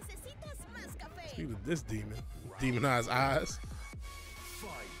yeah. Speaking of this demon, demonized eyes.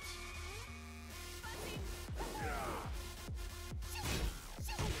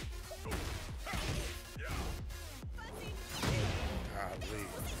 Golly.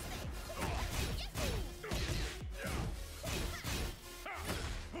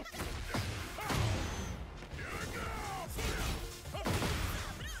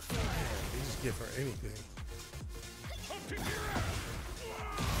 Give her anything.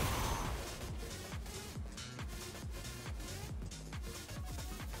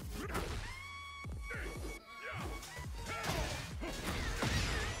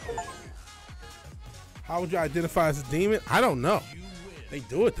 How would you identify as a demon? I don't know. They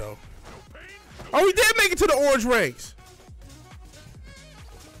do it though. Oh, we did make it to the orange ranks.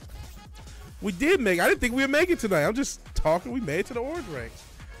 We did make it. I didn't think we would make it tonight. I'm just talking. We made it to the orange ranks.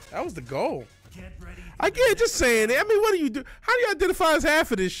 That was the goal. I can't just saying it. I mean, what do you do? How do you identify as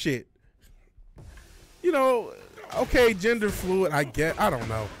half of this shit? You know, okay, gender fluid, I get. I don't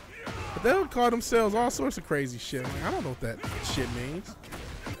know. But they'll call themselves all sorts of crazy shit. Like, I don't know what that shit means.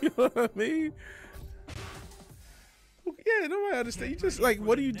 You know what I mean? Yeah, nobody understand. You just, like,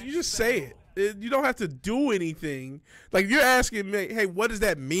 what do you do? You just say it. You don't have to do anything. Like, if you're asking me, hey, what does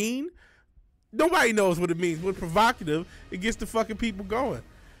that mean? Nobody knows what it means. What's provocative, it gets the fucking people going.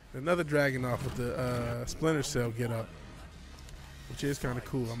 Another dragon off with the Splinter Cell get up, which is kind of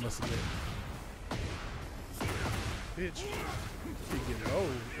cool, I must admit. bitch. Keep getting low.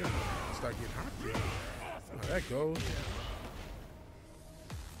 Start getting hot there. Oh, that goes.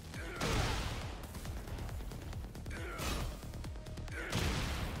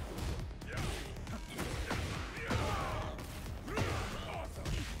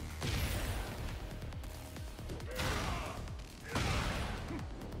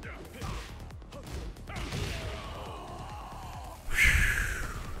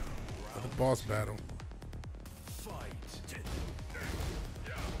 Boss battle.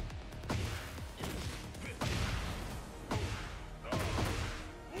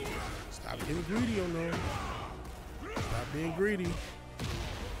 Stop getting greedy on those. Stop being greedy.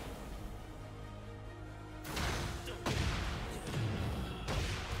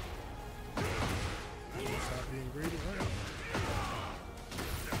 Stop being greedy. Right.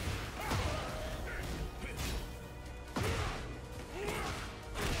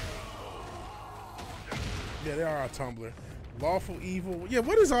 Yeah, they are our Tumblr. Lawful evil. Yeah,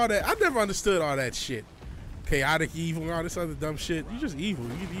 what is all that? I never understood all that shit. Chaotic evil and all this other dumb shit. You just evil.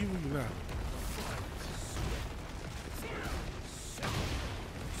 You evil, you're not.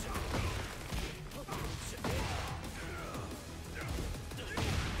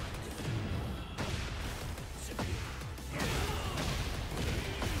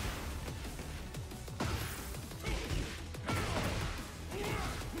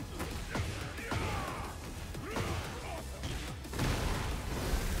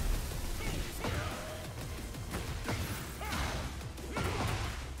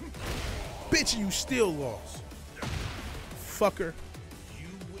 Bitch, you still lost. Fucker. You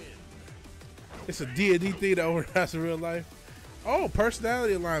win. It's a D&D thing that overlaps in real life. Oh,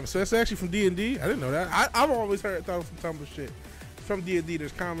 personality alignment. So that's actually from D&D? I didn't know that. I've always thought it was some Tumblr shit. From D&D,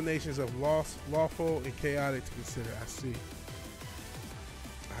 there's combinations of lawful and chaotic to consider. I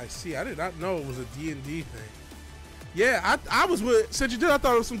see. I did not know it was a D&D thing. Yeah, I was with, since you did, I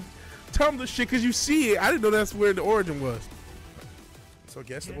thought it was some Tumblr shit because you see it. I didn't know that's where the origin was. So I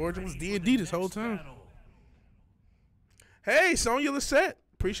guess the origin was D&D this whole time. Hey, Sonya Lissette.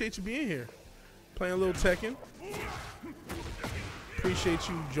 Appreciate you being here. Playing a little Tekken. Appreciate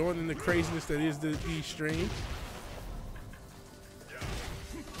you joining the craziness that is the stream.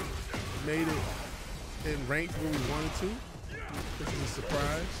 Made it in ranked where we wanted to. This is a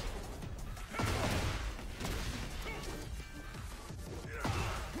surprise.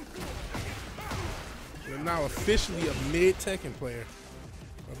 We're now officially a mid Tekken player.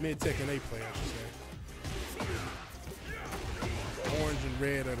 A mid Tekken 8 player, I should say. Orange and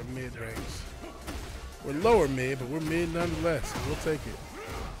red are the mid ranks. We're lower mid, but we're mid nonetheless. We'll take it.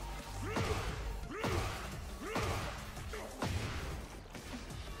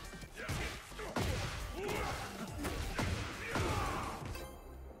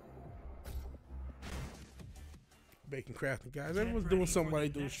 Bacon crafting, guys. Everyone's doing something while they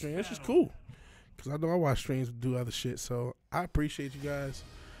do a stream. It's just cool. Because I know I watch streams and do other shit. So I appreciate you guys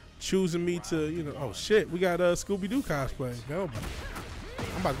choosing me to, you know. Oh, shit. We got Scooby-Doo cosplay. Velma.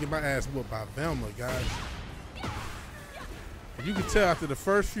 I'm about to get my ass whooped by Velma, guys. And you can tell after the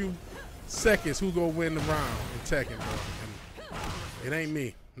first few seconds who gonna win the round in Tekken, bro. And it ain't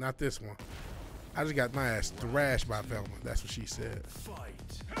me. Not this one. I just got my ass thrashed by Velma. That's what she said.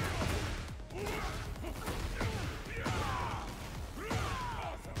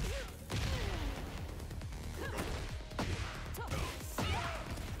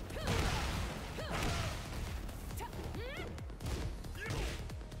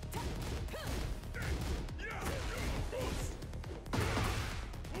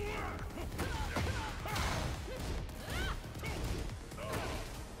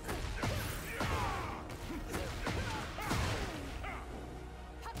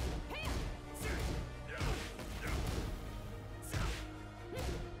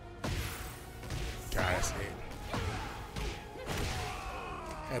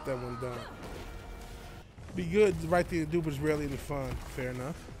 Had that one done. Be good, the right thing to do, but it's rarely any fun. Fair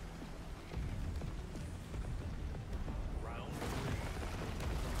enough.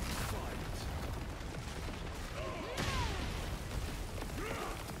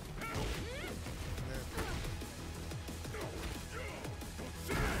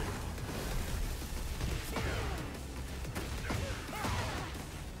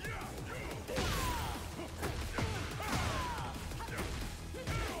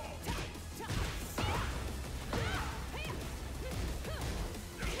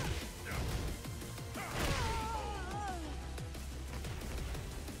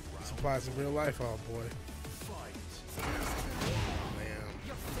 Applies in real life, oh boy.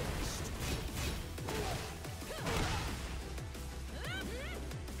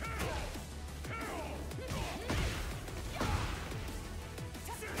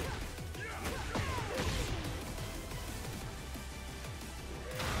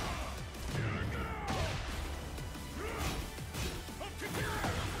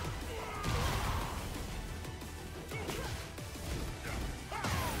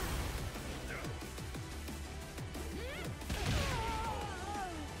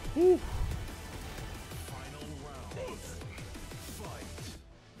 Woo. Final round. Fight.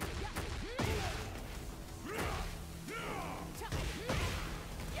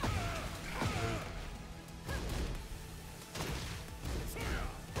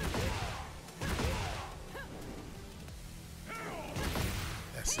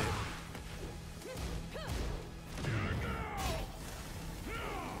 That's it.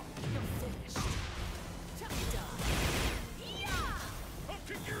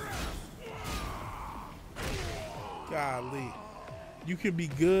 Golly. You can be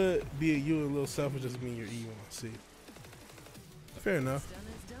good, being you and a little selfish doesn't mean you're evil. See. Fair enough.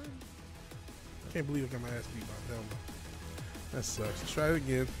 Can't believe I got my ass beat by Velma. That sucks. Let's try it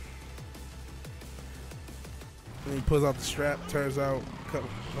again. Then he pulls out the strap, turns out, cut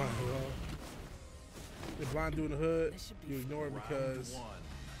blind off. The blind doing the hood, you ignore it because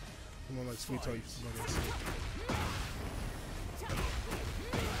someone like Sweet told you somebody else.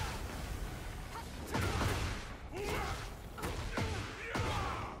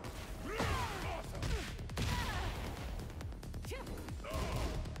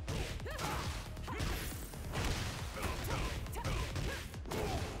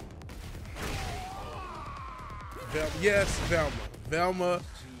 Yes, Velma. Velma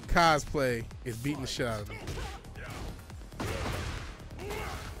cosplay is beating the shit out of me.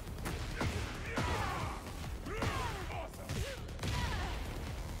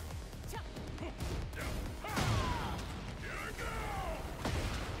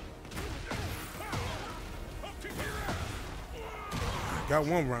 Got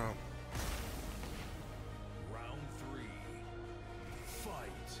one round. Round 3. Fight.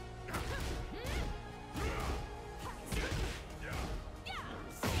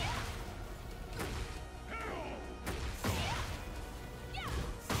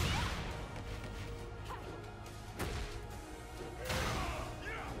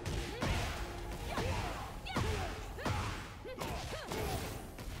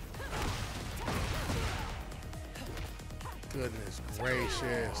 Goodness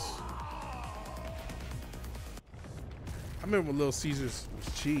gracious. I remember when Little Caesars was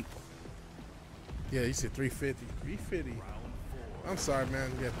cheap. Yeah, you said 350. 350. I'm sorry,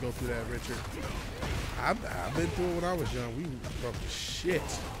 man. You have to go through that, Richard. I've been through it when I was young. We broke shit.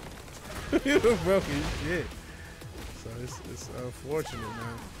 We were broken shit. So it's unfortunate,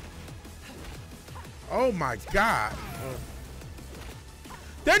 man. Oh my God.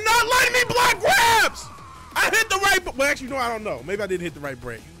 They're not letting me block grabs! I hit the right, well, actually, no, I don't know. Maybe I didn't hit the right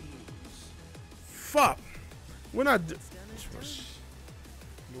break. Fuck. When I do,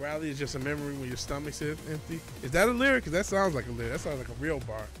 morality is just a memory when your stomach's empty. Is that a lyric? Because that sounds like a lyric. That sounds like a real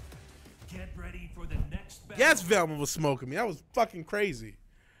bar. Get ready for the next battle. Yes, Velma was smoking me. That was fucking crazy.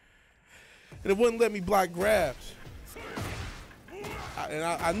 And it wouldn't let me block grabs.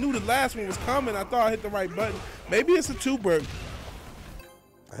 I knew the last one was coming. I thought I hit the right button. Maybe it's a 2-break.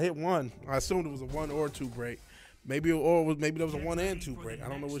 I hit one. I assumed it was a 1 or 2 break. Maybe there was a 1 and 2 break. I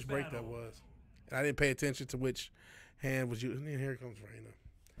don't know which break that was. And I didn't pay attention to which hand was used. And here comes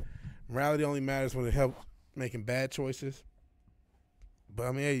Raina. Morality only matters when it helps making bad choices. But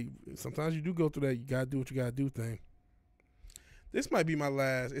I mean, hey, sometimes you do go through that. You gotta do what you gotta do thing. This might be my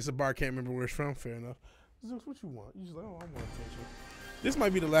last. It's a bar. Can't remember where it's from. Fair enough. Zeus, what you want? You just like, oh, I want attention. This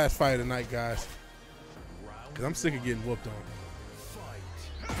might be the last fight of the night, guys. Cause I'm sick of getting whooped on.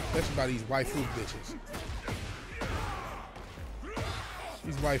 Especially by these waifu bitches.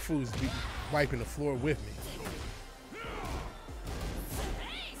 These waifus be wiping the floor with me.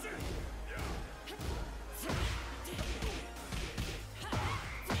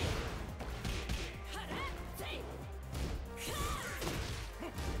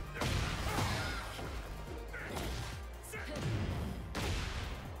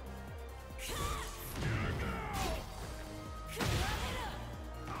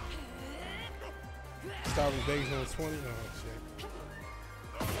 Starving Vegas on 20. Oh shit.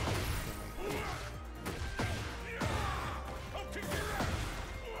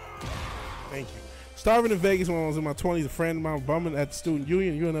 Thank you. Starving in Vegas when I was in my 20s. A friend of mine bumming at the Student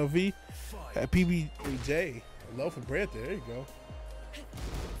Union, UNLV, at PB&J. A loaf of bread there. There you go.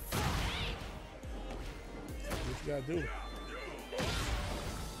 What you gotta do?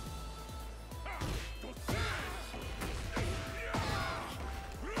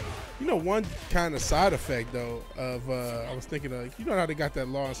 You know, one kind of side effect though of I was thinking of, you know how they got that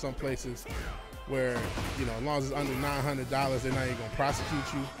law in some places where, you know, as long as it's under $900, they're not even gonna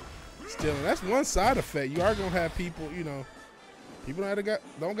prosecute you stealing. That's one side effect. You are gonna have people, you know, people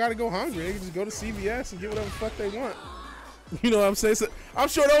don't gotta go hungry. They can just go to CVS and get whatever the fuck they want. You know what I'm saying? So I'm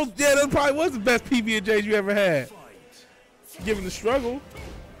sure those probably was the best PB&Js you ever had, given the struggle.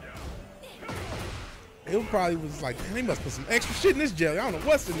 It probably was like, man, they must put some extra shit in this jelly. I don't know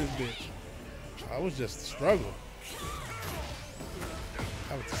what's in this bitch. I was just a struggle.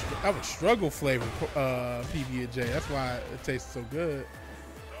 I would struggle flavored PB&J. That's why it tastes so good.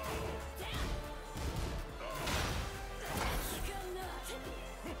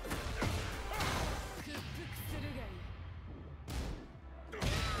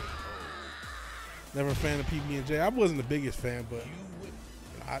 Never a fan of PB&J. I wasn't the biggest fan, but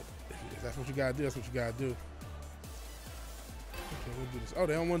if that's what you gotta do, that's what you gotta do. Okay, we'll do this. Oh,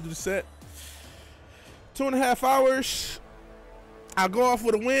 they don't want to do the set. 2.5 hours. I'll go off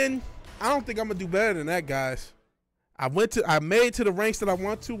with a win. I don't think I'm gonna do better than that, guys. I made to the ranks that I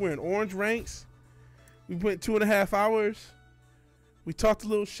want to. We're in orange ranks. We went 2.5 hours. We talked a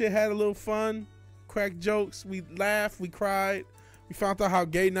little shit, had a little fun, cracked jokes. We laughed, we cried. We found out how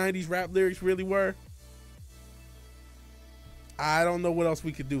gay 90s rap lyrics really were. I don't know what else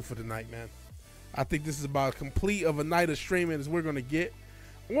we could do for tonight, man. I think this is about as complete of a night of streaming as we're gonna get.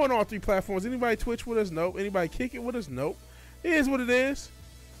 We're on all 3 platforms. Anybody Twitch with us? Nope. Anybody kick it with us? Nope. It is what it is.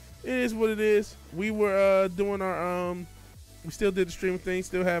 It is what it is. We were doing our we still did the streaming thing.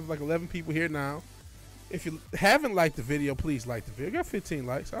 Still have like 11 people here now. If you haven't liked the video, please like the video. Got 15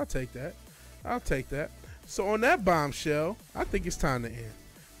 likes. I'll take that. I'll take that. So on that bombshell, I think it's time to end.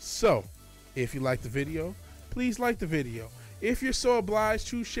 So if you like the video, please like the video. If you're so obliged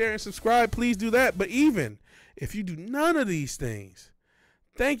to share and subscribe, please do that. But even if you do none of these things,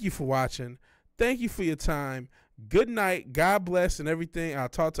 thank you for watching. Thank you for your time. Good night. God bless and everything. I'll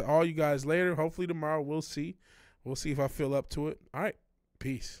talk to all you guys later. Hopefully tomorrow. We'll see. We'll see if I feel up to it. All right.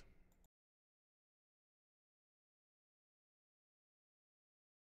 Peace.